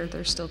 I'm sure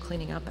they're still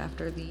cleaning up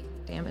after the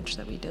damage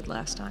that we did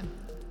last time.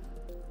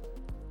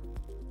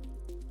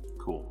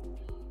 Cool.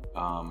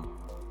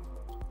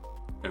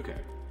 Okay.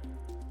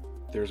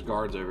 There's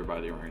guards over by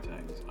the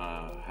orangutans.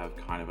 Have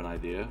kind of an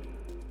idea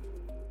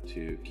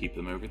to keep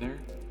them over there,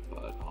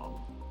 but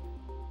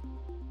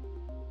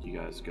you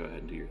guys go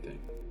ahead and do your thing.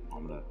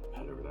 I'm gonna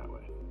head over that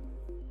way.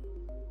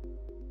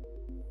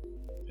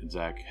 And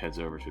Zach heads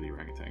over to the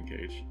orangutan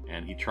cage,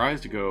 and he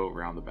tries to go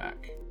around the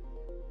back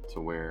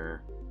to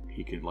where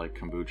he can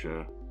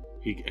kombucha.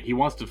 He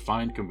wants to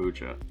find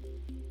kombucha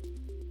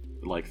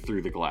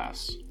through the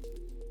glass.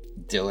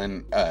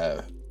 Dylan,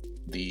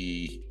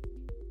 the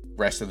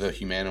rest of the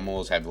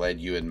humanimals have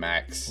led you and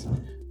Max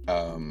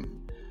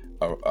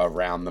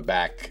around the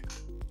back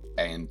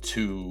and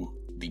to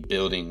the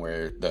building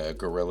where the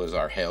gorillas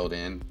are held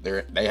in.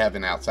 They have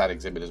an outside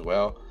exhibit as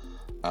well,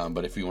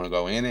 but if you want to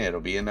go in,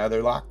 it'll be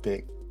another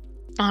lockpick.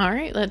 All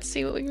right, let's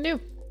see what we can do.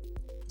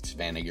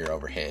 Savannah, you're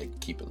overhead,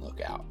 keeping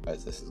lookout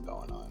as this is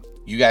going on.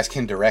 You guys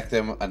can direct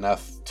them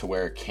enough to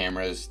where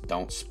cameras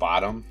don't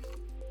spot them,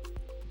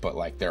 but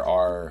like there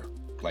are,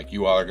 like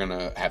you all are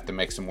gonna have to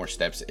make some more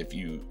steps if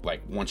you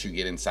like once you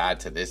get inside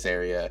to this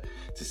area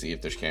to see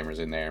if there's cameras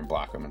in there and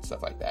block them and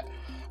stuff like that.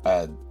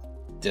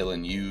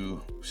 Dylan,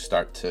 you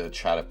start to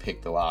try to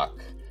pick the lock,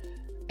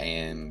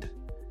 and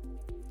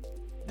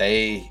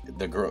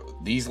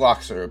these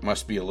locks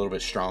must be a little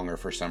bit stronger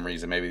for some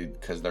reason, maybe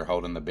because they're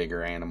holding the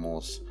bigger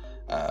animals.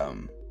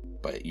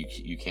 But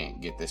you can't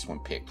get this one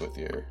picked with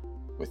your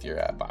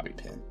bobby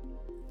pin.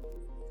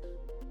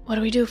 What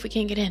do we do if we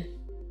can't get in?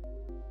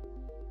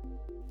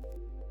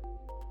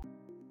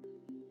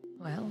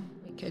 Well,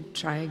 we could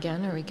try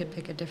again, or we could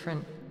pick a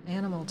different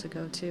animal to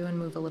go to and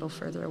move a little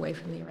further away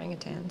from the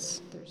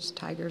orangutans. There's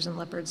tigers and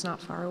leopards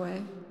not far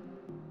away.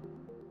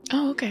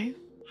 Oh, okay.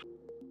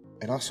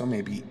 It also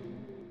may be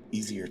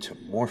easier to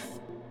morph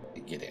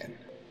and get in.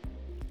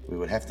 We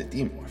would have to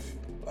demorph,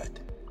 but...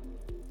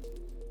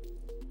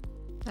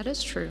 That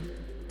is true.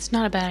 It's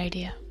not a bad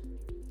idea.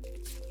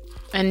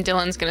 And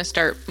Dylan's gonna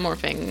start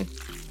morphing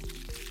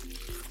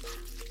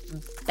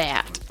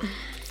bat.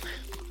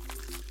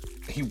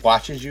 He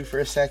watches you for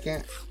a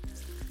second,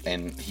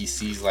 and he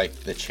sees like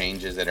the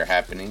changes that are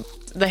happening.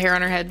 The hair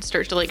on her head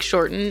starts to like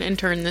shorten and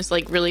turn this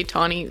like really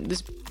tawny,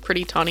 this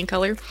pretty tawny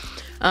color.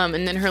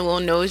 And then her little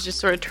nose just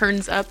sort of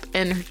turns up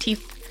and her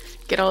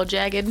teeth get all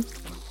jagged.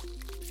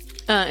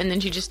 And then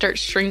she just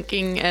starts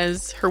shrinking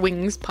as her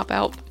wings pop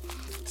out.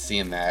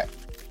 Seeing that,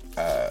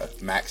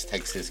 Max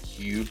takes his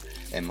cube,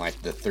 and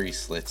like the 3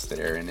 slits that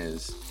are in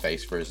his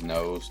face for his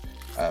nose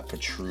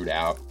protrude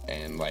out,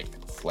 and like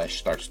flesh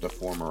starts to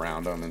form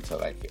around them until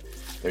like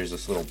there's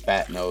this little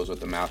bat nose with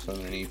the mouth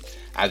underneath.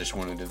 I just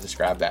wanted to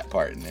describe that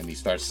part, and then he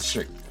starts to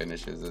shrink,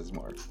 finishes his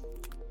mark.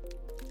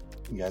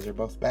 You guys are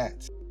both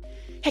bats.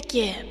 Heck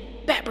yeah,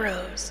 bat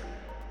bros.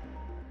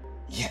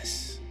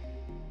 Yes,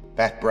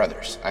 bat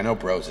brothers. I know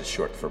bros is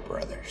short for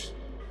brothers.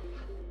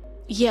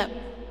 Yep.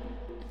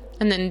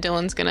 And then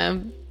Dylan's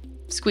gonna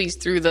squeeze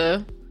through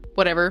the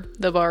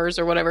bars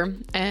or whatever,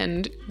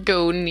 and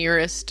go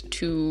nearest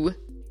to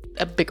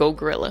a big old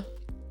gorilla.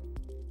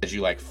 As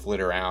you like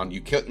flit around,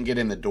 you couldn't get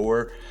in the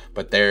door,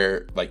 but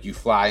they're like you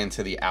fly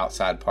into the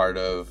outside part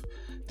of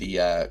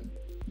the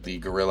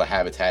gorilla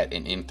habitat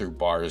and in through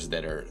bars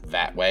that are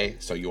that way.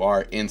 So you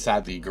are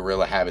inside the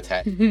gorilla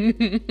habitat.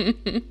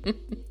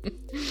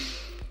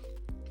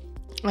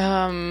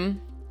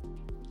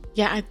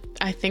 Yeah,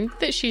 I think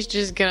that she's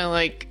just gonna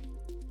like,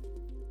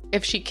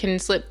 if she can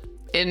slip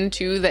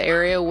into the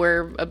area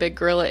where a big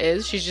gorilla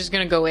is, she's just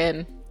gonna go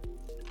in.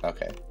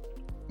 Okay.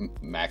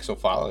 Max will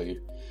follow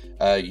you.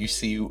 You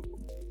see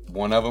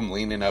one of them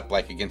leaning up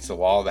like against the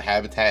wall of the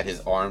habitat, his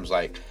arms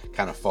like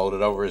kind of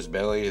folded over his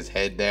belly, his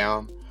head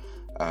down.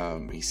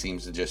 He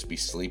seems to just be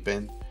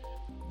sleeping.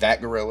 That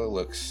gorilla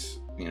looks,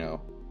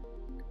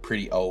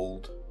 pretty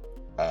old.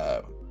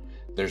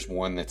 There's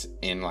one that's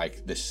in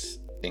like this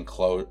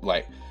enclosed,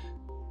 like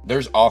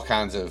there's all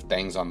kinds of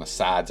things on the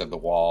sides of the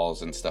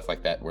walls and stuff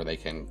like that where they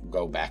can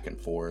go back and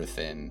forth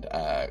and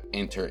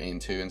enter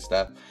into and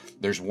stuff.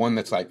 There's one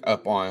that's like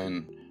up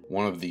on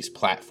one of these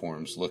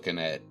platforms looking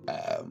at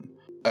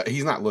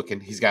he's not looking,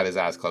 he's got his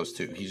eyes closed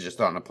too, he's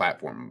just on a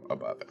platform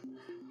above him.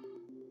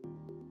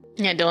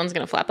 Yeah, Dylan's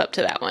gonna flap up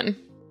to that one.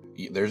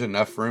 There's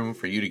enough room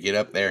for you to get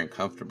up there and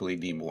comfortably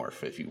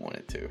demorph if you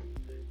wanted to.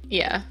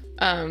 Yeah.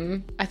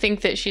 I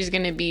think that she's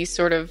gonna be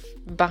sort of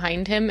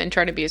behind him and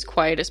try to be as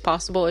quiet as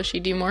possible as she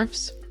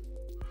demorphs.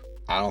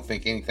 I don't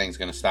think anything's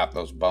gonna stop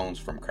those bones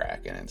from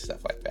cracking and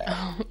stuff like that.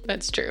 Oh,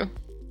 that's true.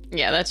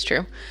 Yeah, that's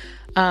true.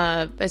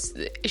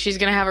 She's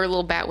gonna have her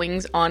little bat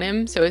wings on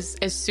him, so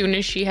as soon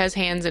as she has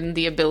hands and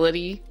the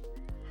ability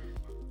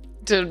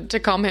to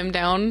calm him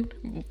down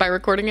by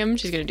recording him,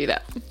 she's gonna do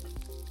that.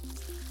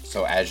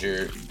 So as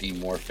you're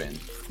demorphing,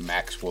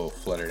 Max will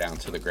flutter down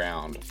to the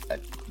ground at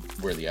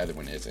where the other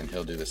one is, and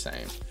he'll do the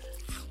same.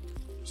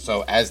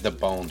 So as the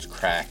bones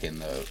crack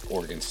and the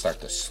organs start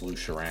to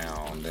sloosh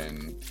around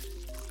and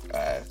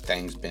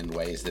things bend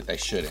ways that they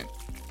shouldn't,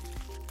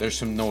 there's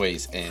some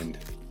noise, and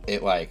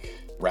it like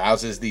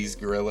rouses these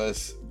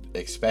gorillas,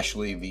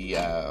 especially the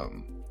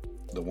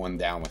one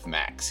down with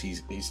Max.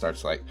 He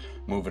starts like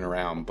moving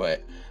around,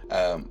 but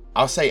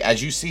I'll say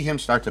as you see him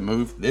start to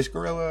move, this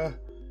gorilla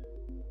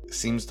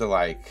seems to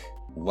like,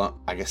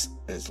 I guess,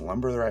 is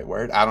lumber the right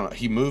word? I don't know.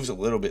 He moves a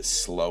little bit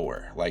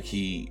slower. Like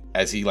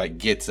as he like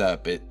gets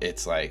up,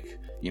 it's like,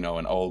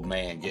 an old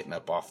man getting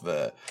up off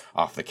the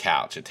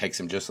couch. It takes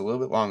him just a little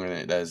bit longer than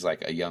it does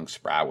like a young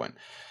spry one.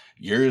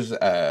 Yours,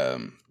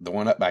 the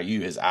one up by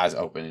you, his eyes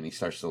open and he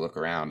starts to look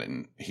around,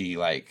 and he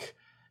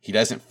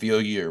doesn't feel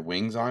your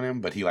wings on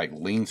him, but he like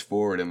leans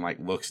forward and like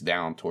looks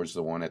down towards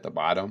the one at the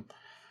bottom.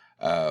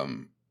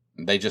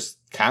 They just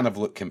kind of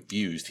look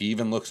confused. He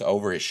even looks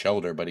over his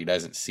shoulder, but he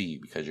doesn't see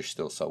because you're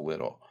still so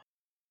little.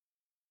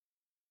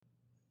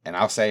 And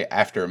I'll say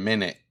after a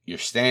minute, you're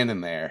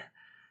standing there.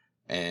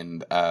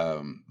 And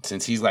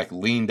since he's like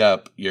leaned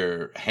up,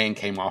 your hand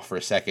came off for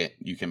a second.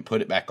 You can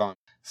put it back on.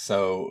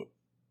 So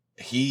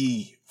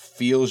he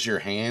feels your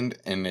hand.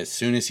 And as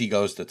soon as he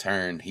goes to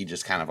turn, he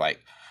just kind of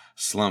like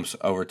slumps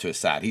over to his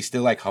side. He's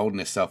still like holding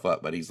himself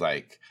up, but he's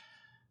like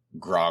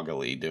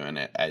groggily doing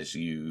it as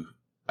you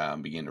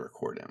begin to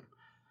record him.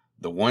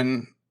 The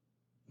one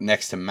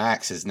next to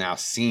Max has now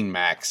seen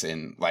Max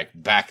and like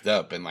backed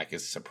up and like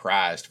is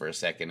surprised for a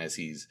second as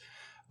he's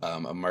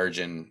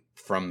emerging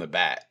from the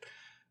bat.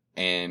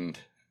 And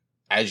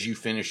as you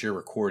finish your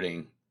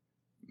recording,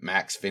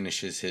 Max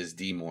finishes his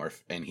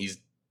demorph and he's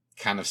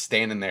kind of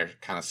standing there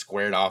kind of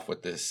squared off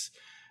with this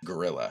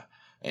gorilla.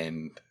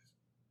 And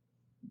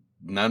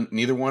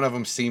neither one of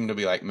them seem to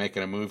be like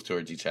making a move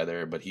towards each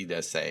other, but he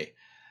does say,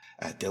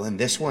 Dylan,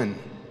 this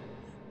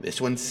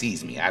one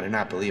sees me. I do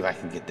not believe I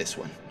can get this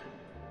one.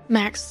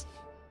 Max.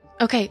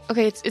 Okay,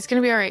 it's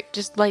gonna be all right.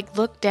 Just like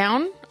look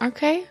down,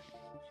 okay?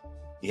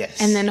 Yes.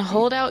 And then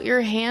hold out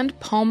your hand,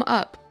 palm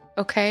up,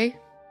 okay?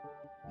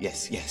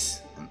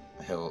 Yes.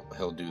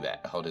 He'll do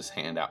that. Hold his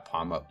hand out,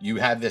 palm up. You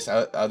have this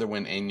other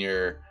one in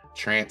your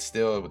trance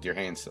still with your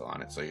hand still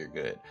on it, so you're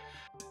good.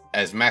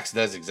 As Max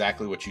does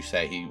exactly what you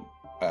say, he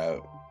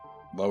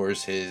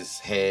lowers his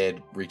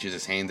head, reaches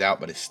his hands out,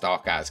 but his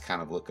stalk eyes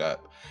kind of look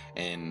up,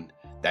 and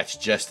that's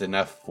just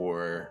enough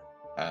for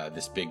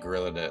this big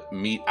gorilla to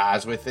meet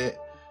eyes with it,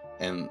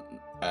 and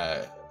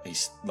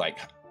he's like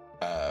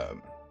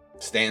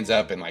stands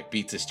up and like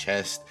beats his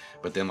chest,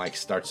 but then like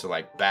starts to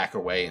like back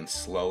away and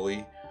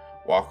slowly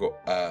walk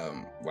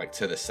like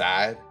to the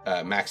side.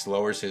 Max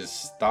lowers his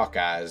stalk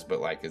eyes, but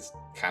like it's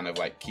kind of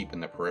like keeping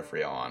the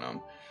peripheral on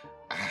him.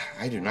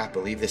 I do not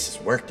believe this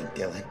is working,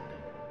 Dylan.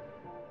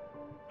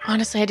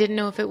 Honestly, I didn't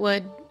know if it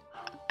would.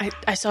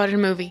 I saw it in a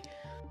movie.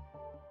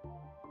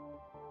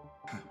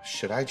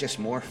 Should I just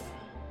morph?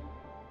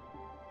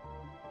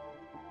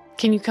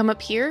 Can you come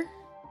up here?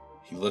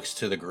 He looks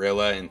to the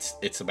gorilla and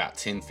it's about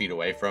 10 feet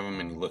away from him,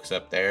 and he looks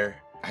up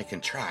there. I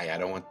can try.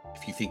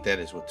 If you think that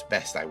is what's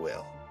best, I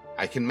will.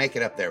 I can make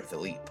it up there with a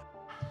leap.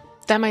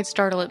 That might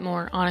startle it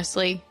more,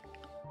 honestly.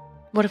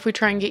 What if we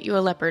try and get you a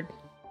leopard?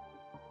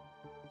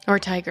 Or a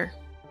tiger?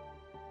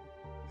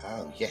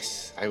 Oh,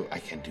 yes, I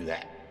can do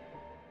that.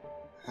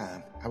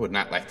 I would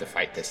not like to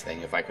fight this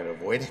thing if I could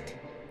avoid it.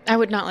 I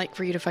would not like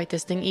for you to fight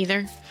this thing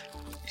either.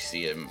 You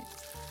see him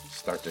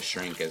start to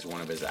shrink as one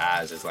of his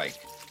eyes is like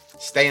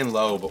staying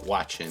low but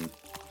watching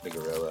the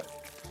gorilla.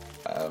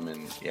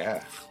 And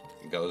yeah,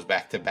 it goes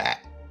back to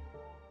bat.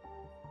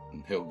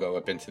 And he'll go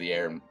up into the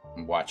air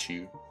and watch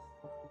you.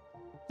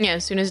 Yeah,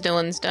 as soon as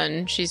Dylan's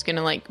done, she's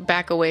gonna like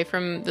back away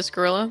from this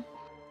gorilla.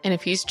 And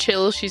if he's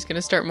chill, she's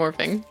gonna start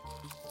morphing.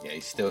 Yeah,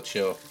 he's still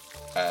chill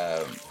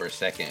for a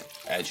second.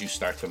 As you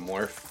start to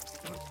morph,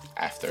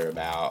 after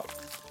about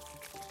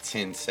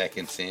 10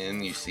 seconds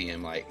in, you see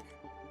him like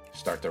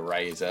start to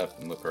raise up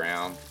and look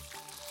around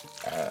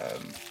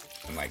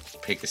and like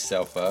pick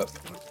himself up.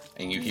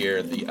 And you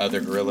hear the other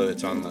gorilla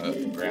that's on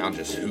the ground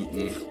just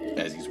hooting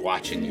as he's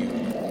watching you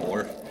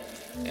morph.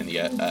 And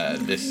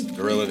this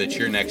gorilla that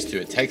you're next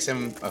to, it takes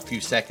him a few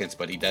seconds,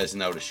 but he does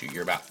notice you.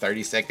 You're about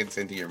 30 seconds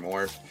into your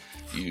morph.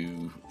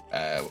 You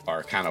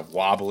are kind of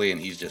wobbly,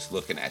 and he's just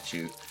looking at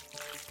you.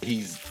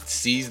 He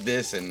sees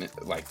this and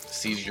like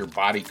sees your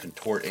body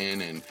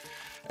contorting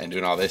and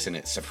doing all this, and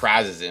it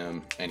surprises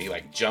him, and he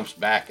like jumps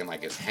back and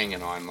like is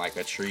hanging on like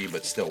a tree,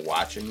 but still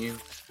watching you.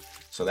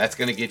 So that's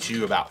gonna get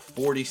you about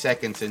 40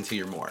 seconds into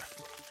your morph.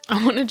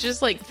 I want to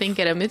just like think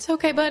at him. It's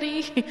okay,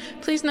 buddy.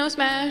 Please no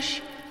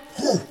smash.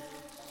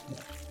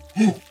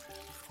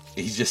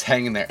 He's just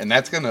hanging there, and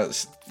that's gonna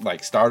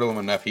like startle him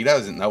enough. He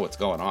doesn't know what's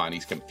going on.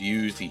 He's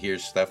confused. He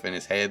hears stuff in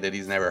his head that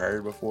he's never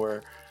heard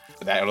before.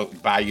 That'll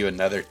buy you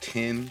another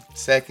 10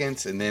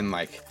 seconds, and then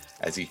like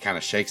as he kind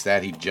of shakes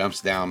that, he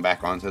jumps down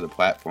back onto the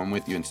platform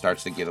with you and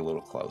starts to get a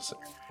little closer.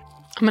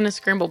 I'm gonna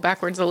scramble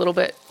backwards a little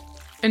bit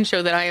and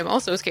show that I am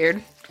also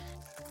scared.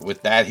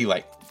 With that, he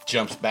like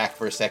jumps back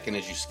for a second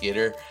as you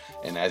skitter,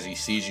 and as he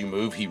sees you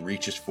move, he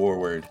reaches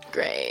forward.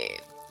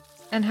 Great.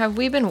 And have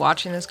we been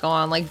watching this go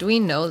on? Like, do we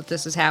know that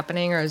this is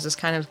happening, or is this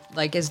kind of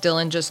like, is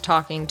Dylan just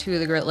talking to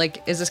the gorilla?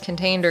 Like, is this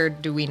contained, or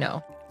do we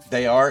know?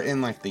 They are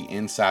in like the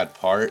inside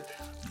part,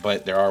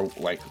 but there are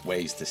like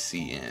ways to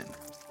see in.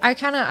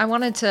 I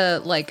wanted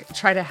to like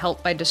try to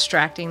help by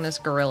distracting this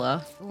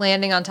gorilla,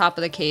 landing on top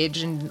of the cage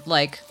and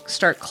like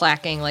start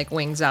clacking like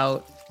wings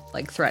out,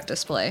 like threat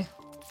display.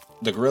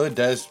 The gorilla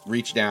does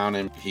reach down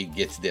and he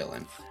gets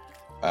Dylan.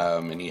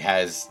 And he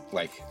has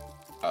like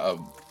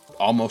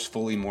almost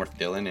fully morphed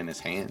Dylan in his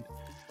hand.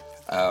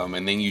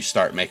 And then you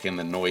start making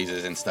the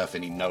noises and stuff,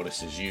 and he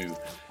notices you.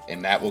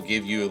 And that will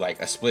give you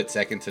like a split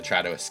second to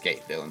try to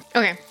escape, Dylan.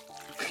 Okay.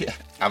 Yeah,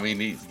 I mean,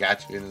 he's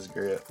got you in his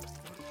grip.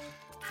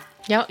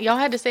 Y'all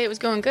had to say it was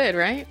going good,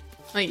 right?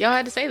 Like, y'all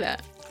had to say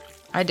that.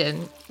 I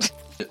didn't.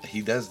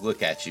 He does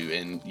look at you,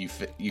 and you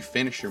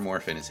finish your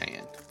morph in his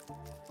hand.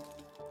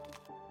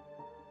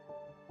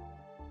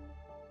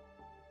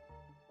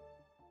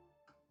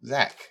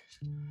 Zach,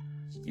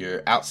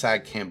 you're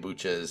outside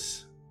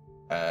Kombucha's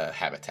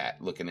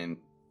habitat, looking in,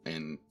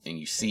 and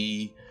you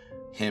see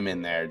him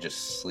in there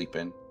just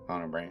sleeping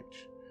on a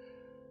branch.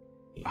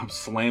 I'm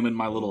slamming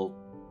my little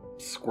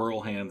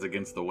squirrel hands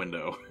against the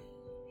window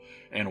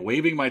and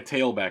waving my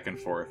tail back and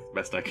forth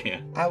best I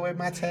can. I wave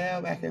my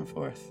tail back and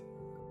forth.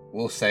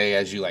 We'll say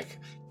as you like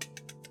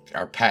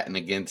are patting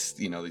against,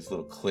 these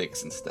little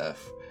clicks and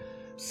stuff.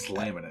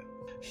 Slamming it.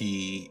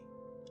 He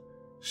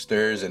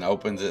stirs and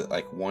opens it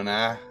like one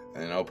eye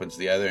and then opens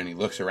the other, and he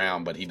looks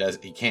around, but he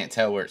can't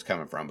tell where it's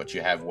coming from, but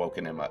you have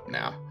woken him up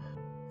now.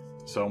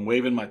 So I'm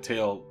waving my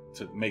tail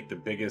to make the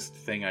biggest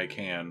thing I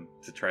can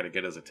to try to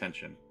get his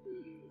attention.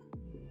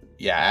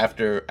 Yeah,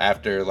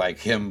 after like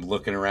him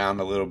looking around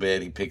a little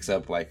bit, he picks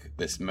up like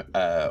this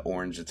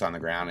orange that's on the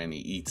ground, and he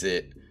eats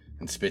it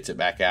and spits it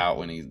back out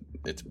when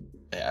it's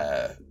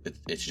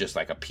just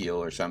like a peel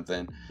or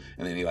something.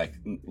 And then he like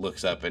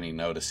looks up and he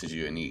notices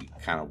you, and he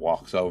kind of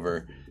walks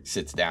over,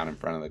 sits down in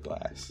front of the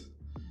glass.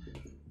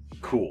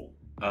 Cool.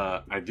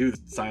 I do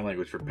sign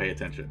language for pay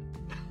attention.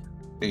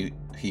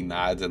 He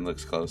nods and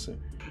looks closer.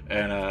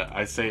 And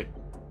I say,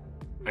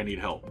 I need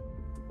help.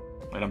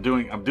 And I'm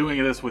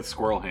doing this with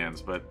squirrel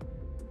hands, but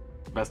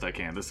best I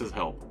can. This is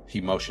help.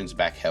 He motions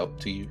back help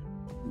to you.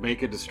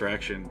 Make a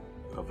distraction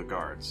of the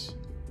guards.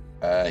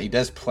 He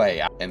does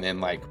play and then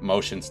like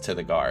motions to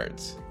the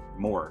guards.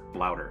 More,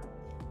 louder.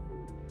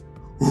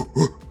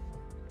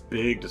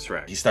 Big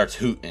distraction. He starts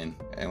hooting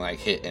and like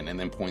hitting and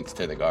then points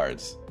to the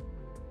guards.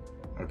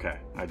 Okay,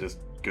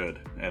 good.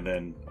 And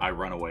then I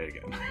run away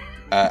again.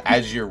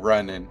 As you're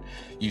running,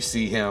 you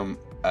see him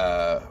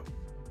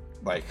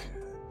like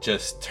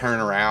just turn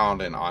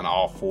around and on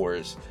all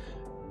fours,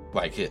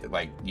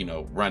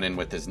 running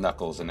with his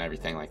knuckles and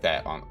everything like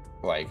that.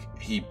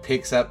 He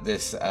picks up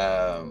this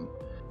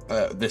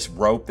this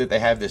rope that they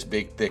have, this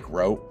big thick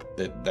rope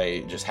that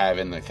they just have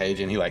in the cage,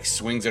 and he like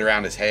swings it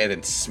around his head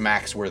and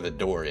smacks where the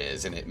door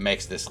is, and it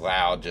makes this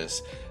loud,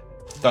 just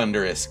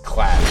thunderous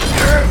clap.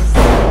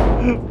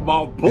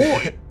 My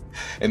boy.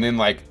 And then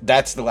like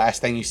that's the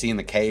last thing you see in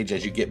the cage.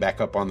 As you get back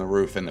up on the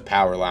roof and the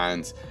power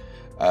lines,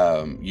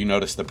 you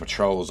notice the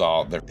patrols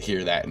all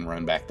hear that and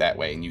run back that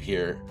way, and you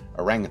hear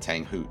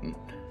orangutan hooting.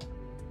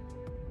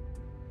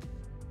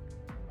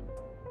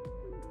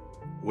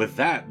 With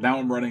that, now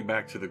I'm running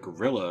back to the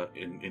gorilla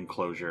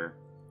enclosure,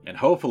 and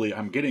hopefully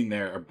I'm getting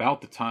there about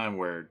the time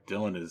where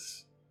Dylan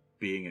is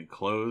being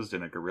enclosed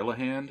in a gorilla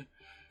hand,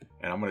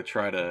 and I'm going to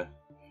try to...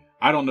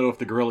 I don't know if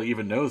the gorilla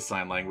even knows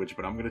sign language,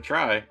 but I'm going to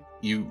try.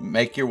 You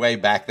make your way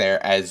back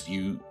there as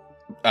you...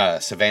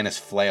 Savannah's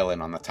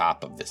flailing on the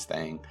top of this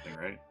thing.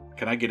 Right.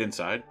 Can I get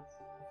inside?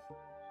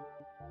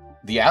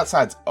 The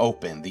outside's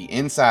open. The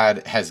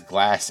inside has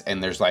glass,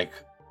 and there's like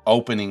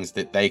openings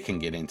that they can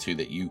get into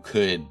that you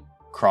could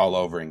crawl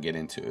over and get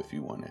into if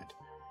you wanted.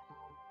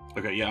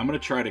 Okay, yeah, I'm gonna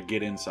try to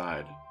get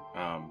inside,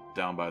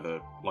 down by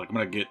the, like, I'm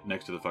gonna get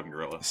next to the fucking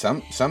gorilla.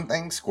 Some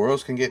things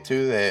squirrels can get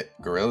to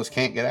that gorillas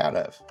can't get out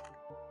of.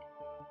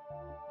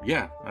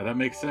 Yeah, that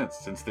makes sense,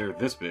 since they're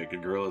this big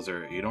and gorillas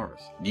are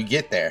enormous. You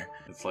get there.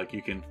 It's like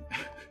you can,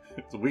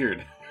 it's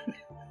weird.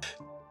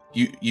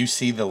 You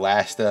see the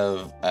last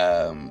of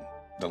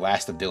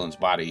Dylan's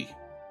body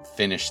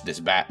finish this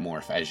bat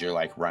morph as you're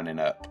like running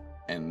up,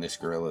 and this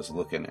gorilla's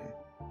looking at.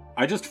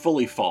 I just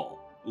fully fall,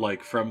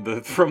 like from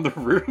the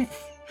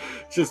roof.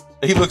 Just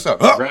he looks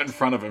up right in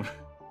front of him.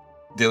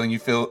 Dylan, you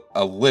feel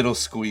a little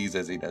squeeze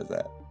as he does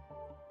that.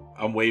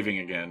 I'm waving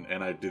again,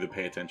 and I do the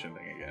pay attention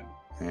thing again.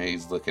 And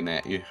he's looking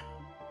at you.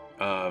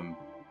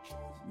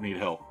 Need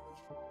help.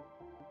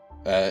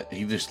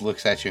 He just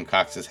looks at you and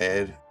cocks his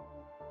head.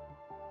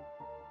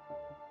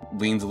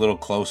 Leans a little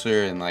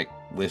closer and like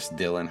lifts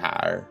Dylan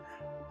higher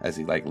as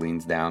he like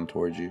leans down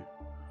towards you.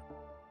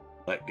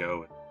 Let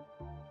go.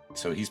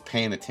 So he's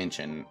paying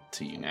attention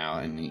to you now,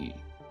 and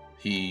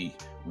he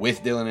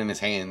with Dylan in his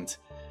hands,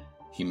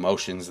 he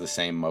motions the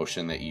same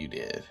motion that you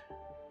did.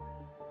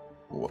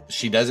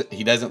 He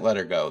doesn't let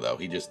her go though.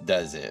 He just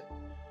does it.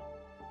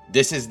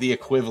 This is the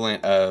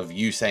equivalent of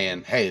you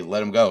saying, "Hey,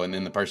 let him go," and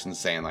then the person's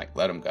saying like,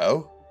 "Let him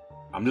go."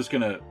 I'm just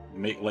gonna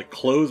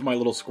close my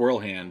little squirrel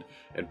hand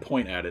and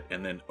point at it,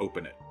 and then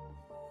open it.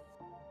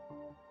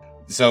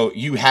 So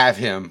you have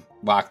him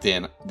locked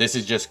in. This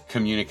is just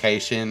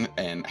communication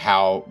and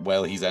how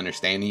well he's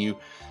understanding you.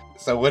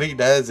 So what he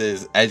does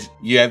is, as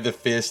you have the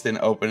fist and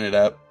open it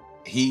up,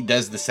 he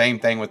does the same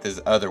thing with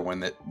his other one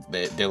that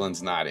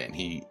Dylan's not in.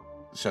 He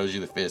shows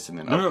you the fist and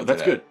then opens it up.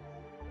 That's good.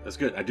 That's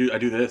good. I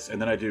do this,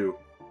 and then I do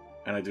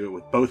it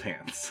with both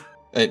hands.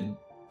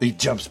 He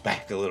jumps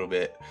back a little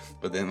bit,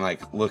 but then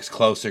like looks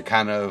closer,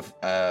 kind of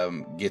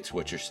gets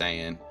what you're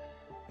saying,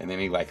 and then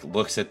he like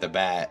looks at the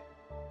bat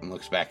and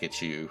looks back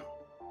at you.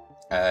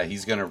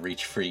 He's gonna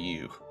reach for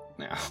you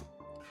now.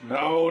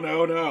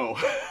 No.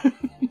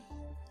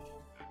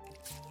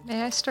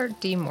 May I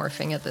start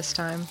demorphing at this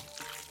time?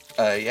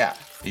 Yeah.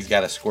 He's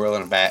got a squirrel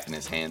and a bat in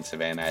his hand,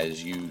 Savannah,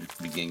 as you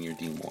begin your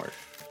demorph.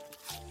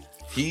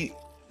 He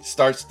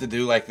starts to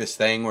do like this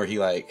thing where he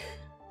like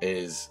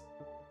is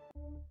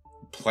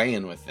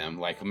playing with them,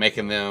 like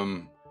making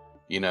them,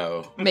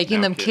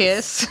 making them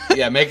kiss.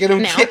 Yeah, making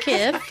them now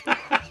kiss. kiss.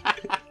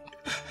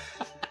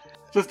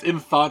 Just in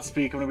thought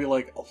speak, I'm gonna be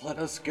like, let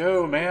us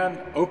go, man.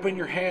 Open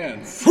your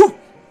hands.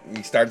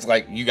 He starts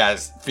like, you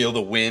guys feel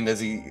the wind as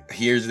he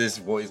hears this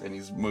voice and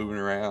he's moving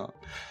around.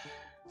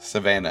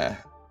 Savannah,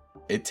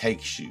 it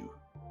takes you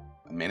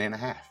a minute and a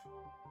half.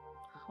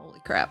 Holy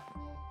crap.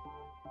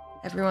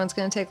 Everyone's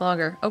gonna take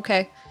longer.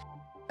 Okay.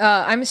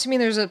 I'm assuming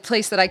there's a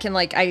place that I can,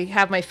 like, I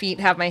have my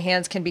feet, have my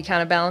hands, can be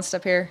kind of balanced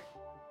up here.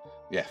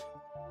 Yeah.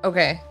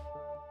 Okay.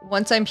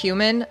 Once I'm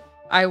human,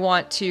 I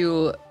want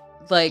to,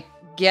 like,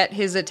 get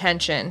his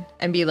attention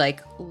and be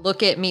like,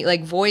 look at me,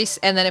 like, voice.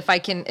 And then if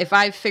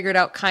I've figured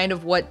out kind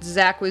of what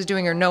Zach was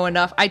doing or know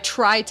enough, I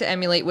try to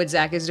emulate what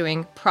Zach is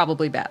doing,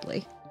 probably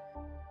badly.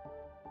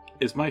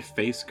 Is my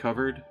face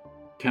covered?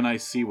 Can I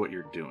see what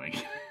you're doing?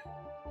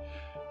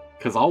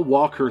 Because I'll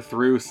walk her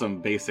through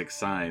some basic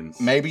signs.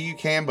 Maybe you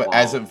can, but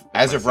as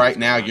of right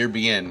now, you're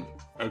being...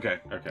 Okay.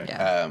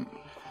 Yeah.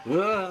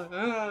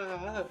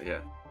 Yeah.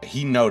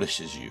 He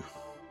notices you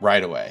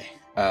right away.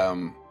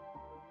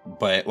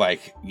 But,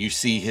 like, you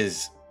see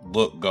his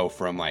look go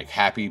from, like,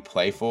 happy,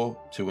 playful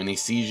to when he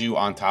sees you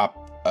on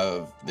top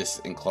of this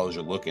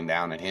enclosure looking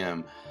down at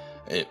him,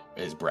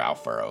 his brow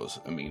furrows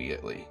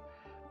immediately.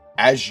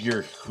 As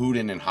you're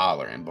hooting and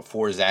hollering,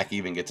 before Zach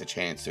even gets a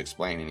chance to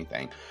explain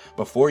anything,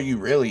 before you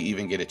really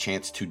even get a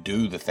chance to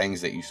do the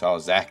things that you saw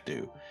Zach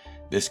do,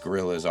 this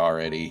gorilla's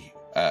already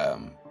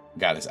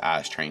got his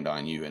eyes trained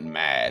on you and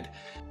mad.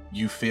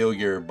 You feel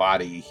your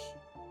body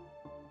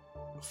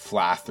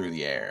fly through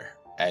the air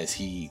as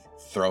he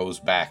throws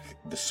back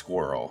the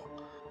squirrel,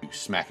 you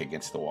smack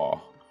against the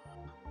wall,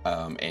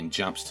 and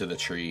jumps to the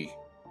tree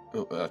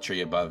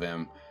above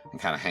him, and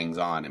kind of hangs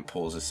on and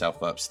pulls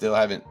himself up. Still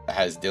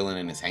has Dylan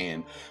in his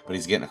hand, but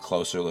he's getting a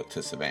closer look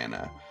to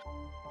Savannah.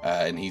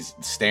 And he's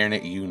staring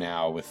at you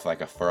now with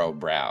like a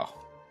furrowed brow.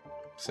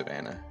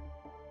 Savannah.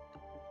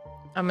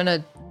 I'm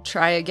gonna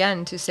try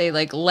again to say,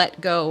 like, let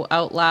go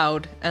out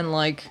loud, and,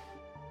 like,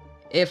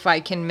 if I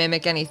can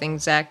mimic anything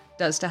Zach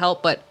does to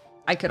help, but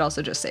I could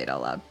also just say it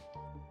out loud.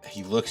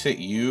 He looks at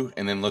you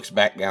and then looks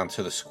back down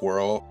to the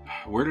squirrel.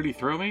 Where did he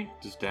throw me?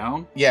 Just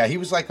down? Yeah, he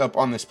was like up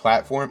on this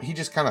platform. He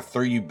just kind of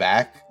threw you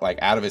back, like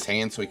out of his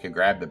hand so he could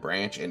grab the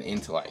branch and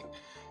into like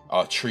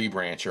a tree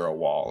branch or a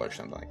wall or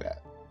something like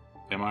that.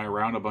 Am I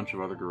around a bunch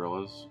of other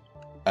gorillas?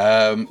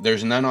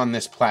 There's none on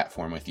this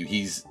platform with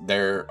you.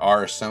 There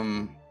are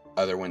some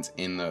other ones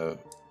in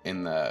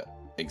the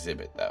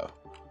exhibit though.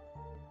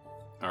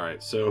 All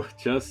right, so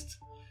just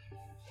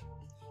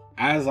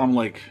as I'm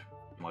like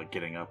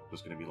getting up, I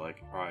was gonna be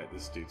like, all right,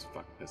 this dude's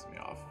fucking pissing me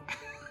off,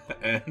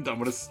 and I'm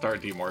gonna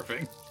start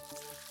demorphing.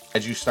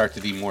 As you start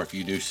to demorph,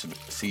 you do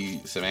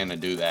see Savannah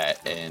do that,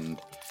 and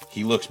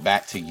he looks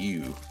back to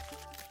you,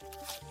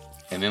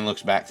 and then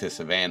looks back to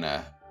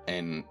Savannah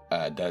and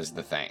does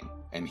the thing,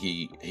 and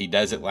he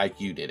does it like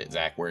you did it,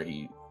 Zach, where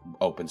he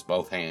opens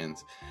both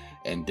hands,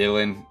 and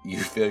Dylan, you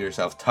feel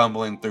yourself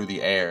tumbling through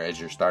the air as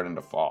you're starting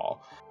to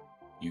fall.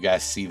 You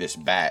guys see this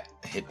bat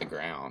hit the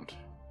ground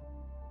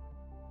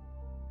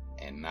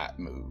and not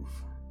move.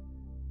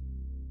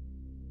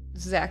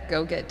 Zach,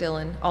 go get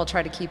Dylan. I'll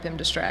try to keep him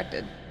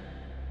distracted.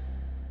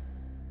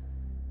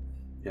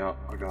 Yeah,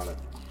 I got it.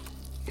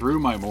 Through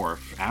my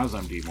morph, as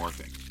I'm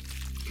demorphing,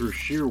 through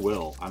sheer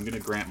will, I'm going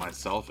to grant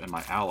myself and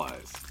my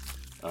allies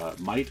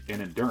might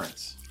and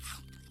endurance.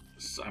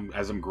 So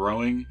as I'm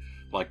growing,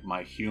 like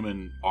my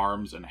human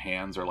arms and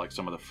hands are like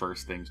some of the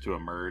first things to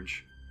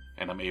emerge,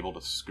 and I'm able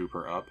to scoop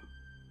her up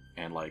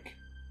and, like,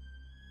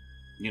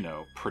 you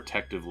know,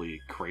 protectively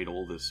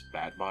cradle this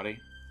bat body,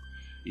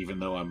 even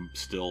though I'm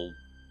still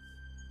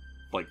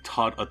like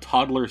a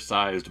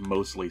toddler-sized,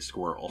 mostly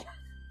squirrel.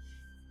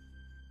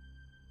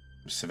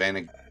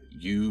 Savannah,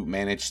 you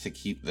manage to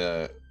keep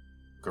the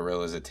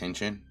gorilla's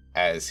attention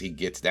as he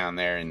gets down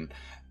there, and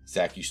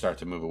Zach, you start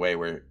to move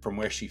away from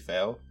where she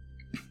fell.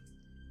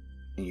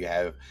 And you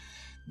have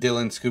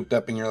Dylan scooped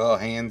up in your little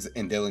hands,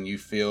 and Dylan, you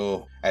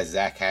feel as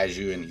Zach has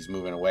you and he's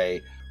moving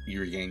away, you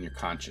regain your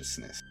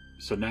consciousness.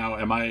 So now,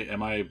 am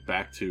I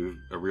back to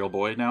a real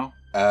boy now?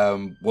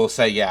 We'll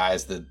say, yeah,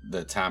 as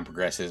the time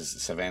progresses,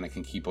 Savannah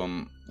can keep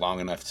him long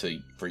enough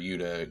for you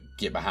to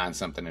get behind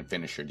something and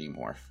finish your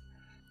demorph.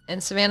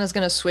 And Savannah's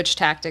gonna switch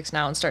tactics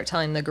now and start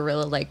telling the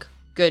gorilla, like,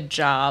 good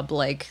job,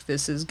 like,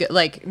 this is good,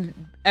 like,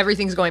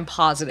 everything's going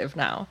positive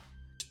now.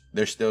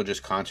 They're still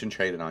just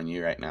concentrated on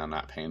you right now,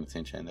 not paying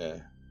attention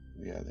to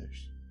the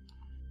others.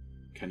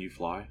 Can you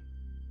fly?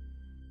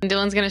 And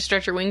Dylan's gonna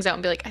stretch her wings out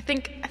and be like, I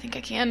think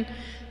I can,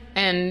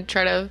 and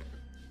try to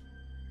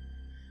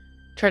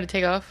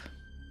take off.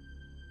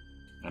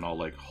 And I'll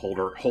like hold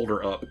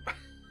her up.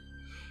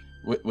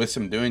 With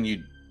some doing,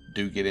 you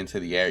do get into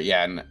the air.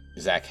 Yeah, and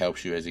Zach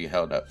helps you as he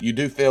held up. You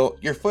do feel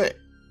your foot,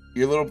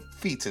 your little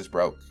feet is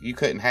broke. You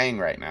couldn't hang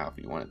right now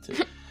if you wanted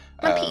to.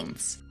 My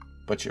peats.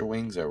 But your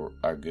wings are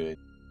good.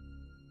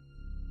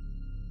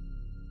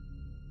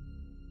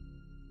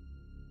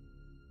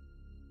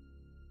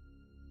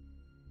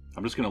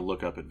 I'm just gonna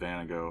look up at Van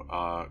and go,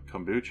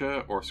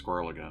 kombucha or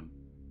squirrel again?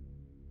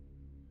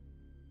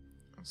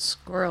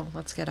 Squirrel,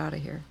 let's get out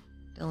of here.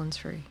 Dylan's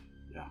free.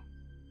 Yeah.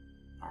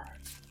 Alright.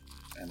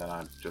 and then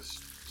I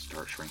just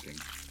start shrinking.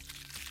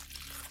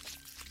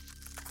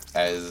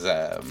 As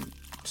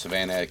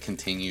Savannah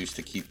continues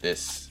to keep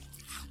this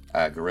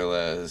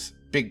gorilla's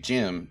Big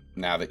Jim,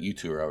 now that you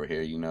two are over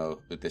here, you know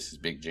that this is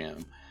Big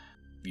Jim.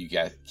 You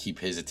got to keep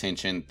his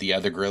attention. The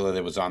other gorilla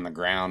that was on the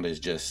ground is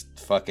just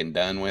fucking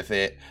done with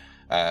it.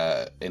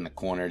 In the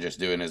corner, just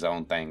doing his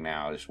own thing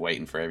now, just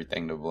waiting for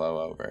everything to blow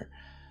over.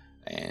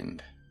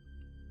 And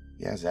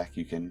yeah, Zach,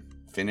 you can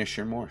finish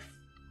your morph.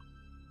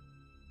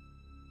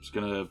 Just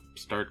gonna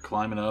start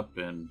climbing up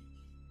and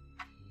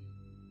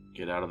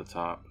get out of the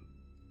top.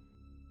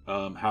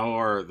 How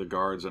are the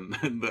guards and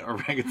the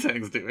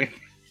orangutans doing?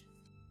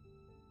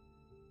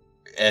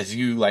 As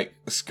you like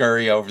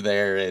scurry over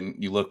there and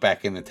you look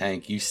back in the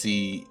tank, you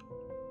see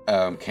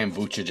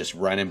Kombucha just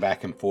running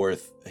back and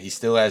forth. He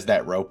still has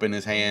that rope in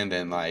his hand,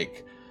 and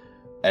like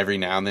every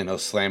now and then he'll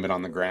slam it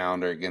on the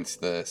ground or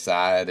against the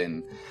side,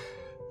 and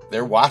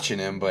they're watching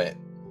him. But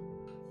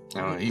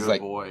he's like,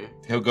 boy.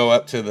 He'll go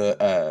up to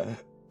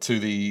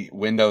the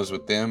windows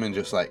with them and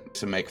just like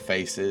to make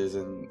faces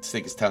and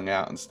stick his tongue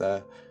out and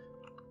stuff.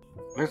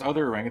 There's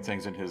other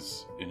orangutans in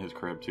his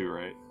crib too,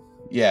 right?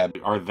 Yeah.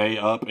 Are they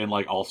up and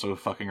like also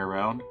fucking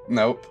around?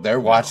 Nope.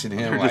 They're watching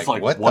him. They're just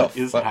like, what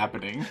is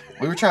happening?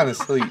 We were trying to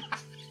sleep.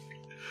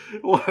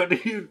 What are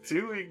you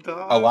doing,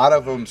 Dog? A lot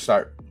of them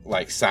start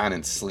like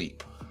signing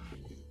sleep.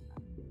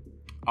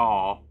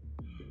 Oh,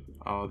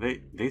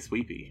 they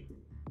sleepy.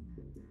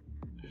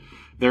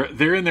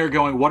 They're in there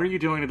going, what are you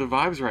doing to the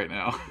vibes right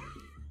now?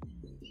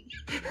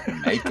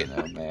 Making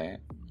them, man.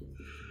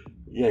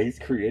 Yeah, he's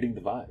creating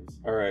the vibes.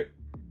 All right.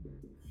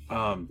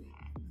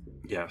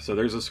 Yeah, so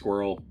there's a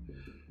squirrel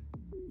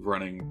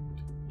running.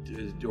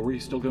 Are we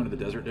still going to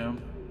the desert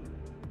dome?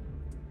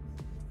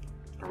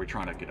 Are we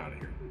trying to get out of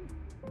here?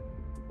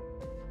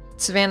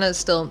 Savannah is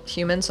still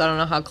human, so I don't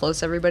know how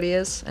close everybody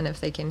is and if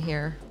they can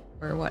hear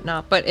or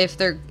whatnot. But if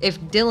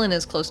Dylan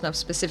is close enough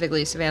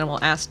specifically, Savannah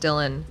will ask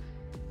Dylan,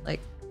 like,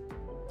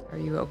 are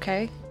you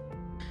okay?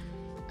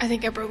 I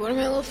think I broke one of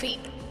my little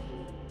feet.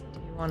 Do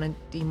you want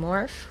to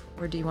demorph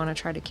or do you want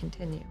to try to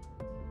continue?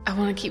 I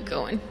want to keep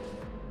going.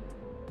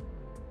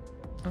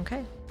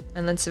 Okay.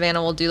 And then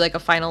Savannah will do like a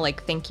final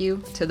like thank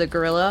you to the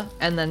gorilla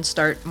and then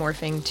start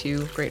morphing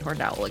to Great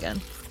Horned Owl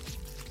again.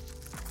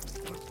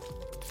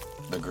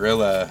 The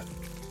gorilla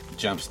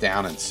jumps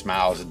down and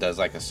smiles and does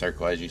like a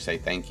circle as you say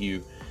thank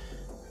you,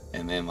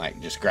 and then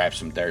like just grabs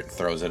some dirt,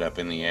 throws it up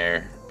in the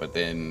air, but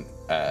then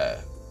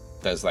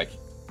does like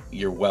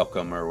you're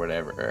welcome or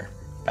whatever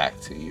back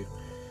to you.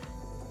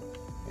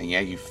 And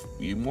yeah, you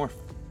morph.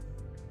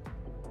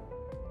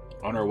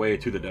 On our way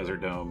to the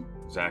desert dome,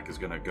 Zach is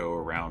going to go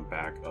around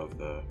back of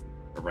the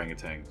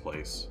orangutan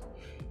place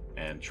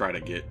and try to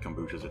get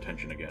Kombucha's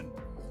attention again.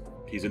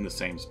 He's in the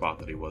same spot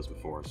that he was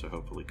before, so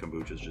hopefully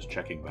Kombucha's just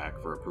checking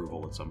back for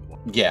approval at some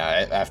point.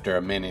 Yeah, after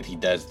a minute, he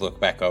does look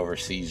back over,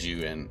 sees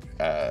you, and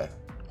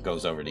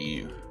goes over to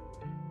you.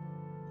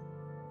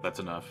 That's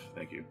enough.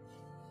 Thank you.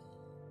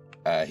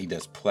 He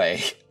does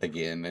play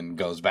again and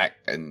goes back,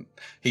 and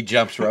he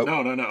jumps rope.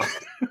 No.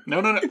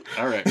 No.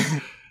 All right.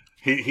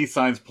 He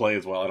signs play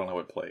as well. I don't know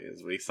what play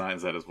is, but he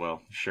signs that as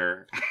well.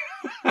 Sure.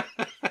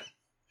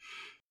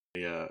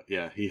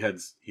 Yeah. He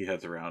heads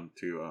around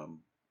to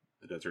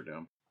the desert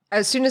dome.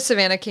 As soon as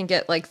Savannah can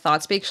get like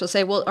thought speak, she'll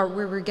say, "Well,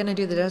 were we going to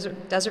do the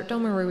desert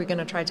dome, or were we going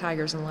to try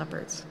tigers and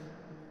leopards?"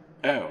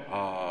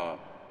 Oh,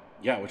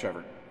 yeah,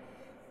 whichever.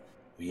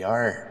 We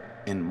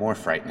are in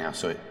morph right now,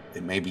 so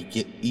it may be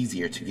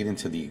easier to get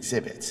into the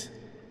exhibits.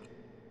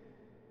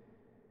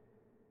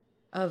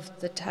 Of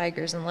the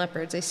tigers and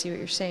leopards, I see what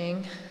you're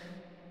saying.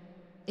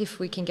 If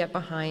we can get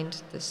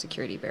behind the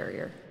security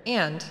barrier.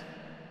 And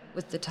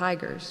with the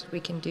tigers, we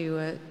can do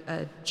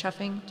a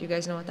chuffing. Do you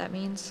guys know what that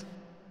means?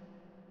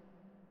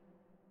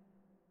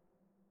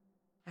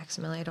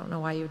 Maximilian, I don't know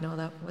why you would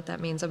know what that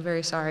means. I'm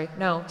very sorry.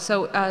 No.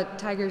 So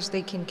tigers,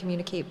 they can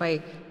communicate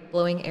by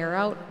blowing air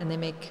out, and they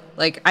make,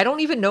 like, I don't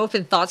even know if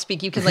in thought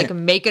speak you can, like,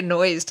 make a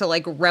noise to,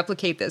 like,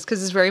 replicate this,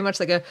 because it's very much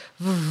like a,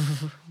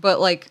 but,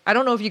 like, I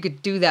don't know if you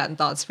could do that in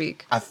thought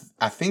speak. I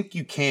think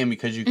you can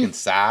because you can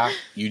sigh.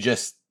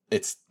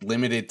 It's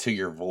limited to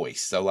your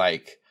voice. So,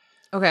 like,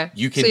 okay,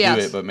 you can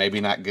do it, but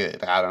maybe not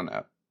good. I don't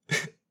know.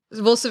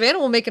 Well, Savannah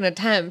will make an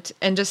attempt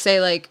and just say,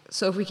 like,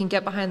 so if we can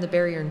get behind the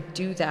barrier and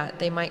do that,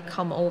 they might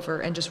come over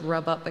and just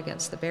rub up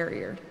against the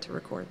barrier to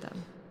record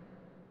them.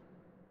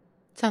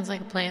 Sounds like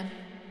a plan.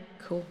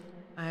 Cool.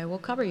 I will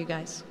cover you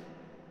guys.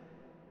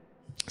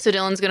 So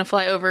Dylan's going to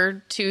fly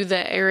over to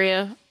the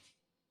area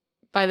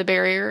by the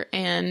barrier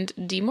and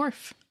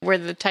demorph, where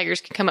the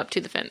tigers can come up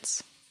to the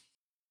fence.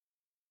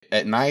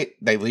 At night,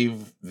 they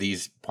leave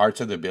these parts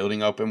of the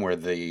building open where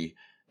the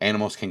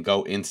animals can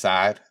go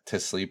inside to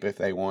sleep if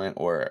they want,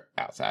 or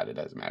outside, it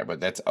doesn't matter. But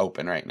that's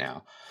open right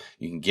now.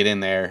 You can get in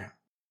there.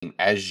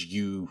 As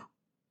you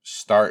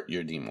start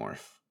your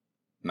demorph,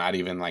 not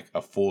even like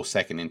a full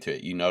second into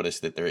it, you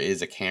notice that there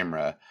is a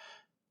camera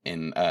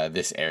in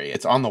this area.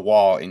 It's on the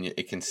wall, and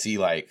it can see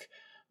like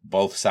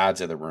both sides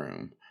of the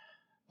room.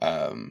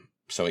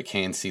 so it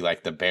can see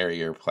like the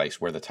barrier place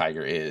where the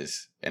tiger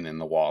is, and then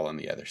the wall on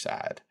the other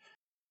side.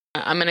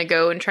 I'm going to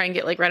go and try and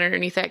get like right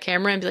underneath that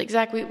camera and be like,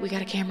 Zach, we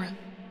got a camera.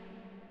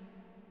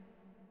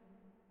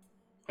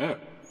 Oh,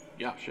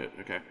 yeah, shit.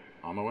 Okay,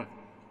 on my way.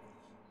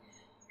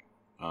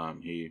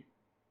 He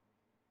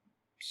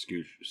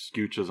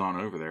scooches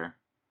on over there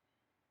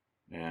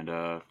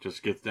and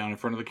just gets down in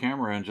front of the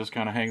camera and just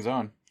kind of hangs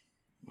on,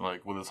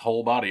 like with his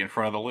whole body in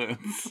front of the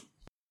lens.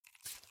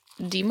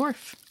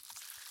 Demorph.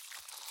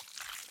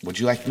 Would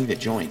you like me to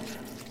join?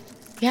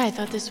 Yeah, I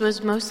thought this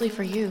was mostly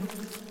for you.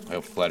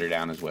 He'll flutter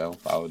down as well,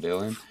 follow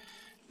Dylan,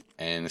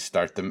 and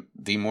start the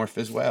demorph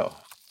as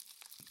well.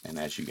 And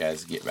as you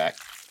guys get back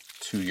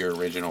to your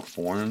original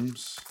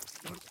forms,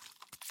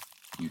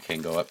 you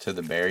can go up to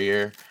the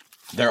barrier.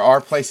 There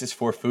are places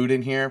for food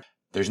in here.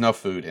 There's no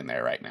food in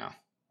there right now.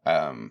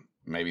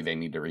 Maybe they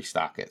need to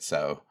restock it,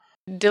 so...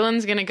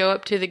 Dylan's gonna go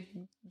up to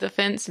the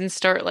fence and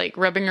start, like,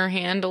 rubbing her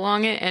hand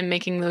along it and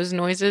making those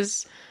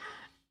noises.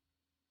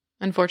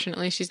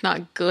 Unfortunately, she's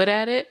not good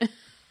at it.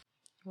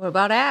 What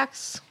about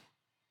Axe?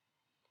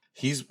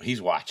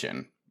 He's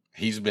watching.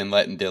 He's been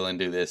letting Dylan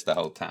do this the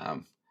whole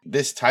time.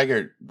 This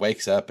tiger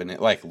wakes up and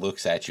it like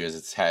looks at you as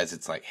it has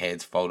its like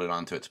heads folded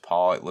onto its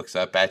paw. It looks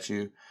up at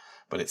you,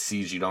 but it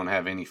sees you don't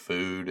have any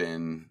food,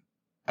 and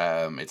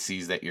it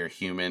sees that you're a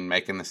human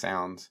making the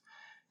sounds,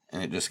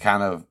 and it just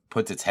kind of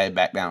puts its head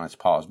back down its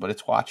paws, but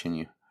it's watching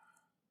you.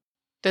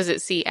 Does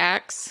it see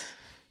Axe?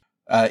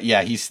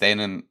 Yeah, he's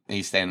standing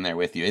there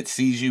with you. It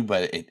sees you,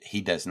 but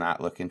he does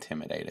not look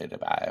intimidated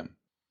by him.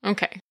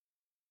 Okay.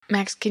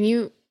 Max, can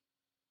you...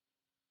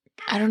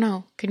 I don't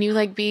know. Can you,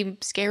 like, be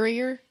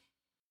scarier?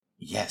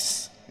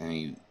 Yes. And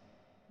he,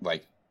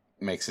 like,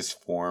 makes his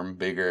form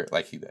bigger.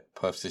 Like, he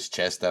puffs his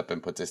chest up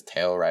and puts his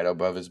tail right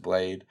above his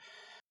blade.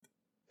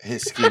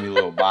 His skinny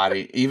little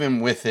body, even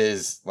with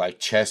his, like,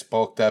 chest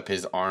bulked up,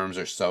 his arms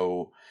are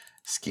so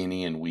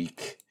skinny and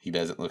weak. He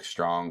doesn't look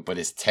strong. But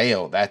his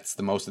tail, that's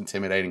the most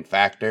intimidating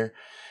factor.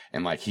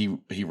 And, like, he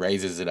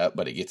raises it up,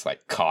 but it gets,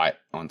 like, caught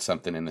on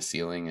something in the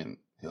ceiling. And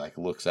he, like,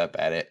 looks up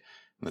at it.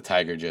 And the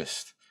tiger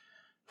just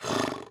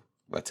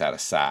lets out a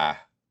sigh.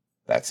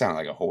 That sounded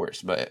like a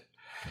horse, but...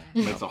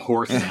 That's a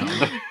horse sound.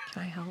 Can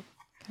I help?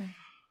 Okay.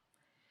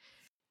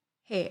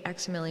 Hey,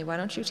 Aximili, why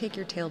don't you take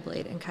your tail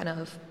blade and kind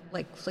of,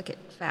 like, flick it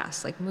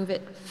fast. Like, move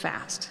it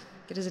fast.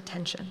 Get his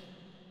attention.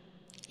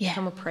 Yeah.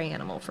 Become a prey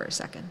animal for a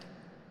second.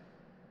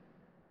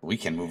 We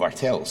can move our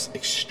tails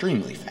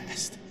extremely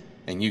fast.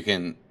 And you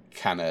can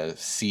kind of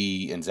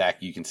see, and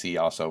Zach, you can see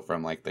also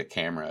from, like, the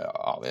camera,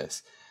 all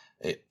this.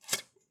 Is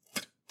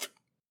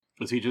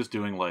he just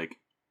doing, like,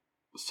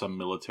 some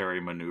military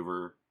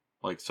maneuver,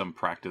 like some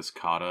practice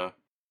kata?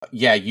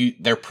 Yeah,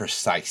 they're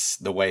precise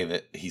the way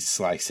that he's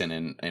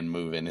slicing and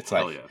moving. It's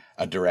like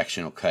a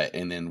directional cut,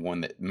 and then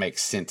one that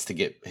makes sense to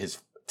get his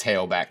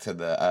tail back to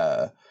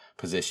the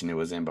position it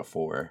was in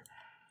before.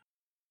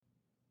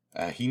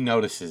 He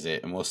notices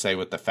it, and we'll say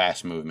with the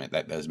fast movement,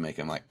 that does make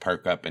him like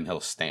perk up, and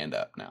he'll stand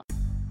up now.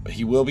 But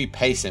he will be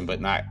pacing, but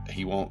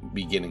he won't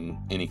be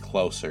getting any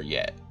closer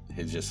yet.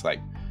 He's just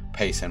like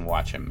pacing,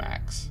 watching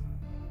Max.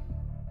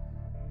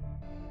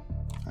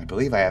 I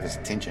believe I have his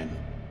attention.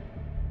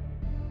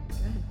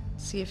 Good.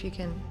 See if you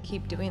can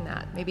keep doing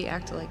that. Maybe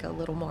act like a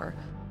little more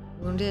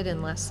wounded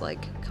and less,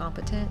 like,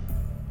 competent.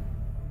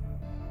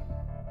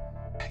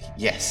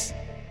 Yes.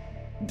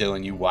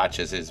 Dylan, you watch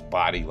as his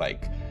body,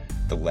 like,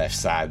 the left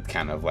side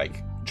kind of,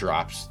 like,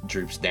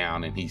 droops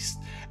down, and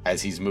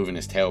as he's moving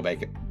his tail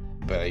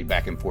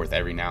back and forth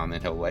every now and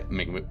then, he'll like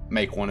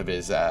make one of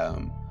his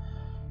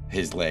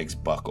legs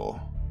buckle.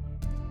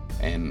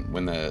 And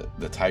when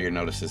the tiger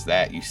notices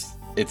that,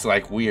 it's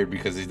like weird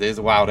because it is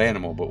a wild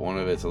animal, but one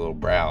of its little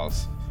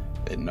brows,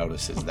 it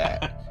notices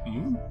that.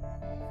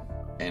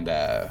 And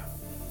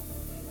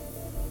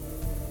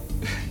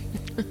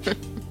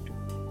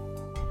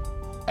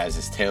as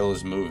his tail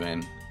is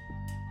moving,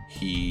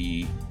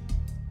 he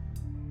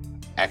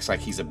acts like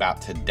he's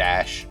about to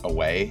dash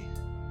away,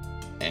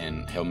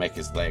 and he'll make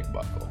his leg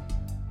buckle.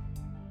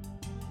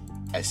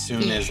 As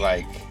soon as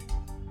like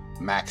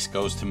Max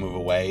goes to move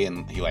away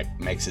and he like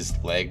makes his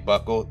leg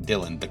buckle,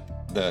 Dylan,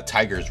 the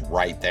tiger's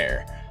right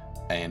there,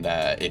 and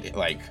it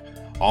like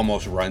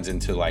almost runs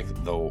into like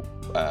the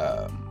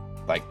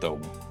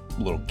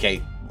little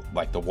gate,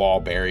 like the wall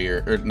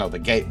barrier, or no, the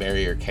gate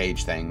barrier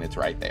cage thing that's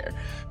right there.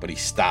 But he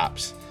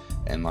stops,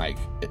 and like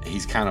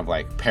he's kind of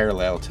like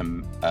parallel to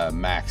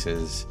Max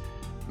is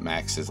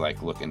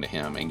like looking to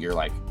him, and you're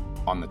like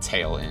on the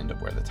tail end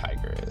of where the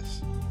tiger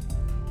is.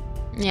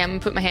 Yeah, I'm gonna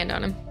put my hand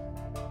on him.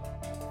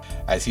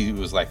 As he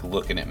was like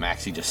looking at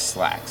Max, he just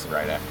slacks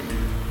right after you.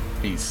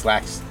 He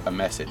slacks a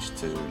message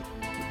to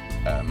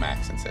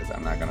Max and says,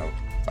 "I'm not gonna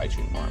fight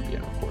you anymore. I'm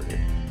being recorded."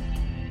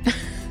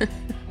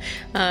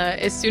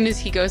 As soon as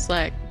he goes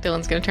slack,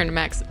 Dylan's gonna turn to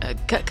Max.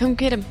 Come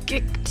get him.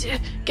 Get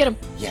him.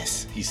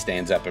 Yes. He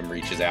stands up and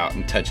reaches out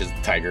and touches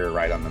the tiger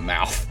right on the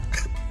mouth.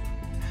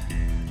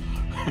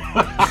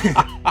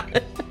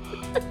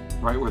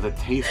 Right where the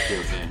taste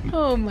goes in.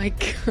 Oh my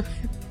god.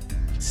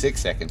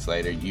 6 seconds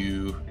later,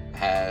 you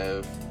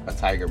have a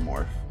tiger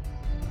morph.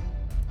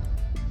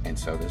 And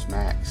so does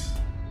Max.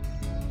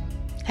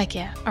 Heck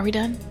yeah. Are we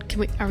done?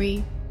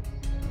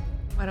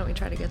 Why don't we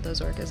try to get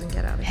those orcas and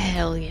get out of here?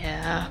 Hell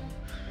yeah.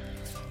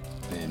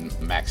 And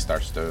Max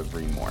starts to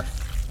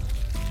remorph.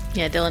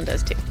 Yeah, Dylan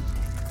does too.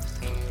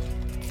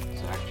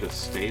 Zach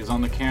just stays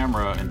on the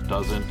camera and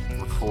doesn't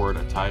record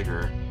a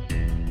tiger.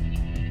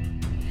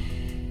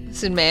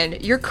 Listen, man,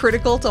 you're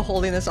critical to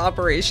holding this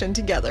operation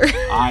together.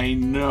 I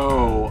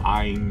know.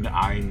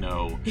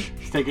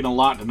 It's taking a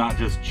lot to not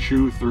just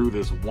chew through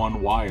this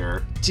one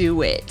wire.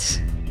 Do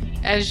it.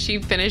 As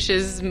she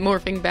finishes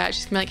morphing back,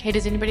 she's gonna be like, hey,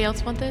 does anybody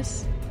else want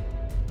this?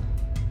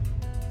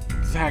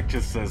 Zach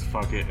just says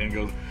fuck it and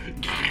goes.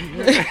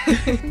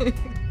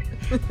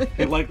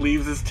 It like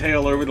leaves his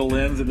tail over the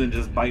lens and then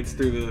just bites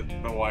through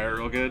the wire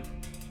real good.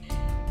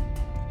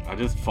 I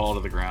just fall to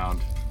the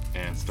ground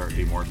and start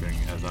demorphing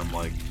as I'm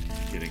like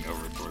getting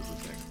over towards the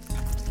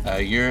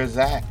thing. You're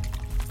Zach.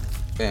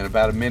 In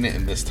about a minute,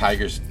 and this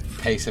tiger's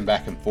pacing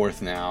back and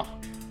forth now,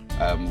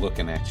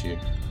 looking at you.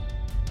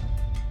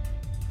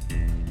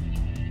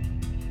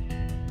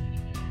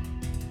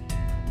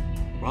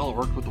 Well, it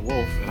worked with the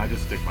wolf, and I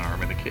just stick my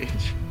arm in the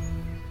cage.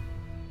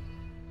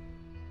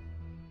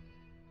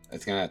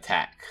 It's gonna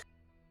attack.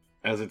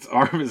 As its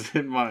arm is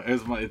in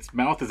its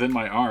mouth is in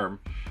my arm.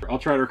 I'll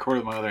try to record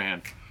with my other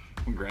hand.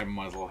 I'm grabbing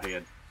my little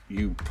hand.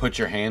 You put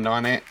your hand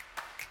on it,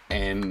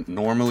 and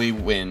normally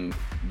when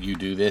you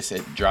do this,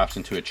 it drops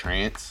into a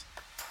trance.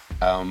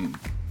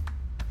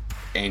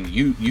 And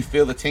you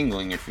feel the tingle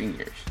in your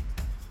fingers,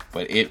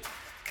 but it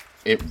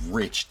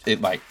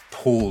like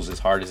pulls as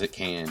hard as it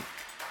can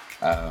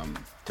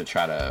to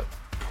try to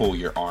pull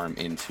your arm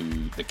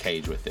into the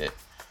cage with it.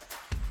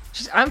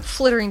 I'm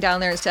flittering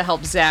down there to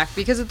help Zach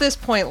because at this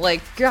point,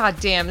 like, god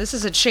damn, this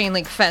is a chain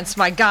link fence,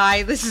 my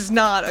guy. This is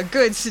not a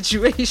good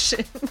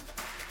situation.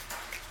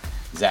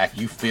 Zach,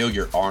 you feel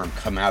your arm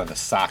come out of the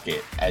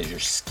socket as your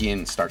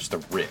skin starts to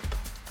rip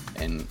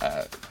and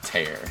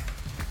tear.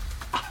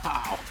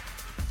 Ow.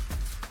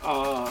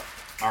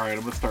 Alright,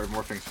 I'm gonna start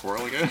morphing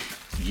squirrel again.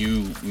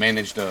 You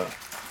manage to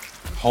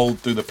hold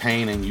through the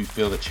pain and you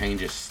feel the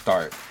changes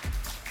start.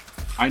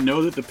 I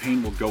know that the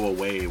pain will go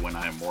away when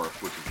I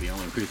morph, which is the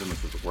only reason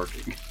this is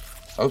working.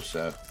 Hope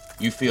so.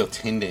 You feel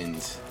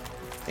tendons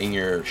in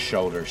your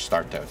shoulders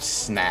start to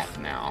snap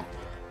now.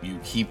 You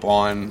keep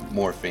on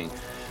morphing.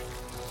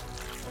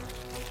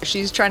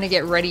 She's trying to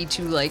get ready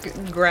to,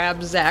 like,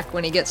 grab Zach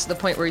when he gets to the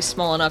point where he's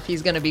small enough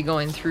he's going to be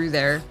going through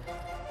there.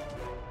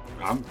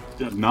 I'm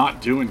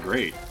not doing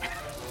great.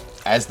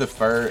 As the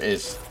fur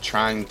is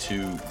trying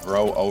to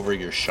grow over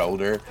your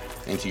shoulder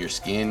into your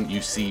skin,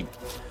 you see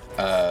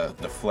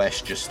the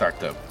flesh just start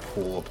to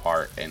pull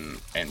apart and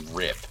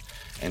rip.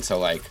 And so,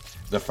 like,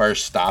 the fur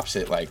stops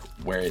it, like,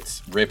 where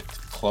it's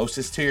ripped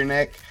closest to your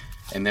neck,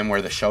 and then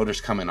where the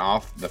shoulder's coming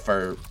off, the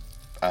fur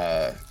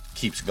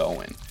keeps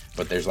going.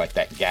 But there's, like,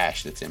 that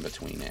gash that's in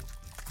between it.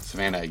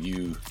 Savannah,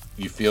 you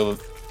feel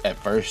at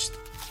first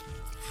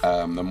the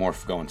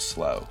morph going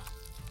slow.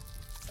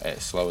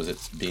 As slow as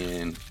it's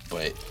been,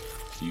 but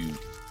you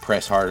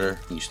press harder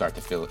and you start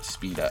to feel it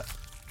speed up.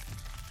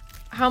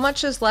 How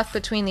much is left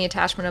between the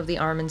attachment of the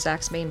arm and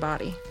Zach's main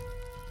body?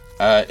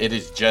 It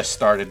has just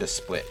started to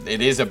split.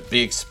 It is a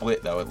big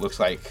split, though. It looks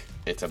like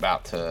it's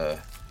about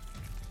to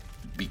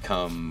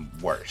become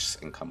worse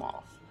and come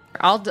off.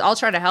 I'll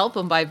try to help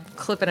him by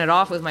clipping it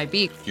off with my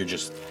beak. You're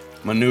just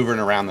maneuvering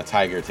around the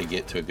tiger to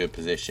get to a good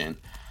position.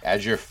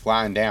 As you're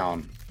flying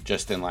down,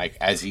 just in like,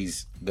 as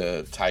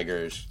the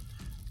tiger's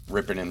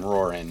ripping and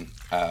roaring,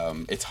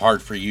 it's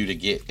hard for you to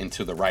get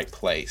into the right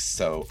place.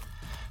 So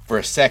for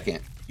a second,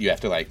 you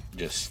have to like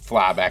just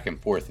fly back and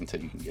forth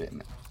until you can get in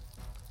there.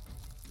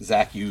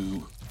 Zach,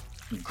 you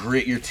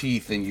grit your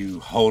teeth and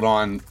you hold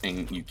on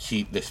and you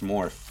keep this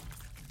morph.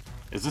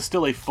 Is this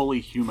still a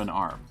fully human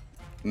arm?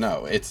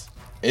 No, it's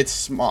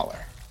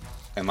smaller.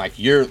 And like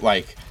you're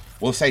like,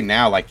 we'll say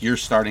now, like you're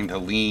starting to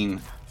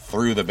lean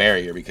through the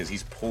barrier because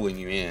he's pulling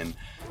you in.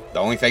 The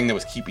only thing that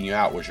was keeping you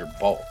out was your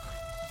bulk.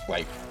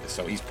 Like,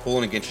 so he's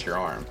pulling against your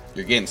arm.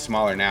 You're getting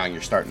smaller now and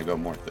you're starting to go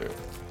more through.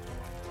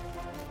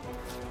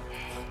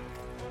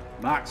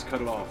 Max,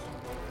 cut it off.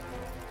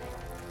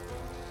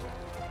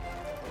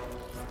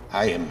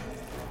 I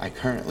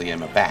currently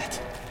am a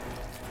bat.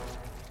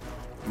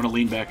 I'm gonna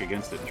lean back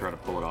against it and try to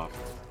pull it off.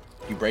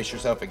 You brace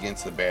yourself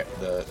against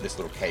this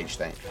little cage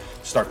thing.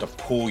 Start to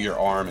pull your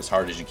arm as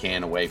hard as you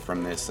can away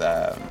from this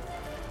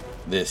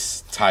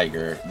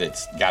tiger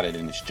that's got it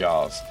in its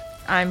jaws.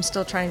 I'm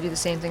still trying to do the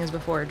same thing as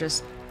before,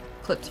 just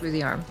clip through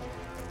the arm.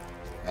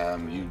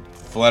 You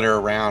flutter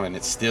around, and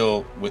it's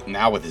still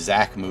with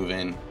Zach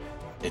moving.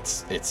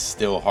 It's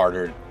still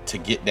harder to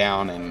get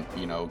down and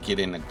get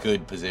in a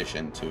good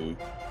position to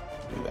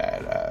do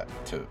that,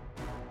 to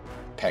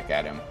peck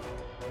at him.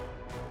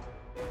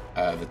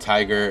 The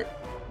tiger,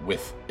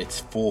 with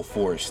its full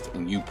force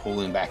and you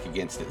pulling back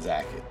against it,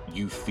 Zach,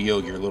 you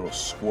feel your little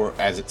squirt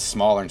as it's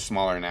smaller and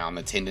smaller now, and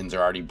the tendons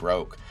are already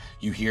broke.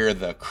 You hear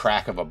the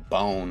crack of a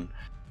bone,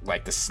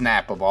 like the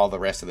snap of all the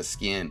rest of the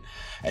skin,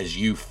 as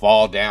you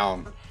fall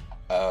down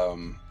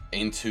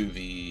into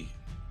the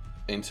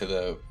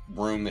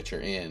room that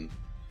you're in,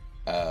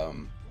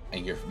 and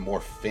you're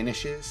more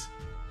finishes,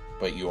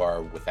 but you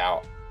are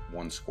without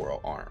one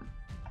squirrel arm.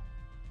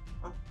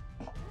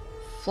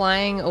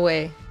 Flying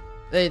away.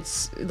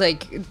 It's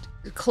like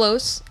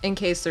close in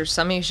case there's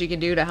something she can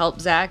do to help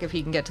Zach. If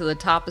he can get to the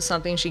top of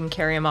something, she can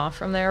carry him off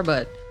from there.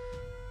 But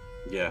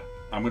Yeah,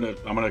 I'm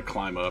gonna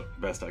climb up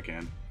best I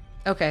can.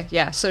 okay,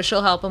 yeah. So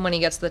she'll help him when he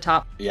gets to the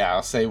top. Yeah,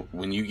 I'll say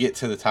when you get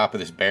to the top of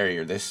this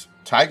barrier, this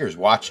tiger's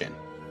watching,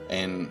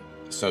 and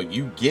so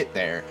you get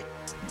there.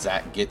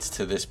 Zach gets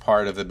to this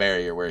part of the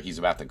barrier where he's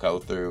about to go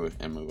through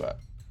and move up.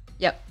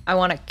 Yep, I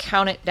want to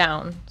count it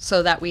down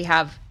so that we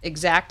have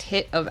exact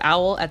hit of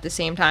owl at the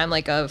same time,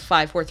 like a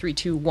 5, 4, 3,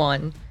 2,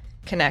 1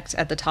 connect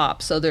at the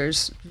top. So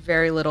there's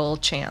very little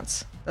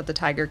chance that the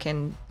tiger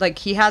can, like,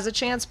 he has a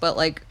chance, but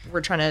like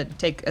we're trying to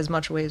take as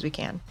much away as we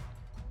can.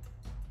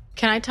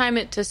 Can I time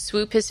it to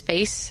swoop his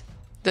face,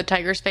 the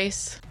tiger's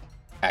face?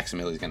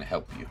 Aximili's going to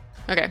help you.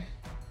 Okay.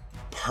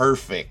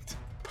 Perfect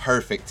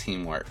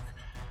teamwork.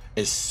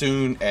 As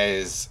soon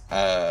as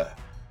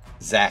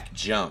Zach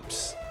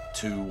jumps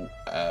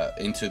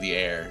into the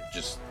air,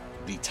 just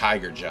the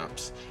tiger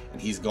jumps,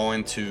 and he's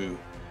going to,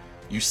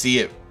 you see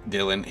it,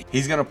 Dylan,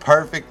 he's going to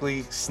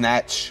perfectly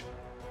snatch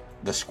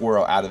the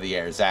squirrel out of the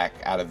air, Zach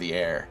out of the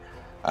air,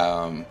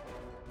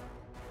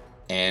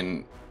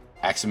 and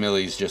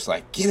Aximili's just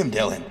like, get him,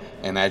 Dylan.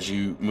 And as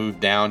you move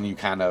down, you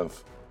kind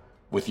of,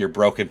 with your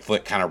broken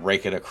foot, kind of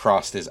rake it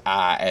across his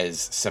eye as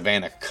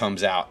Savannah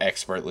comes out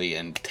expertly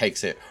and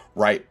takes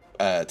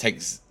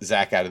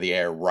Zach out of the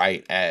air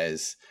right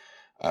as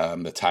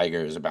the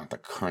tiger is about to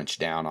crunch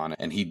down on it.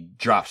 And he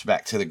drops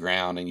back to the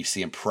ground, and you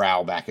see him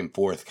prowl back and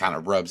forth, kind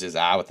of rubs his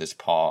eye with his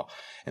paw,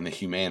 and the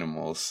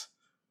humanimals,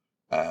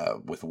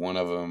 with one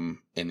of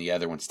them in the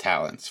other one's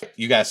talons.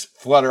 You guys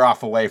flutter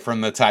off away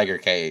from the tiger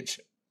cage.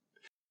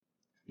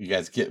 You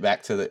guys get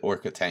back to the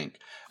orca tank.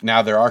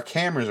 Now, there are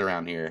cameras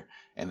around here,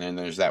 and then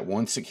there's that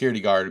one security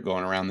guard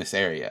going around this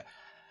area.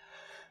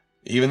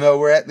 Even though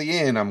we're at the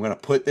end, I'm going to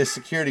put this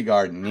security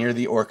guard near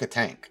the orca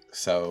tank.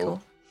 So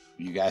Cool.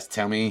 You guys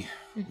tell me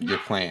your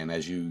plan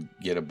as you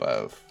get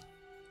above.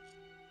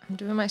 I'm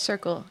doing my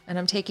circle, and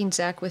I'm taking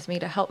Zach with me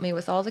to help me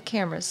with all the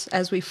cameras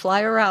as we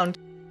fly around.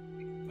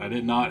 I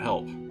did not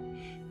help.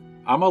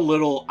 I'm a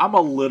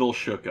little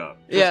shook up.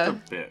 Just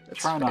a bit.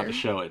 Try not to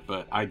show it,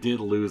 but I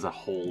did lose a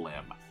whole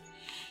limb.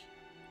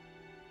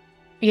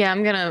 Yeah,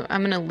 I'm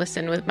gonna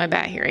listen with my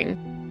bat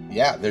hearing.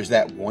 Yeah, there's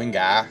that one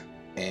guy,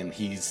 and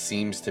he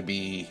seems to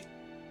be,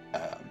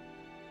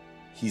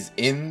 he's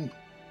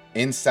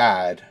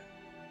inside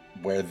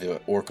where the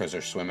orcas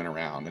are swimming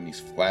around, and he's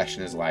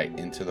flashing his light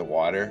into the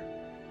water.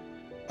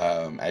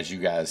 As you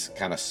guys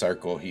kind of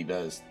circle, he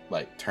does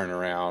like turn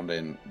around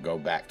and go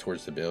back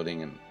towards the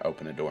building and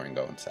open a door and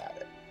go inside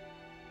it.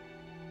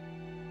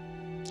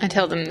 I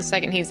tell them the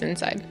second he's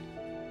inside.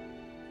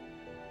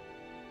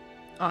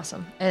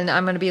 Awesome. And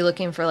I'm going to be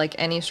looking for like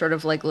any sort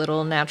of like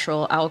little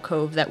natural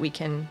alcove that we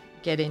can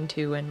get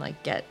into and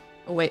like get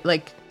away.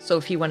 Like, so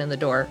if he went in the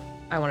door,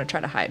 I want to try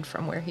to hide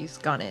from where he's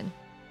gone in.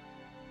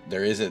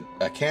 There is a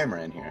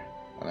camera in here,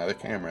 another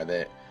camera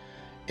that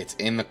it's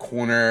in the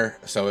corner.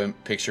 So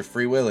picture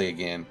Free Willy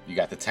again. You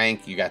got the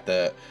tank, you got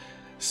the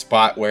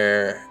spot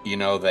where,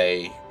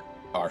 they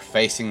are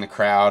facing the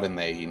crowd and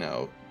they,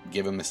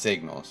 give them the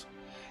signals.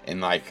 And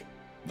like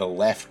the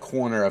left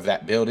corner of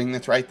that building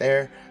that's right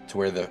there to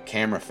where the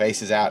camera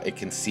faces out, it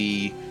can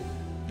see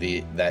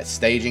that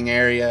staging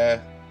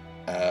area,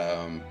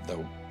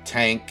 the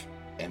tank,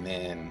 and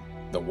then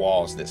the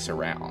walls that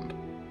surround.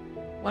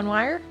 One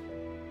wire?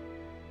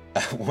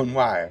 One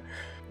wire.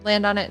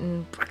 Land on it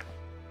and...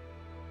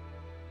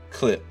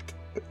 Clipped.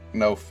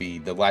 No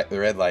feed. The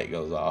red light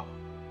goes off.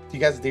 Do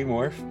you guys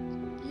demorph?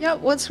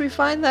 Yep, once we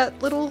find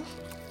that little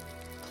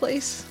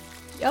place.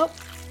 Yep.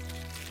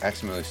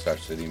 Aximili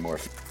starts to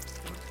demorph.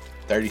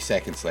 30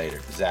 seconds later,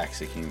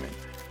 Zach's a human.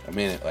 A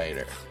minute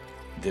later,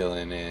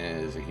 Dylan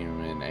is a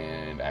human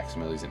and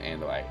Aximili's an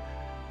Andalite.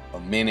 A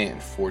minute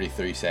and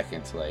 43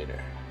 seconds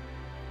later,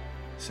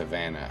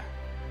 Savannah,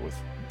 with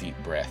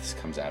deep breaths,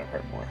 comes out of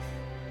her morph.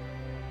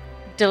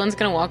 Dylan's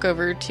gonna walk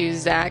over to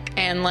Zach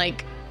and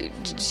like,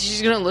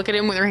 she's gonna look at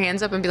him with her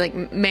hands up and be like,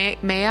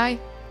 may I?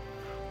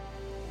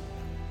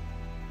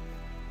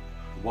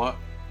 What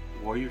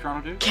are you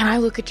trying to do? Can I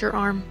look at your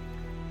arm?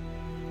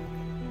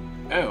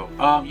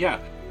 Oh, yeah.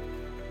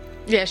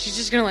 Yeah, she's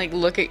just gonna like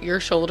look at your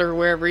shoulder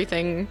where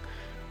everything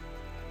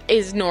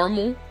is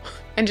normal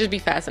and just be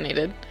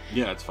fascinated.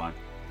 Yeah, it's fine.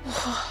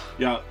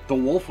 Yeah, the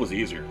wolf was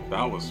easier.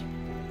 That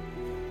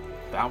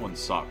one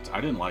sucked. I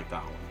didn't like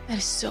that one. That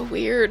is so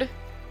weird.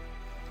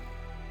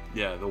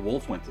 Yeah, the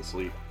wolf went to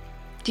sleep.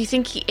 Do you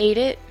think he ate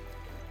it?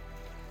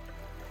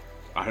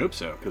 I hope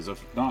so, because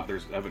if not,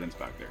 there's evidence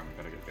back there. I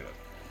gotta go get it.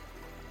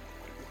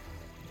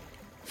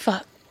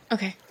 Fuck.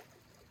 Okay.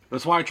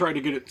 That's why I tried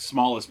to get it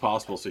small as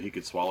possible so he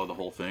could swallow the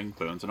whole thing,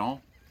 bones and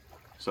all.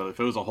 So if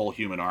it was a whole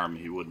human arm,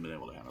 he wouldn't have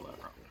been able to handle that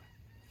properly.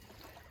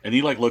 And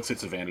he looks at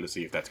Savannah to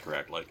see if that's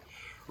correct,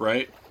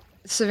 right?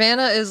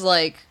 Savannah is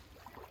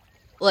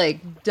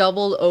like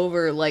doubled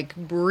over, like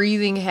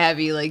breathing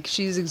heavy, like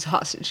she's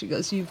exhausted. She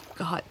goes, "You've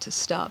got to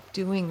stop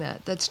doing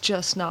that. That's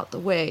just not the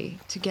way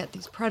to get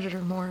these predator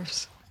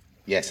morphs."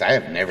 Yes, I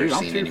have never Dude, I'm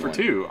seen 2 anyone. for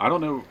 2. I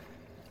don't know.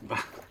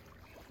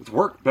 It's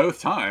worked both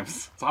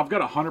times. So I've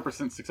got a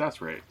 100%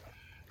 success rate.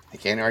 I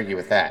can't argue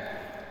with that.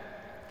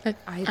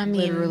 I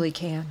literally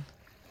can.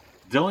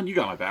 Dylan, you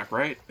got my back,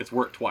 right? It's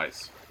worked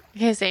twice. I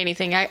can't say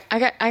anything. I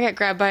got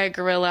grabbed by a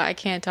gorilla. I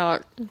can't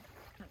talk.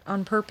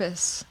 On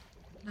purpose.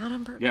 Not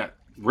on purpose. Yeah,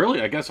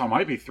 really, I guess I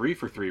might be 3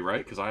 for 3,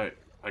 right? Because I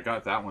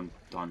got that one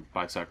done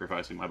by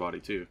sacrificing my body,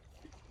 too.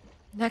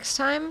 Next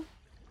time,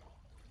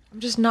 I'm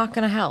just not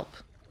going to help.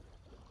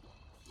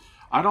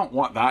 I don't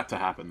want that to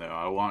happen, though.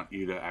 I want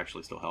you to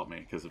actually still help me,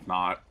 because if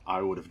not,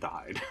 I would have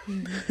died.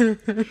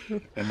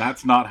 And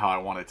that's not how I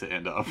want it to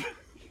end up.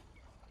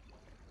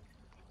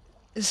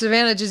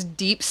 Savannah just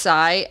deep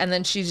sigh, and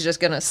then she's just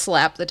going to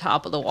slap the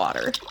top of the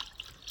water.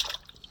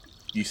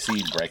 You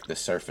see break the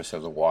surface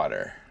of the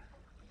water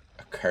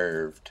a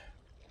curved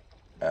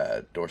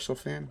dorsal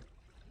fin.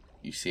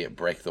 You see it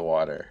break the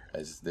water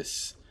as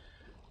this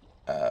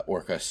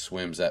orca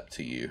swims up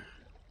to you.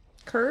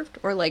 Curved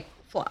or like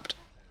flopped?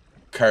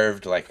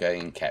 Curved like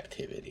in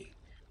captivity.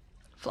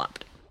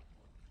 Flopped.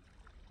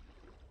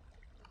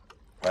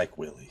 Like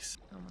willies.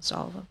 Almost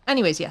all of them.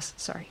 Anyways, yes,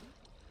 sorry.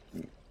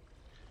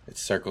 It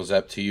circles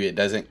up to you. It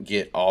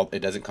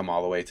doesn't come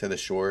all the way to the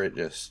shore. It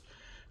just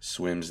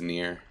swims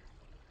near.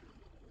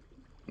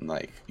 And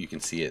like you can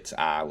see its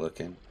eye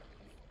looking.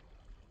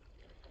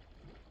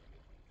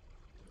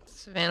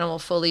 Savannah will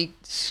fully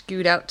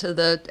scoot out to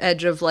the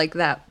edge of like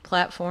that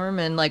platform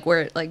and like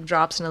where it like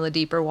drops into the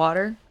deeper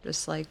water.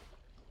 Just like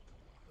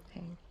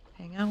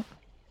hang out.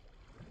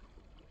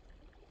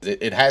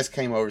 It has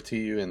came over to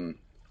you and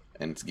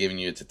it's giving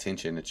you its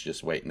attention. It's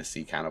just waiting to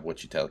see kind of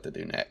what you tell it to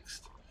do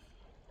next.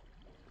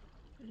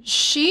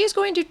 She's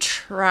going to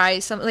try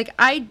something. Like,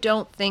 I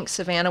don't think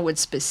Savannah would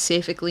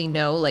specifically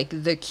know like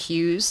the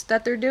cues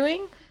that they're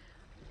doing,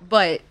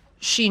 but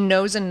she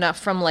knows enough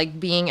from like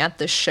being at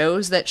the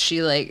shows that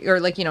she like, or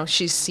like, you know,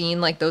 she's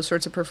seen like those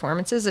sorts of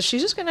performances that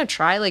she's just going to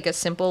try like a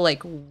simple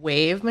like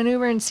wave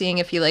maneuver and seeing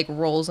if he like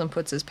rolls and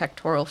puts his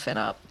pectoral fin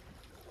up.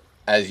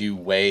 As you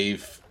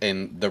wave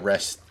and the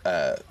rest,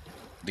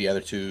 the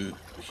other two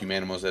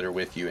humanimals that are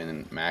with you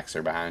and Max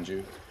are behind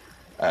you,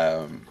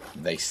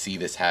 they see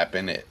this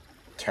happen. It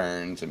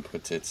turns and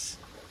puts its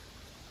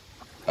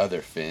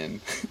other fin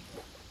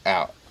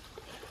out.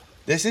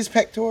 This is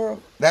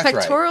pectoral? That's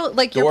Pectoral, right.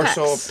 like your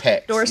dorsal pecs.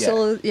 pecs.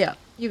 Dorsal, yeah,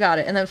 you got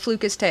it. And then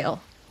fluke his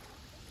tail.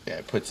 Yeah,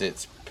 it puts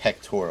its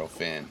pectoral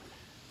fin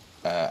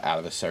out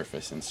of the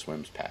surface and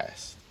swims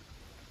past.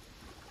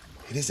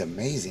 It is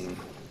amazing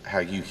how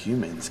you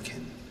humans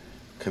can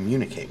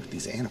communicate with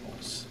these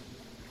animals.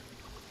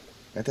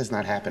 That does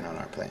not happen on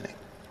our planet.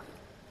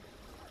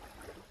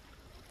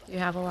 Do you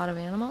have a lot of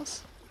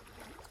animals?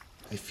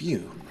 A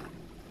few.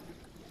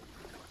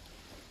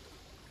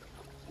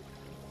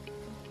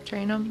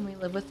 Train them? We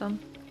live with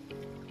them?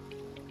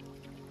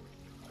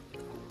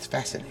 It's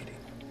fascinating.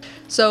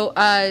 So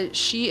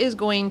she is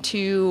going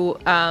to,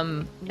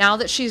 now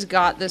that she's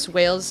got this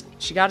whale's,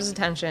 she got his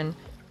attention,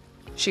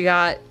 she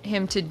got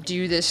him to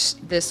do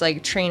this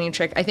like training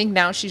trick. I think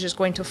now she's just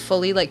going to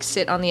fully like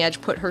sit on the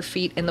edge, put her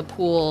feet in the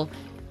pool,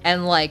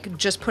 and like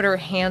just put her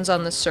hands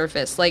on the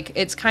surface. Like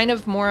it's kind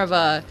of more of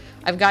a,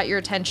 I've got your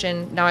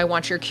attention, now I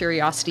want your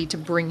curiosity to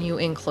bring you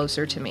in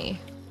closer to me.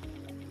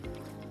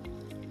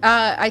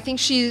 I think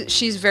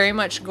she's very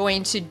much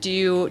going to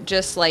do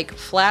just like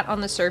flat on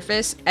the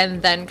surface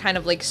and then kind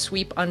of like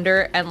sweep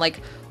under and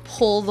like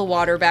pull the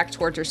water back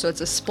towards her, so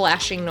it's a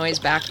splashing noise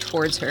back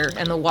towards her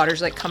and the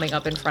water's like coming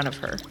up in front of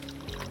her.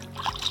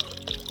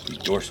 The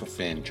dorsal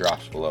fin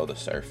drops below the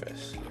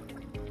surface,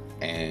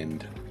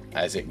 and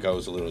as it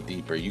goes a little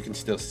deeper, you can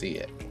still see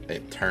it.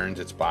 It turns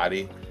its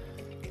body,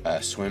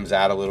 swims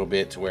out a little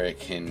bit to where it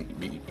can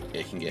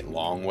get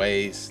long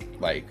ways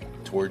like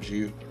towards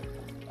you.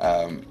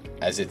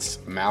 As its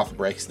mouth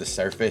breaks the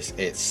surface,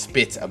 it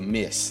spits a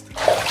mist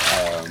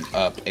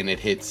up, and it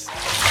hits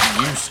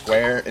you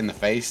square in the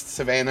face,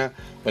 Savannah,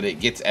 but it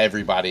gets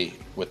everybody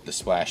with the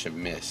splash of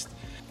mist.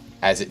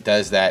 As it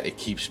does that, it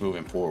keeps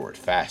moving forward,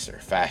 faster,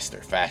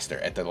 faster, faster.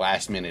 At the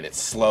last minute, it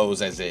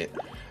slows as it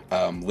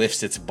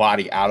lifts its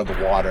body out of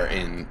the water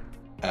and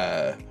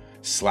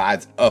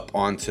slides up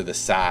onto the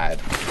side,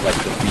 like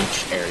the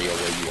beach area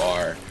where you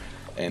are,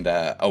 and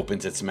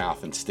opens its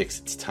mouth and sticks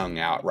its tongue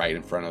out right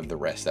in front of the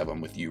rest of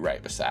them with you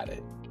right beside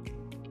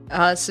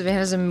it.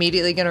 Savannah's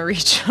immediately going to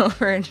reach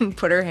over and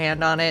put her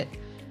hand on it.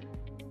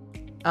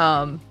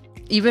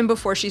 Even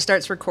before she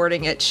starts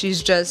recording it,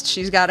 she's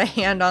got a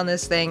hand on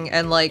this thing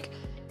and like,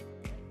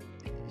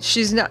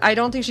 I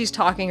don't think she's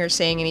talking or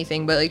saying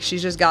anything, but like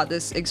she's just got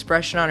this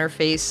expression on her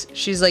face.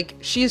 She's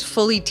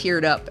fully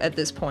teared up at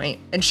this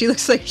point, and she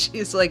looks like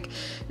she's like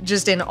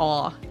just in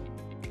awe.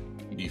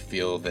 You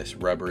feel this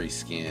rubbery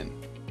skin.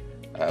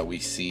 We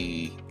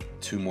see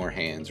two more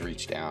hands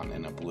reach down,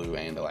 and a blue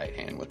andalite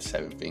hand with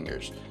 7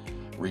 fingers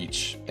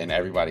reach, and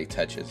everybody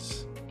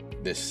touches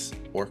this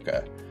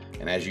orca,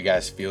 And as you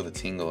guys feel the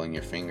tingle in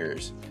your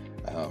fingers,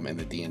 and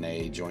the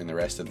DNA join the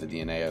rest of the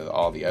DNA of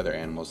all the other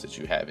animals that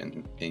you have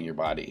in your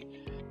body,